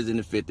 40s and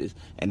the 50s,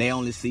 and they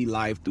only see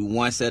life through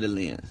one set of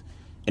lens.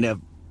 And if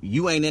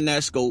you ain't in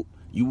that scope,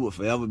 you will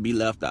forever be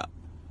left out.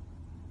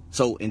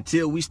 So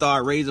until we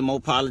start raising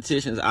more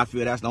politicians, I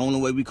feel that's the only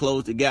way we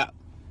close the gap.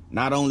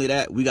 Not only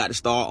that, we got to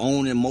start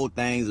owning more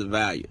things of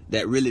value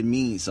that really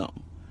means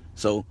something.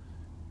 So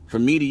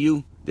from me to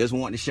you, just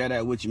wanting to share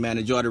that with you, man.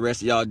 Enjoy the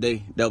rest of y'all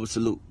day. Double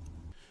salute.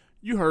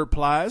 You heard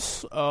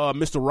Plies,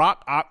 Mr.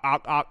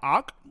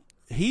 Rock,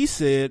 he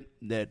said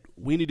that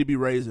we need to be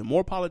raising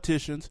more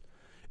politicians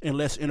and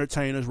less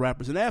entertainers,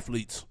 rappers, and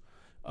athletes.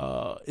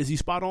 Is he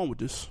spot on with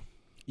this?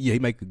 Yeah, he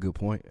make a good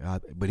point,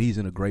 but he's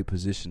in a great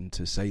position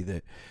to say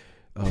that.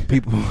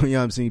 People, you know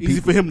what I'm saying?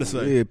 Easy for him to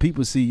say. Yeah,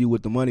 people see you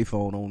with the money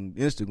phone on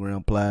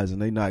Instagram, Plies,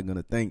 and they're not going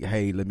to think,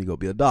 hey, let me go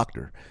be a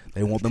doctor.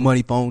 They want the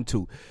money phone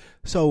too.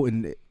 So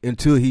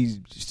until he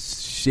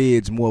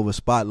sheds more of a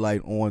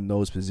spotlight on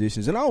those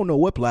positions, and I don't know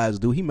what Plies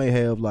do. He may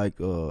have like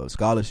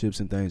scholarships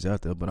and things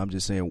out there, but I'm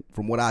just saying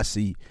from what I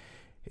see,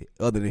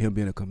 other than him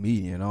being a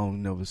comedian, I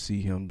don't never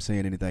see him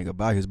saying anything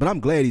about his. But I'm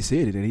glad he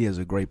said it, and he has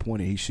a great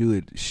point, and he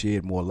should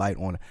shed more light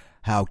on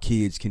how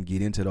kids can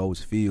get into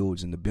those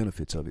fields and the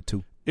benefits of it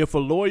too. If a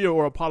lawyer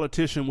or a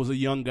politician was a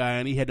young guy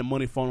and he had the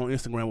money phone on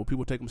Instagram, would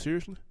people take him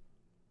seriously?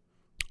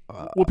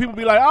 Would people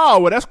be like, oh,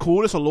 well, that's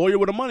cool. It's a lawyer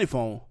with a money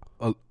phone.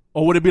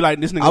 Or would it be like,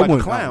 this nigga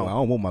like a clown? I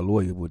don't want my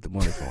lawyer with the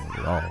money phone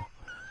at all.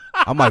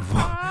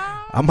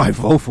 I might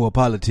vote for a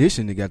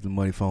politician that got the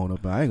money phone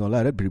up. I ain't gonna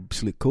lie, that'd be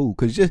slick cool.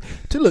 Because just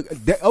to look,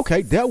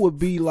 that would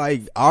be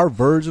like our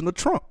version of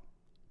Trump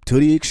to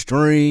the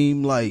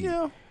extreme. Like,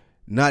 Yeah.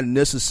 not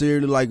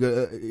necessarily like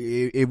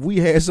if we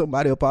had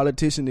somebody, a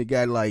politician that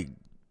got like,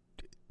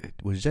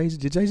 was Jay-Z,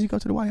 did Jay-Z go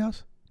to the White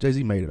House?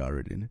 Jay-Z made it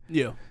already, didn't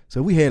he? Yeah.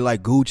 So we had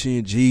like Gucci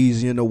and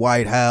Jeezy in the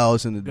White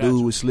House, and the Gotcha.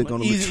 dude was slick Like on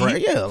the easy.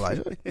 track. Yeah,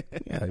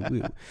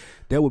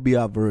 that would be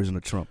our version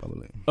of Trump, I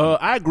believe.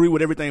 I agree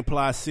with everything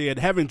Ply said.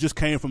 Having just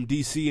came from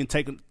D.C. and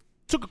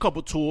took a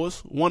couple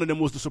tours. One of them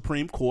was the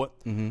Supreme Court,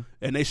 and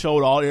they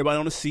showed everybody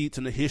on the seats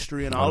and the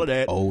history and all of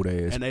that. Old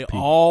ass and they people.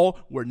 all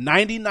were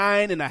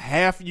 99 and a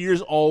half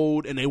years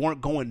old, and they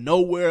weren't going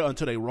nowhere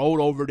until they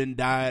rolled over and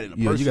died. And the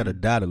Yeah, person, you got to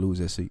die to lose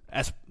that seat.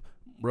 That's,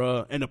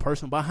 bruh, and the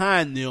person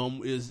behind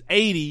them is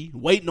 80,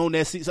 waiting on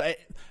that seat. So I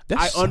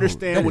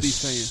understand what he's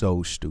saying.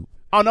 So stupid.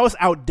 Oh no, it's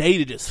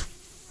outdated as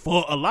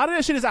fuck. A lot of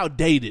that shit is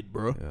outdated,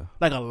 bro. Yeah.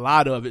 Like a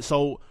lot of it.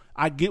 So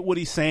I get what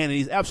he's saying, and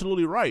he's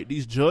absolutely right.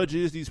 These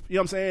judges, you know what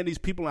I'm saying? These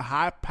people in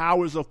high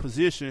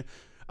positions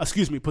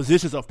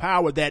of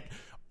power that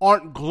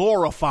aren't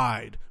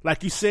glorified.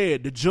 Like you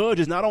said, the judge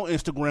is not on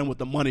Instagram with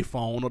the money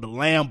phone or the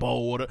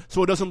Lambo,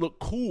 so it doesn't look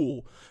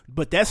cool.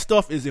 But that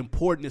stuff is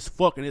important as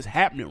fuck, and it's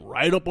happening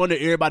right up under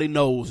everybody's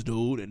nose,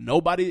 dude. And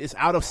it's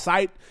out of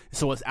sight,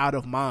 so it's out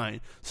of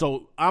mind.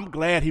 So I'm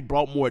glad he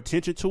brought more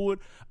attention to it.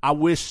 I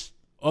wish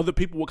other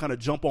people would kind of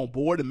jump on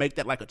board and make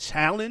that like a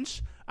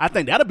challenge. I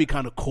think that'd be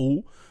kind of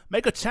cool.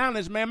 Make a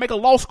challenge, man. Make a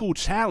law school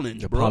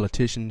challenge, bro.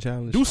 Politician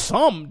challenge. Do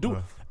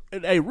something.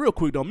 Hey, real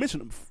quick, don't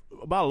mention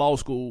about law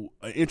school.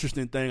 An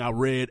interesting thing I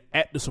read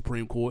at the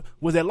Supreme Court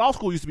was that law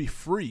school used to be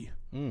free.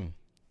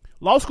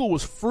 Law school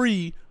was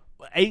free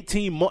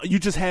 18 months. You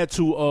just had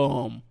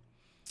to,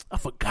 I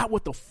forgot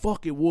what the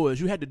fuck it was.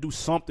 You had to do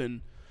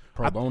something.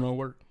 Pro bono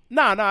work?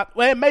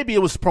 Well, maybe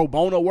it was pro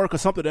bono work or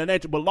something of that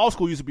nature, but law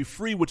school used to be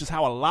free, which is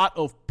how a lot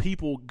of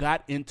people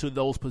got into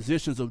those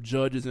positions of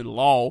judges in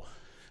law,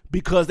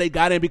 because they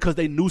got in because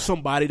they knew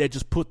somebody that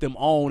just put them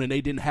on, and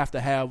they didn't have to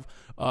have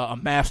a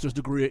master's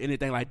degree or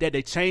anything like that.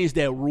 They changed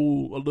that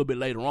rule a little bit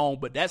later on,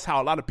 but that's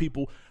how a lot of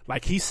people,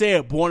 like he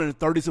said, born in the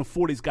 30s and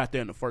 40s got there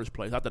in the first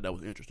place. I thought that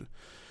was interesting.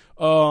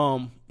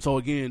 So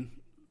again,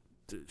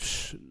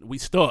 we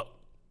stuck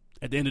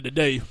at the end of the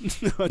day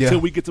until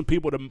we get some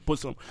people to put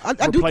some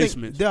replacements.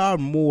 Do think there are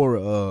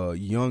more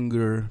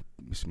younger.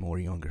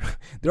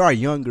 There are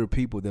younger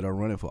people that are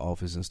running for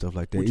office and stuff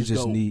like that. Which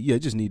it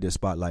just need that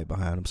spotlight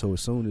behind them. So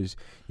as soon as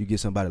you get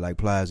somebody like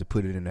Plies to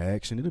put it into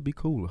action, it'll be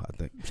cool, I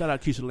think. Shout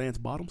out Keisha Lance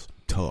Bottoms.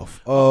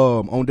 Tough.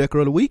 On Decker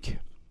of the Week,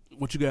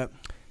 What you got?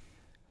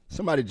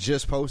 somebody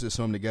just posted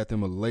something that got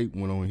them a late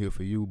one on here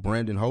for you.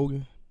 Brandon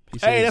Hogan. He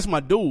Hey, says- that's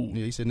my dude.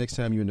 Yeah, he said next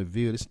time you're in the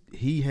Ville,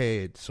 he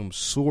had some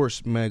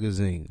Source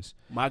magazines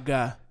My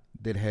guy.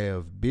 that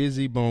have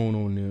Busy Bone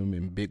on them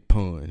and Big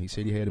Pun. He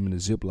said he had them in a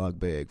Ziploc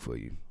bag for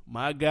you.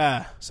 My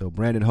guy. So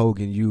Brandon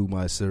Hogan, you,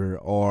 my sir,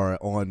 are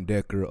on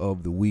Decker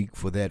of the Week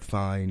for that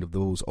find of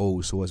those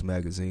old Source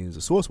magazines.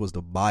 The Source was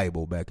the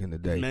Bible back in the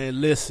day.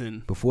 Man,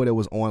 listen. Before that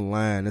was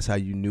online, that's how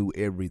you knew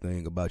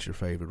everything about your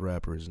favorite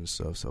rappers and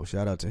stuff. So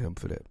shout out to him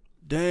for that.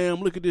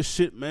 Damn, look at this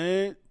shit,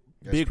 man.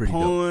 That's Big pretty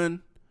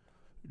Pun.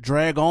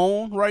 Drag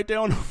On right there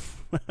on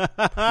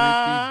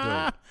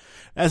the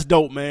That's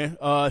dope, man.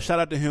 Shout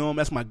out to him.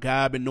 That's my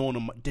guy. I've been knowing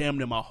him damn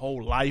near my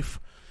whole life.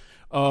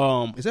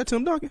 Is that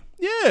Tim Duncan?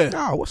 Yeah.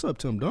 Oh, what's up,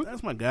 Tim Duncan?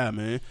 That's my guy,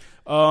 man.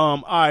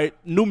 All right,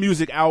 new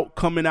music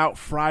coming out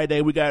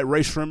Friday. We got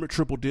Ray Shrimmer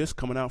Triple Disc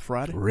coming out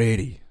Friday.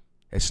 Ready.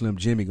 That Slim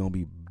Jimmy gonna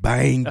be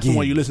banging. That's the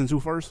one you listen to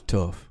first?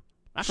 Tough.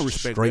 I can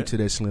respect Straight that. to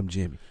that Slim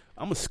Jimmy.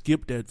 I'm gonna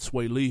skip that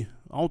Sway Lee.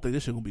 I don't think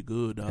this shit gonna be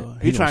good,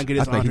 dog. He trying to get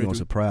his I think he's Andre gonna through.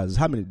 surprise us.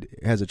 How many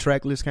has a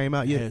track list came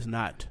out Yeah, yet? it's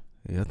not.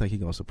 Yeah, I think he's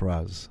gonna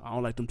surprise us. I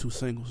don't like them two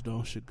singles,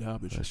 though. Shit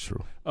garbage. That's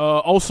true.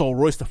 Also,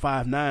 Royce the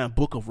 5'9",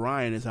 Book of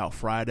Ryan is out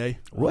Friday.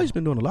 Roy's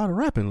been doing a lot of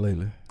rapping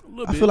lately. A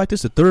little I bit. feel like this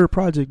is the third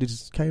project that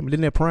just came.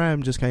 Didn't that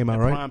Prime just came out,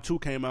 right? Prime 2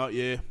 came out,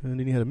 yeah. And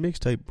then he had a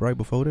mixtape right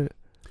before that.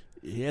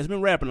 He has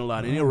been rapping a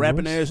lot. And he's a Oh,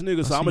 rapping Royce. ass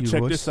nigga, so I I'm going see to you,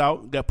 check Royce. this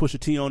out. Got Pusha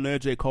T on there,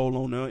 J. Cole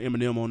on there,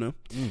 Eminem on there.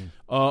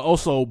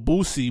 Also,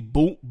 Boosie,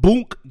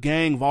 Boonk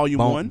Gang Volume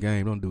 1. Bonk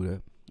Game, don't do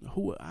that.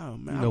 Who? Oh,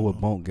 man, You know what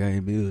Bonk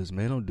Game is,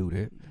 man. Don't do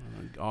that.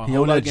 He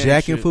on that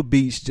jacking for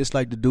beats, just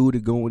like the dude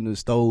that go in the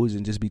stores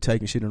and just be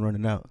taking shit and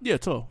running out. Yeah,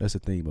 tough. That's the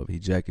theme of it. He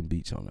jacking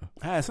beats on her.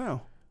 How it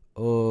sound?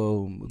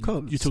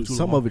 You took too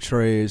some long. of it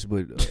trash,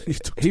 but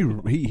he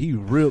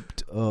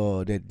ripped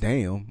that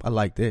damn. I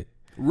like that.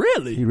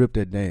 Really? He ripped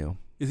that damn.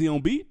 Is he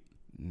on beat?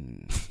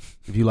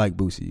 If you like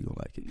Boosie, you gonna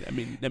like it. I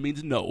mean, that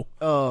means no.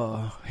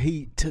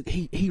 He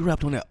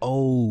rapped on that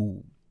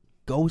old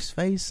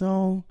Ghostface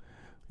song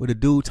with a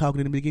dude talking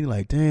in the beginning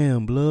like,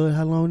 "Damn, blood,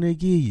 how long they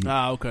give you?"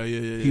 Okay,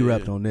 yeah. He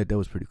rapped on that. That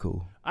was pretty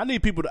cool. I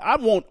need people to. I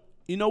want.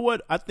 You know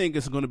what? I think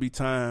it's going to be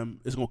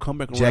time. It's going to come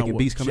back around. Jack and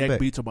Beats coming Jack back.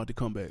 Beats about to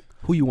come back.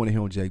 Who you want to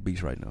hear on Jack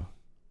Beats right now?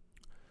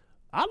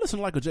 I listen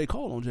to like a J.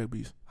 Cole on Jack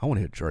Beats. I want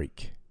to hear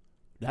Drake.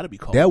 That'd be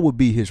cold. That would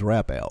be his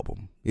rap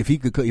album. If he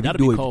could, if That'd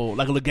he do be it, cold.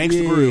 Like a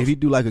Gangsta Grills. If he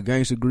do like a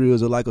Gangsta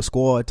Grills or like a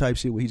Squad type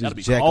shit where he just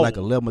jack cold. like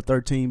 11 or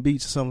 13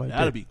 beats or something like that.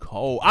 That'd be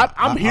cold.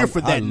 I'm here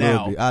for that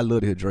now. I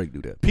love to hear Drake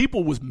do that.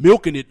 People was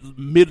milking it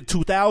mid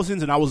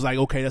 2000s, and I was like,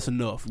 okay, that's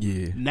enough.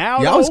 Yeah. Now,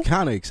 I though, was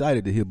kind of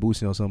excited to hear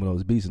Boosie on some of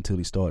those beats until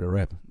he started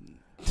rapping.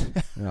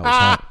 And I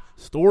was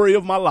hyped. Story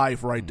of my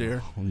life right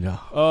there. Yeah.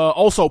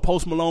 Also,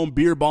 Post Malone,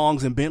 Beer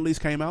Bongs, and Bentleys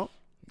came out.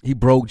 He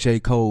broke J.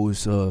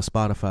 Cole's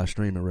Spotify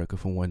streaming record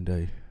for one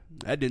day.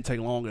 That didn't take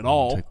long at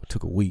all.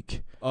 Took a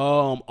week.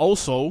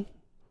 Also,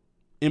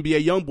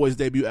 NBA YoungBoy's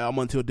debut album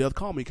Until Death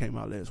Call Me came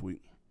out last week.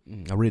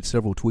 I read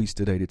several tweets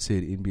today that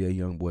said NBA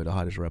YoungBoy the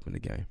hottest rapper in the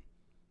game.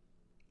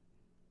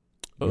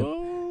 Yep.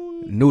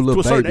 New Lil to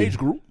a certain Baby, age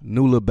group.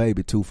 New Lil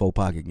Baby 2-4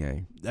 Pocket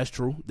Game. That's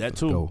true. That Let's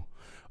too. go.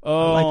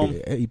 I like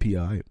it.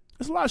 API.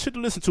 There's a lot of shit to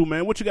listen to,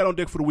 man. What you got on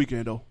deck for the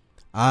weekend, though?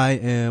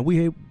 We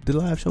had the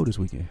live show this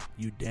weekend.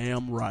 You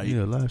damn right.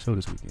 Yeah, live show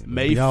this weekend.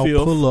 May Y'all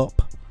 5th. pull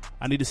up.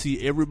 I need to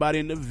see everybody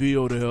in the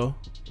Ville there.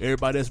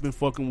 Everybody that's been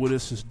fucking with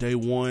us since day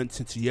one,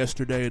 since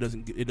yesterday. It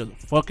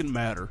doesn't fucking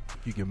matter.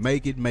 You can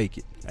make it.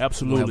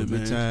 Absolutely, we're gonna have a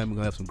man. good time. We're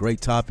gonna have some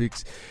great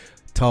topics.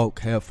 Talk,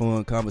 have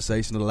fun,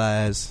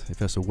 conversationalize, if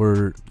that's a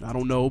word. I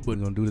don't know, but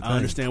We're gonna do the I thing.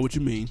 understand what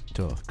you mean.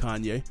 Tough.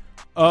 Kanye.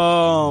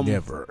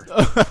 Never.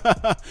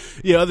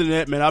 Yeah, other than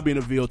that, man, I'll be in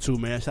the Ville too,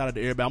 man. Shout out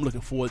to everybody. I'm looking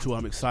forward to it.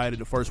 I'm excited.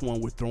 The first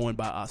one we're throwing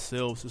by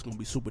ourselves. It's going to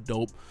be super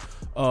dope.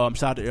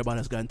 Shout out to everybody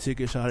that's gotten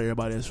tickets. Shout out to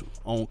everybody that's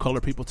on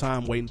Color People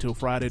Time, waiting until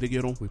Friday to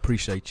get them. We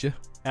appreciate you.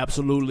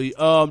 Absolutely.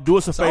 Do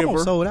us a It's favor.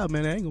 almost sold out,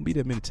 man. There ain't gonna be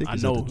that many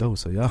tickets I know. at the door,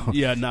 so y'all.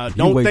 Yeah, nah, if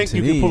don't wait think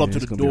you till can pull then, up to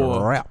it's the gonna be a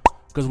door. wrap.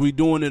 Because we're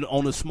doing it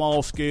on a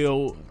small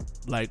scale,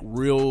 like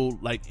real,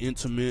 like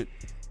intimate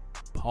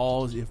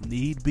pause if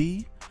need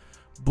be.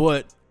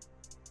 But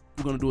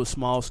we're going to do a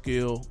small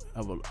scale,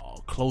 have a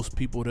close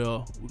people there.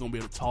 We're going to be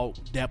able to talk,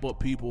 dap up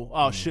people.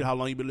 Oh, shit, how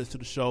long you been listening to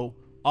the show?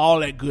 All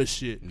that good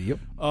shit. Yep.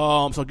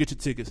 So get your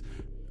tickets.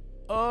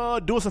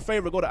 Do us a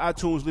favor, go to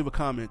iTunes, leave a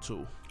comment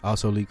too.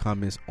 Also leave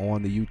comments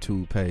on the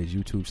YouTube page,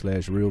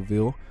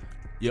 YouTube/RealVille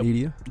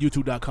Media.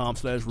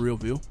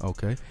 YouTube.com/RealVille.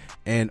 Okay.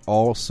 And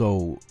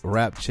also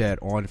Rap Chat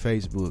on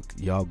Facebook.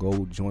 Y'all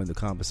go join the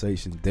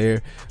conversation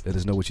there. Let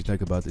us know what you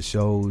think about the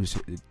shows.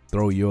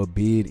 Throw your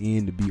bid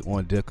in to be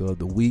on deck of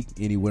the week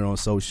anywhere on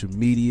social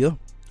media.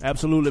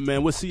 Absolutely,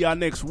 man. We'll see y'all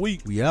next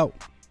week. We out.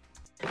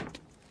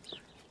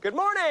 Good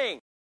morning.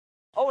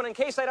 Oh, and in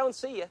case I don't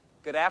see you,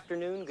 good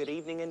afternoon, good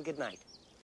evening, and good night.